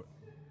to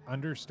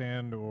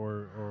understand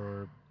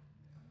or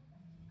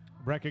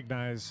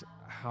recognize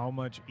how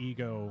much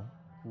ego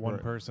one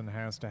Right. person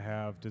has to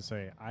have to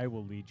say, I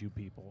will lead you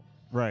people.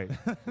 Right.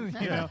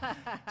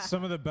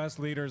 Some of the best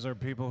leaders are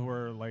people who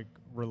are like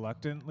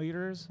reluctant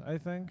leaders, I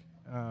think.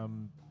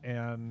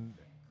 And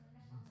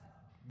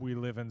we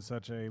live in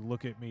such a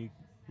look at me,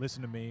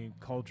 listen to me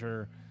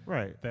culture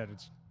Right. that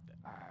it's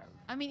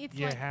I mean, it's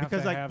you like have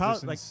Because, to like, have poli-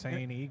 this like,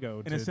 insane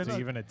ego in a sense- to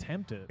even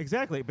attempt it.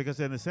 Exactly, because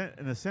in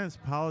a sense,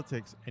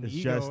 politics And is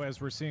ego, just as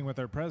we're seeing with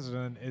our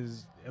president,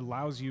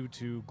 allows you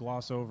to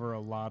gloss over a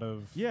lot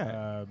of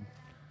Yeah.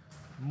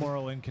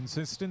 moral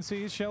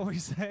inconsistencies, shall we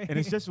say? and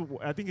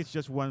I think it's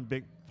just one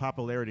big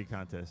popularity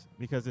contest,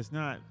 because it's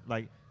not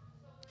like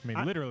I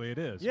mean, literally, it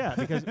is. yeah,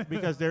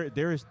 because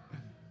there is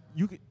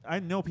I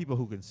know people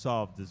who can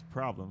solve this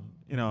problem.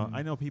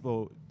 I know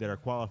people that are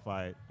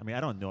qualified. I mean,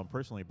 I don't know them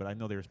personally, but I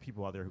know there's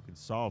people out there who can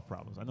solve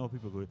problems. I know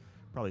people who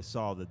probably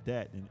solve the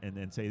debt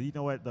and say, you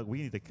know what, look,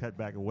 we need to cut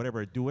back or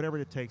whatever, do whatever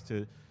it takes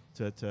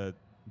to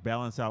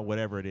balance out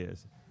whatever it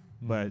is.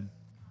 But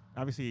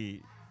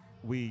obviously,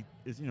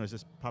 it's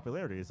just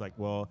popularity. It's like,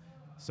 well,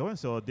 so and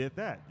so did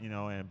that,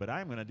 but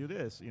I'm gonna do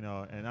this, and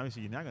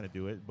obviously you're not gonna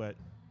do it, but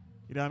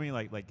you know what I mean?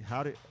 Like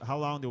how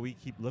long do we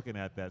keep looking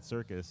at that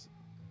circus,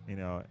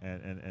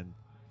 and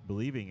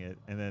believing it,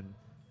 and then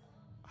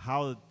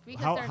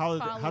Because how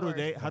there's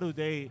how do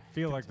they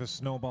Feel like the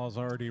snowball's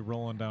already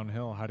rolling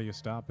downhill. How do you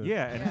stop it?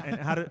 yeah,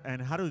 Yeah.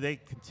 and how do they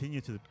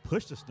continue to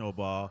push the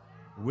snowball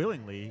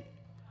willingly?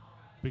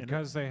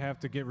 Because they have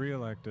to get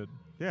reelected.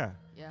 Yeah.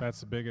 Yeah. That's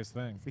the biggest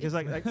thing. Because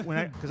like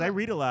when I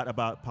read a lot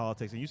about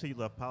politics, and you say you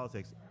love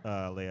politics,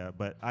 Leia,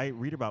 but I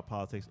read about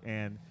politics,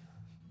 and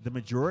the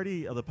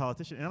majority of the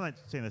politicians, and I'm not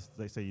saying this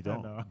like say you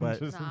don't, know. but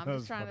No, I'm That just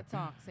was trying funny. to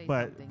talk. Say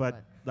but something.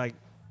 but like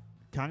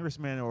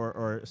congressmen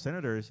or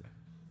senators,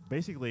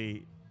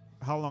 basically,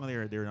 how long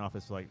they're in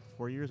office? Like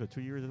 4 years or 2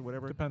 years or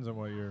whatever. Depends on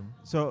what you're.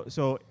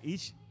 So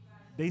each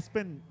they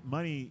spend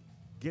money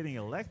getting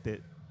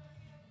elected,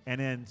 and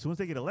then as soon as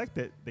they get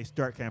elected, they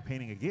start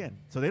campaigning again.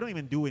 So they don't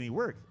even do any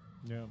work.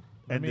 Yeah.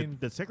 And I mean,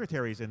 the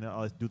secretaries and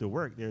all do the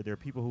work. They're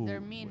people who they're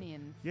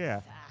minions.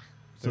 Yeah. Ah.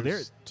 So they're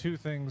there's two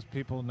things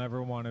people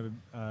never want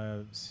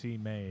to see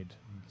made: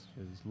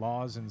 is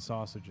laws and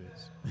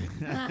sausages.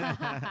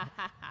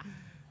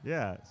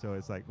 yeah. So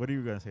it's like, what are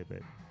you gonna say,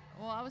 babe?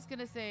 Well, I was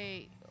gonna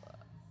say,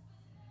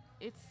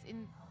 it's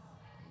in,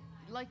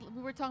 like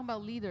we were talking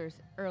about leaders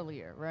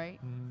earlier, right?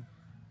 Mhm.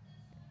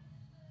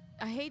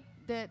 I hate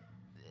that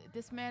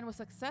this man was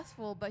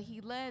successful, but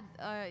he led,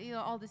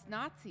 all these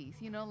Nazis.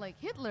 Like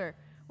Hitler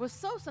was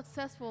so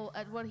successful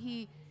at what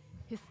his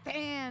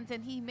stance,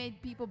 and he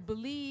made people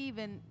believe.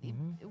 And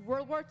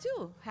World War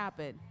II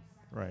happened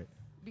Right.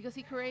 because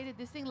he created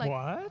this thing. Like,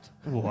 What?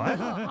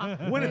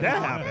 What? When did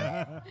that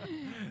happen?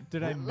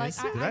 Did I like miss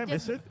I, it? Did I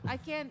miss just- it? I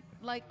can't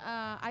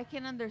I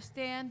can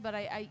understand, but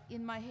I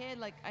in my head,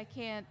 like, I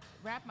can't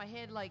wrap my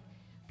head, like,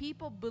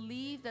 people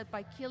believe that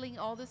by killing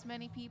all this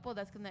many people,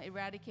 that's gonna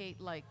eradicate,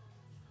 like,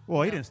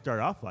 Well, he Yeah. didn't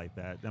start off like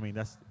that. I mean,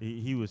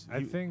 he was.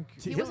 I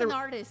think he was an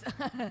artist.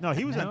 No,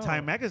 he was on No.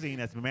 Time Magazine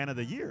as Man of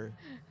the Year.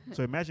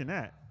 So imagine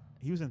that.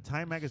 He was in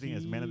Time Magazine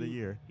as Man of the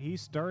Year. He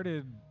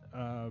started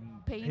his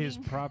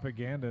Painting.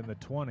 propaganda in the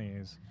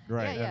 20s,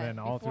 Right. Yeah, and then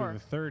all before. through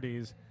the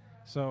 30s.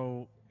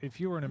 So if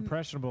you were an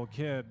impressionable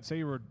kid, say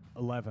you were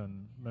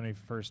 11 when he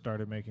first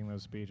started making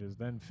those speeches,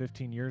 then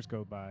 15 years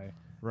go by.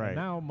 Right. And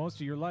now most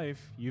of your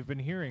life you've been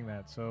hearing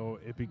that, so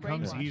it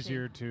becomes Brainwashing.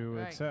 easier to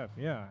Right. accept.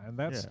 Yeah, and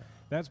that's Yeah.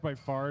 that's by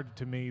far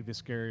to me the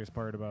scariest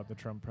part about the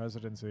Trump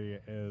presidency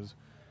is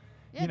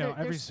Yeah, you know, there-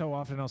 every there's- so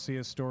often I'll see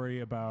a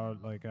story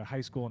about like a high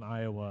school in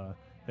Iowa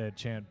that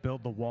chant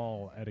 "build the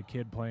wall" at a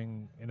kid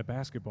playing in a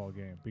basketball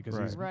game because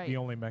he's Right. the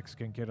only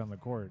Mexican kid on the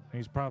court.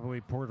 He's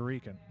probably Puerto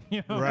Rican.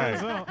 You know? Right.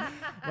 So,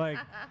 like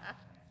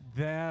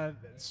that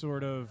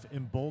sort of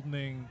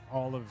emboldening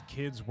all of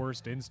kids'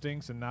 worst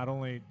instincts, and not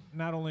only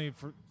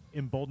for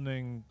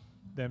emboldening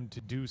them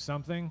to do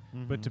something,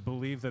 but to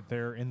believe that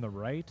they're in the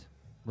right.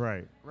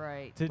 Right.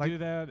 Right. To Like- do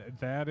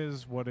that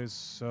is what is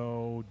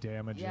so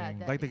damaging.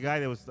 that- Like the guy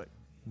that was like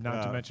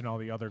Not to Uh, mention all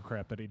the other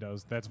crap that he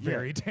does. That's Yeah.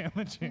 very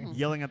damaging.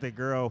 yelling at the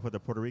girl with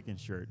the Puerto Rican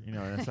shirt. You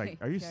know, and it's like,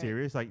 are you Okay.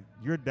 serious? Like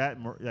you're that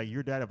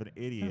you're that of an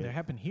Yeah, idiot. that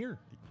happened here.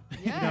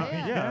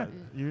 Yeah, yeah.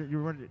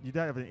 You're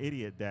that of an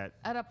idiot that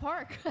At a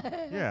park.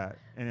 yeah,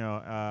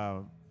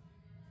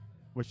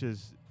 which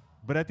is,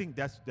 but I think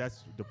that's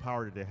the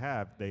power that they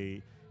have.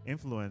 They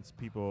influence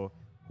people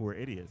who are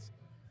idiots,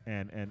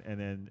 and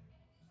then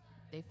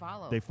They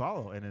follow. they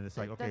follow, and then it's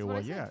like, That's okay, what well,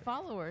 I said, yeah,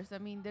 followers. I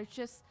mean, there's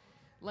just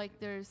like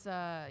there's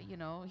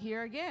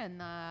here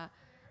again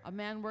a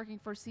man working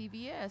for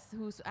CVS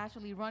who's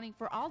actually running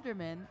for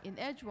alderman in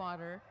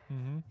Edgewater.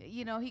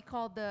 Mm-hmm. He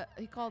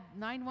called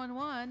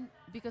 911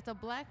 because a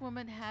black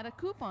woman had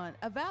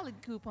a valid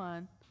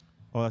coupon.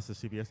 oh, that's the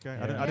CBS guy.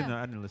 Yeah. I didn't know.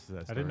 Yeah. I didn't listen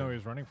to that. I didn't know story. he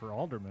was running for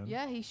alderman.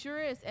 Yeah, he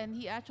sure is, and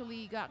he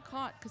actually got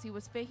caught because he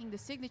was faking the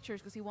signatures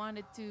because he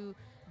wanted to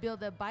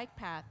build a bike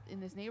path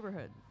in his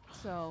neighborhood.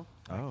 So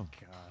Oh,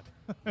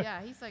 God.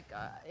 yeah, he's like,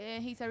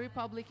 and he's a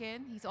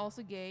Republican. He's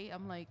also gay.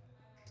 I'm like,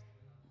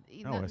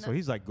 oh, so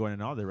he's like going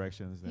in all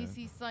directions. Then.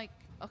 he's like,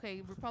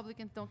 okay,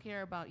 Republicans don't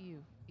care about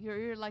you.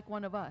 You're like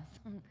one of us.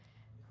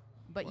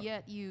 But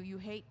yet you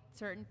hate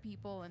certain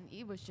people, and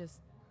he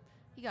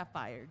he got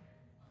fired.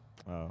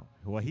 Oh,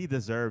 well, he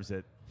deserves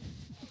it.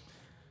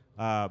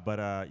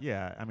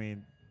 Yeah, I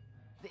mean,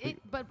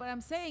 But what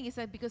I'm saying is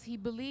that because he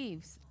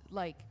believes,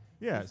 like,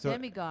 Yeah, this so-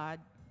 demigod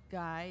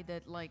guy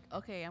that, like,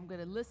 okay, I'm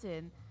gonna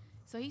listen.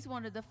 So he's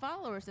one of the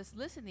followers that's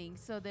listening.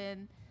 So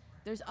then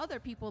there's other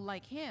people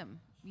like him.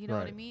 You know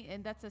what I Right. mean?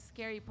 And that's a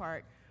scary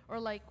part. Or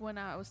like when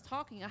I was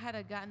talking, I had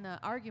gotten an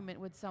argument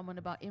with someone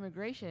about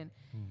immigration,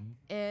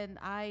 and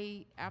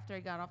after I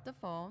got off the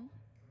phone,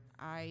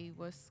 I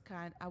was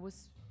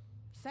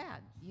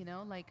sad.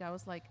 Like I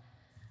was like,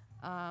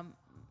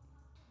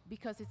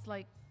 because it's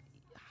like,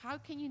 how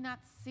can you not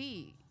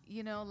see?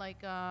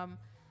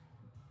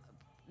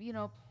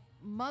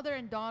 Mother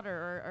and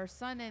daughter or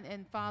son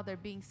and father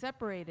being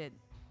separated.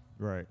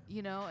 right.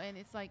 And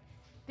it's like,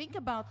 think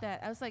about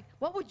that. I was like,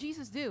 what would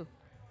Jesus do?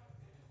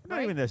 Not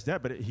Right? even just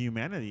that, but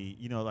humanity.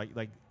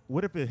 Like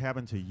what if it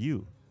happened to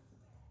you?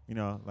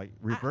 Like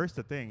reverse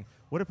the thing.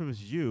 What if it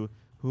was you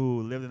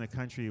who lived in a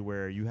country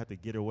where you had to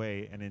get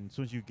away, and then as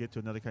soon as you get to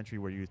another country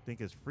where you think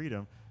is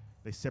freedom,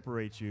 they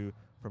separate you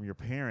from your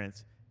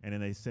parents, and then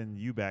they send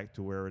you back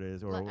to where it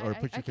is, or, Like, or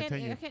put you I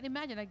continue. can't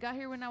imagine. I got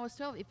here when I was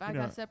 12. If I You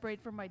know- got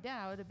separated from my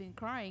dad, I would have been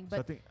crying. So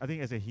But I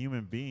think as a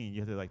human being,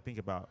 you have to like think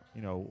about,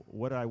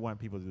 what do I want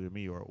people to do to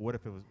me, or what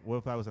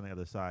if I was on the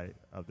other side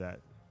of that,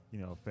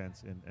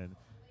 fence, and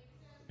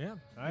Yeah,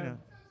 I you know,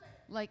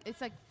 like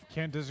it's like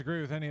can't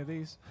disagree with any of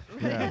these.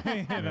 yeah,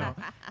 You know,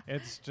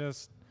 it's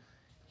just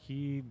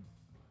he.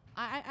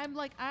 I'm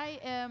like I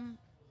am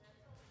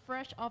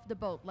fresh off the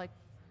boat, like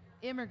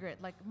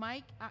immigrant. Like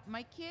my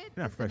kid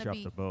you're not is gonna fresh off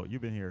be. the boat.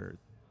 You've been here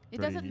It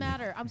 30 doesn't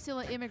matter. I'm still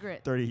an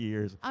immigrant. 30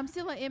 years. I'm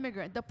still an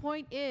immigrant. The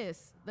point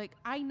is, like,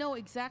 I know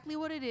exactly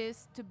what it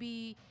is to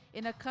be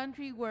in a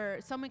country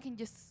where someone can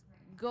just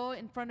go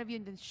in front of you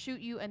and then shoot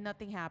you and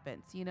nothing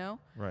happens,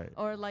 Right.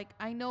 Or like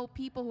I know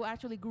people who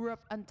actually grew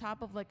up on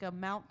top of like a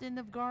mountain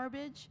of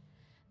garbage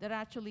that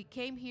actually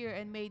came here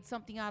and made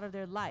something out of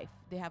their life.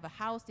 They have a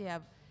house, they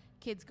have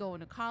kids going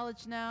to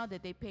college now,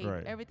 that they paid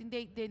Right. everything.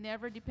 They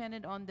never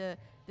depended on the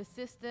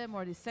system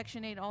or the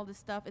Section 8, all this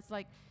stuff. It's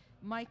like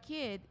my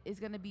kid is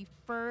going to be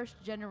first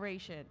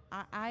generation.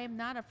 I am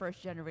not a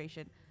first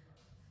generation.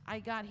 I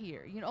got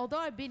here. Although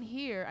I've been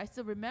here, I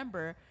still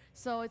remember.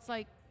 So it's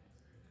like,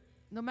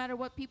 no matter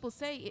what people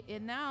say,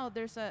 and now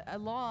there's a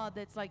law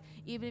that's like,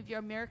 even if you're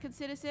American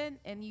citizen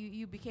and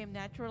you became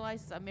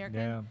naturalized American,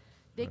 Yeah.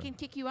 they can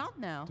kick you out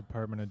now.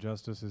 Department of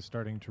Justice is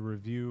starting to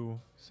review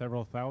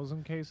several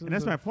thousand cases. And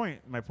that's of- my point.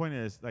 My point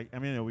is, like, I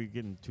mean, we're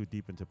getting too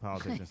deep into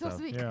politics and Supposed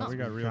stuff. to be Yeah, we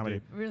got real Comedy.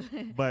 deep.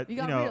 really. But You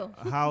got real.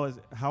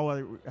 how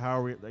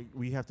are we, like,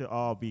 we have to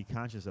all be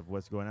conscious of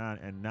what's going on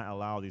and not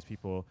allow these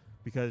people,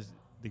 because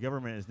the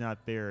government is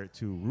not there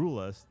to rule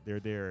us, they're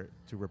there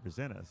to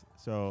represent us.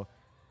 So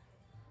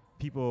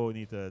people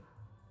need to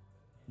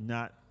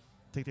not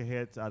take their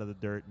heads out of the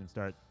dirt and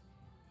start,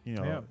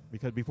 Yeah.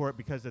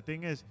 because the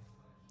thing is,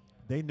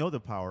 they know the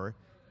power,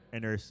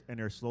 and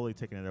they're slowly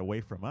taking it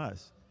away from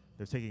us.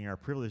 They're taking our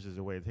privileges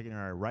away, taking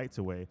our rights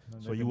away.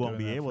 And So they've you been won't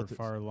doing be that able for to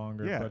far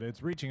longer. Yeah. But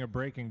it's reaching a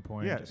breaking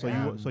point. Yeah, so you-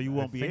 and so you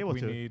won't I be think able we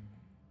to. Need,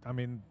 I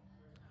mean,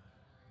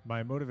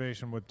 my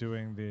motivation with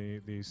doing the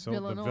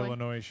Villanoy.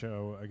 Villanoy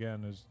show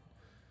again is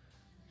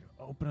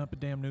open up a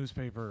damn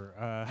newspaper.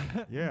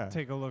 Yeah.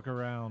 Take a look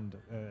around.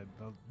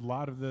 A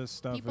lot of this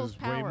stuff People's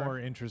is way power. more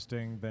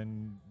interesting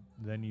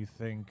than you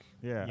think.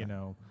 Yeah.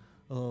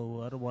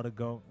 Oh, I don't want to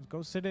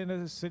go sit in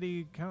a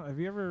city council. Have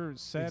you ever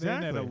sat in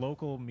at a Exactly.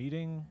 local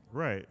meeting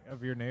Right,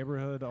 of your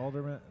neighborhood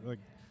alderman? Like,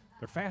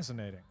 they're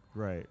fascinating.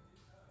 right.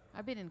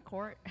 I've been in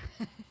court.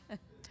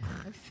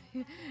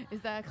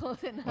 Is that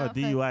close enough? Oh,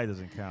 DUI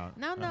doesn't count.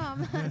 No,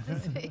 I'm not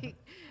just saying.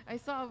 I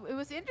saw it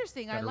was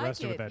interesting. Got I like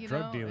arrested it. with that you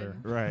drug know, dealer.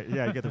 and Right,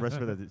 yeah, you get the rest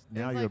of it. it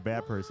Now was you're a like,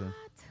 bad person. what?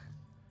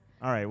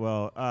 All right,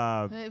 well,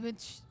 When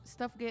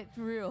stuff gets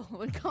real,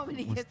 when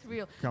comedy When gets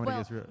real. comedy well,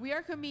 gets real. we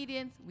are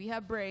comedians. We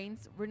have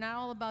brains. We're not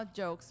all about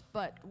jokes,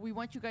 but we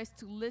want you guys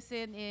to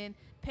listen and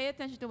pay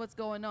attention to what's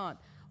going on.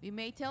 We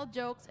may tell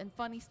jokes and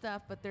funny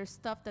stuff, but there's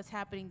stuff that's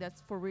happening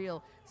that's for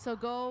real. So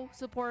go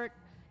support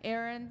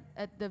Aaron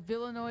at the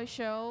Villanoy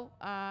show,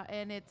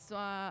 and it's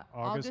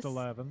August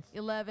 11th.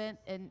 11th,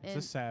 and It's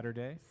a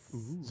Saturday,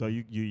 so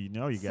you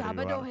got to go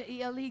Sábado out.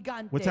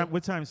 Elegante.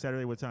 What time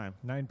Saturday? What time?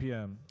 9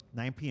 p.m.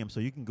 9 p.m. So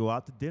you can go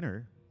out to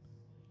dinner,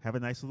 have a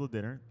nice little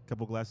dinner,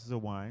 couple glasses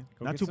of wine,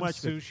 Go not get too some much,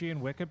 'cause- sushi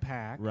and Wicked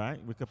Pack. right?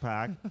 We could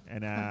pack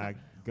and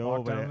go Walk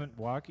over down, there.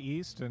 walk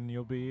east, and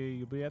you'll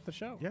be at the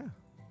show. Yeah,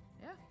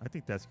 Yeah. I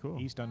think that's cool.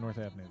 East on North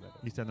Avenue. That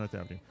is. East on North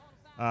Avenue.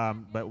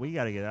 But we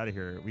got to get out of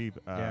here. We've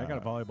Yeah, I got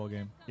a volleyball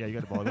game. Yeah, you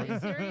got a Are you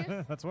volleyball.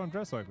 serious? That's why I'm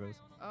dressed like this.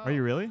 Oh. Are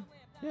you really?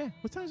 Yeah.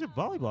 What time does your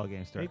volleyball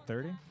game start?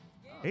 8:30.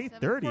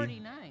 8:30?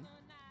 7:49.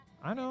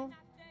 I know.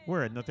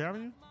 Where at North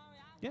Avenue?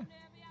 Yeah.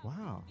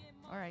 Wow.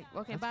 All right.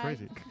 Okay. That's bye.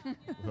 crazy.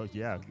 Well,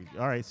 yeah.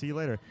 All right. See you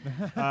later.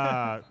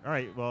 All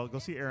right. Well, go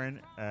see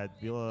Aaron at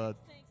Villa.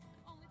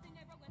 Oh,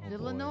 boy.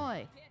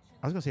 Illinois.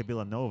 I was gonna say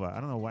Villanova. I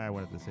don't know why I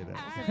wanted to say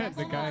that.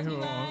 The guy who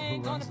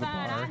runs the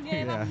bar,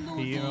 Yeah.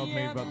 he emailed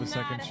me about the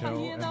second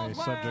show, and the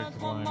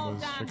subject line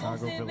was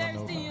Chicago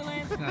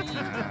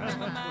Villanova.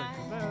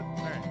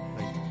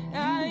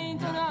 I ain't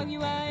gonna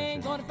argue, I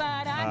ain't gonna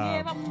fight, I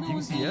give up you can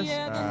doing see us, the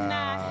other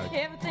night.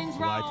 Everything's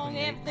July wrong,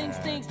 28th everything at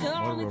stinks. The Motor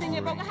only thing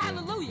that broke a Brewing.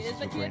 hallelujah is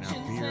the This is Right Now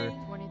kitchen Beer. sink.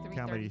 2337.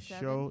 Comedy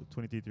Show,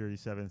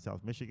 2337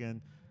 South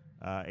Michigan,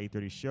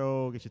 8:30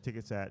 show. Get your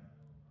tickets at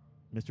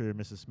Mr. and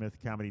Mrs. Smith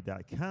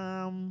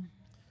Comedy.com.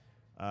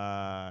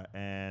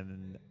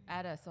 And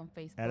Add us on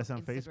Facebook. add us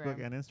on Instagram.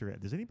 Facebook and Instagram.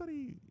 Does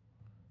anybody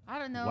I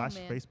don't know, watch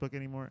man. Facebook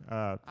anymore?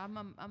 I'm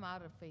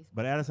out of Facebook.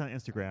 But add us on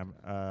Instagram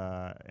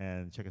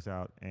and check us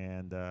out.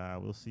 And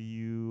we'll see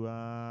you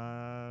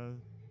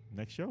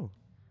next show.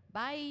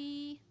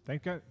 Bye.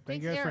 Thank you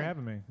Thanks, guys for Aaron.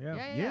 having me. Yeah.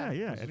 Yeah,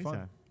 Yeah, This was fun.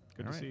 anytime.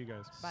 Good All to right. see you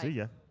guys. Bye. See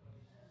ya.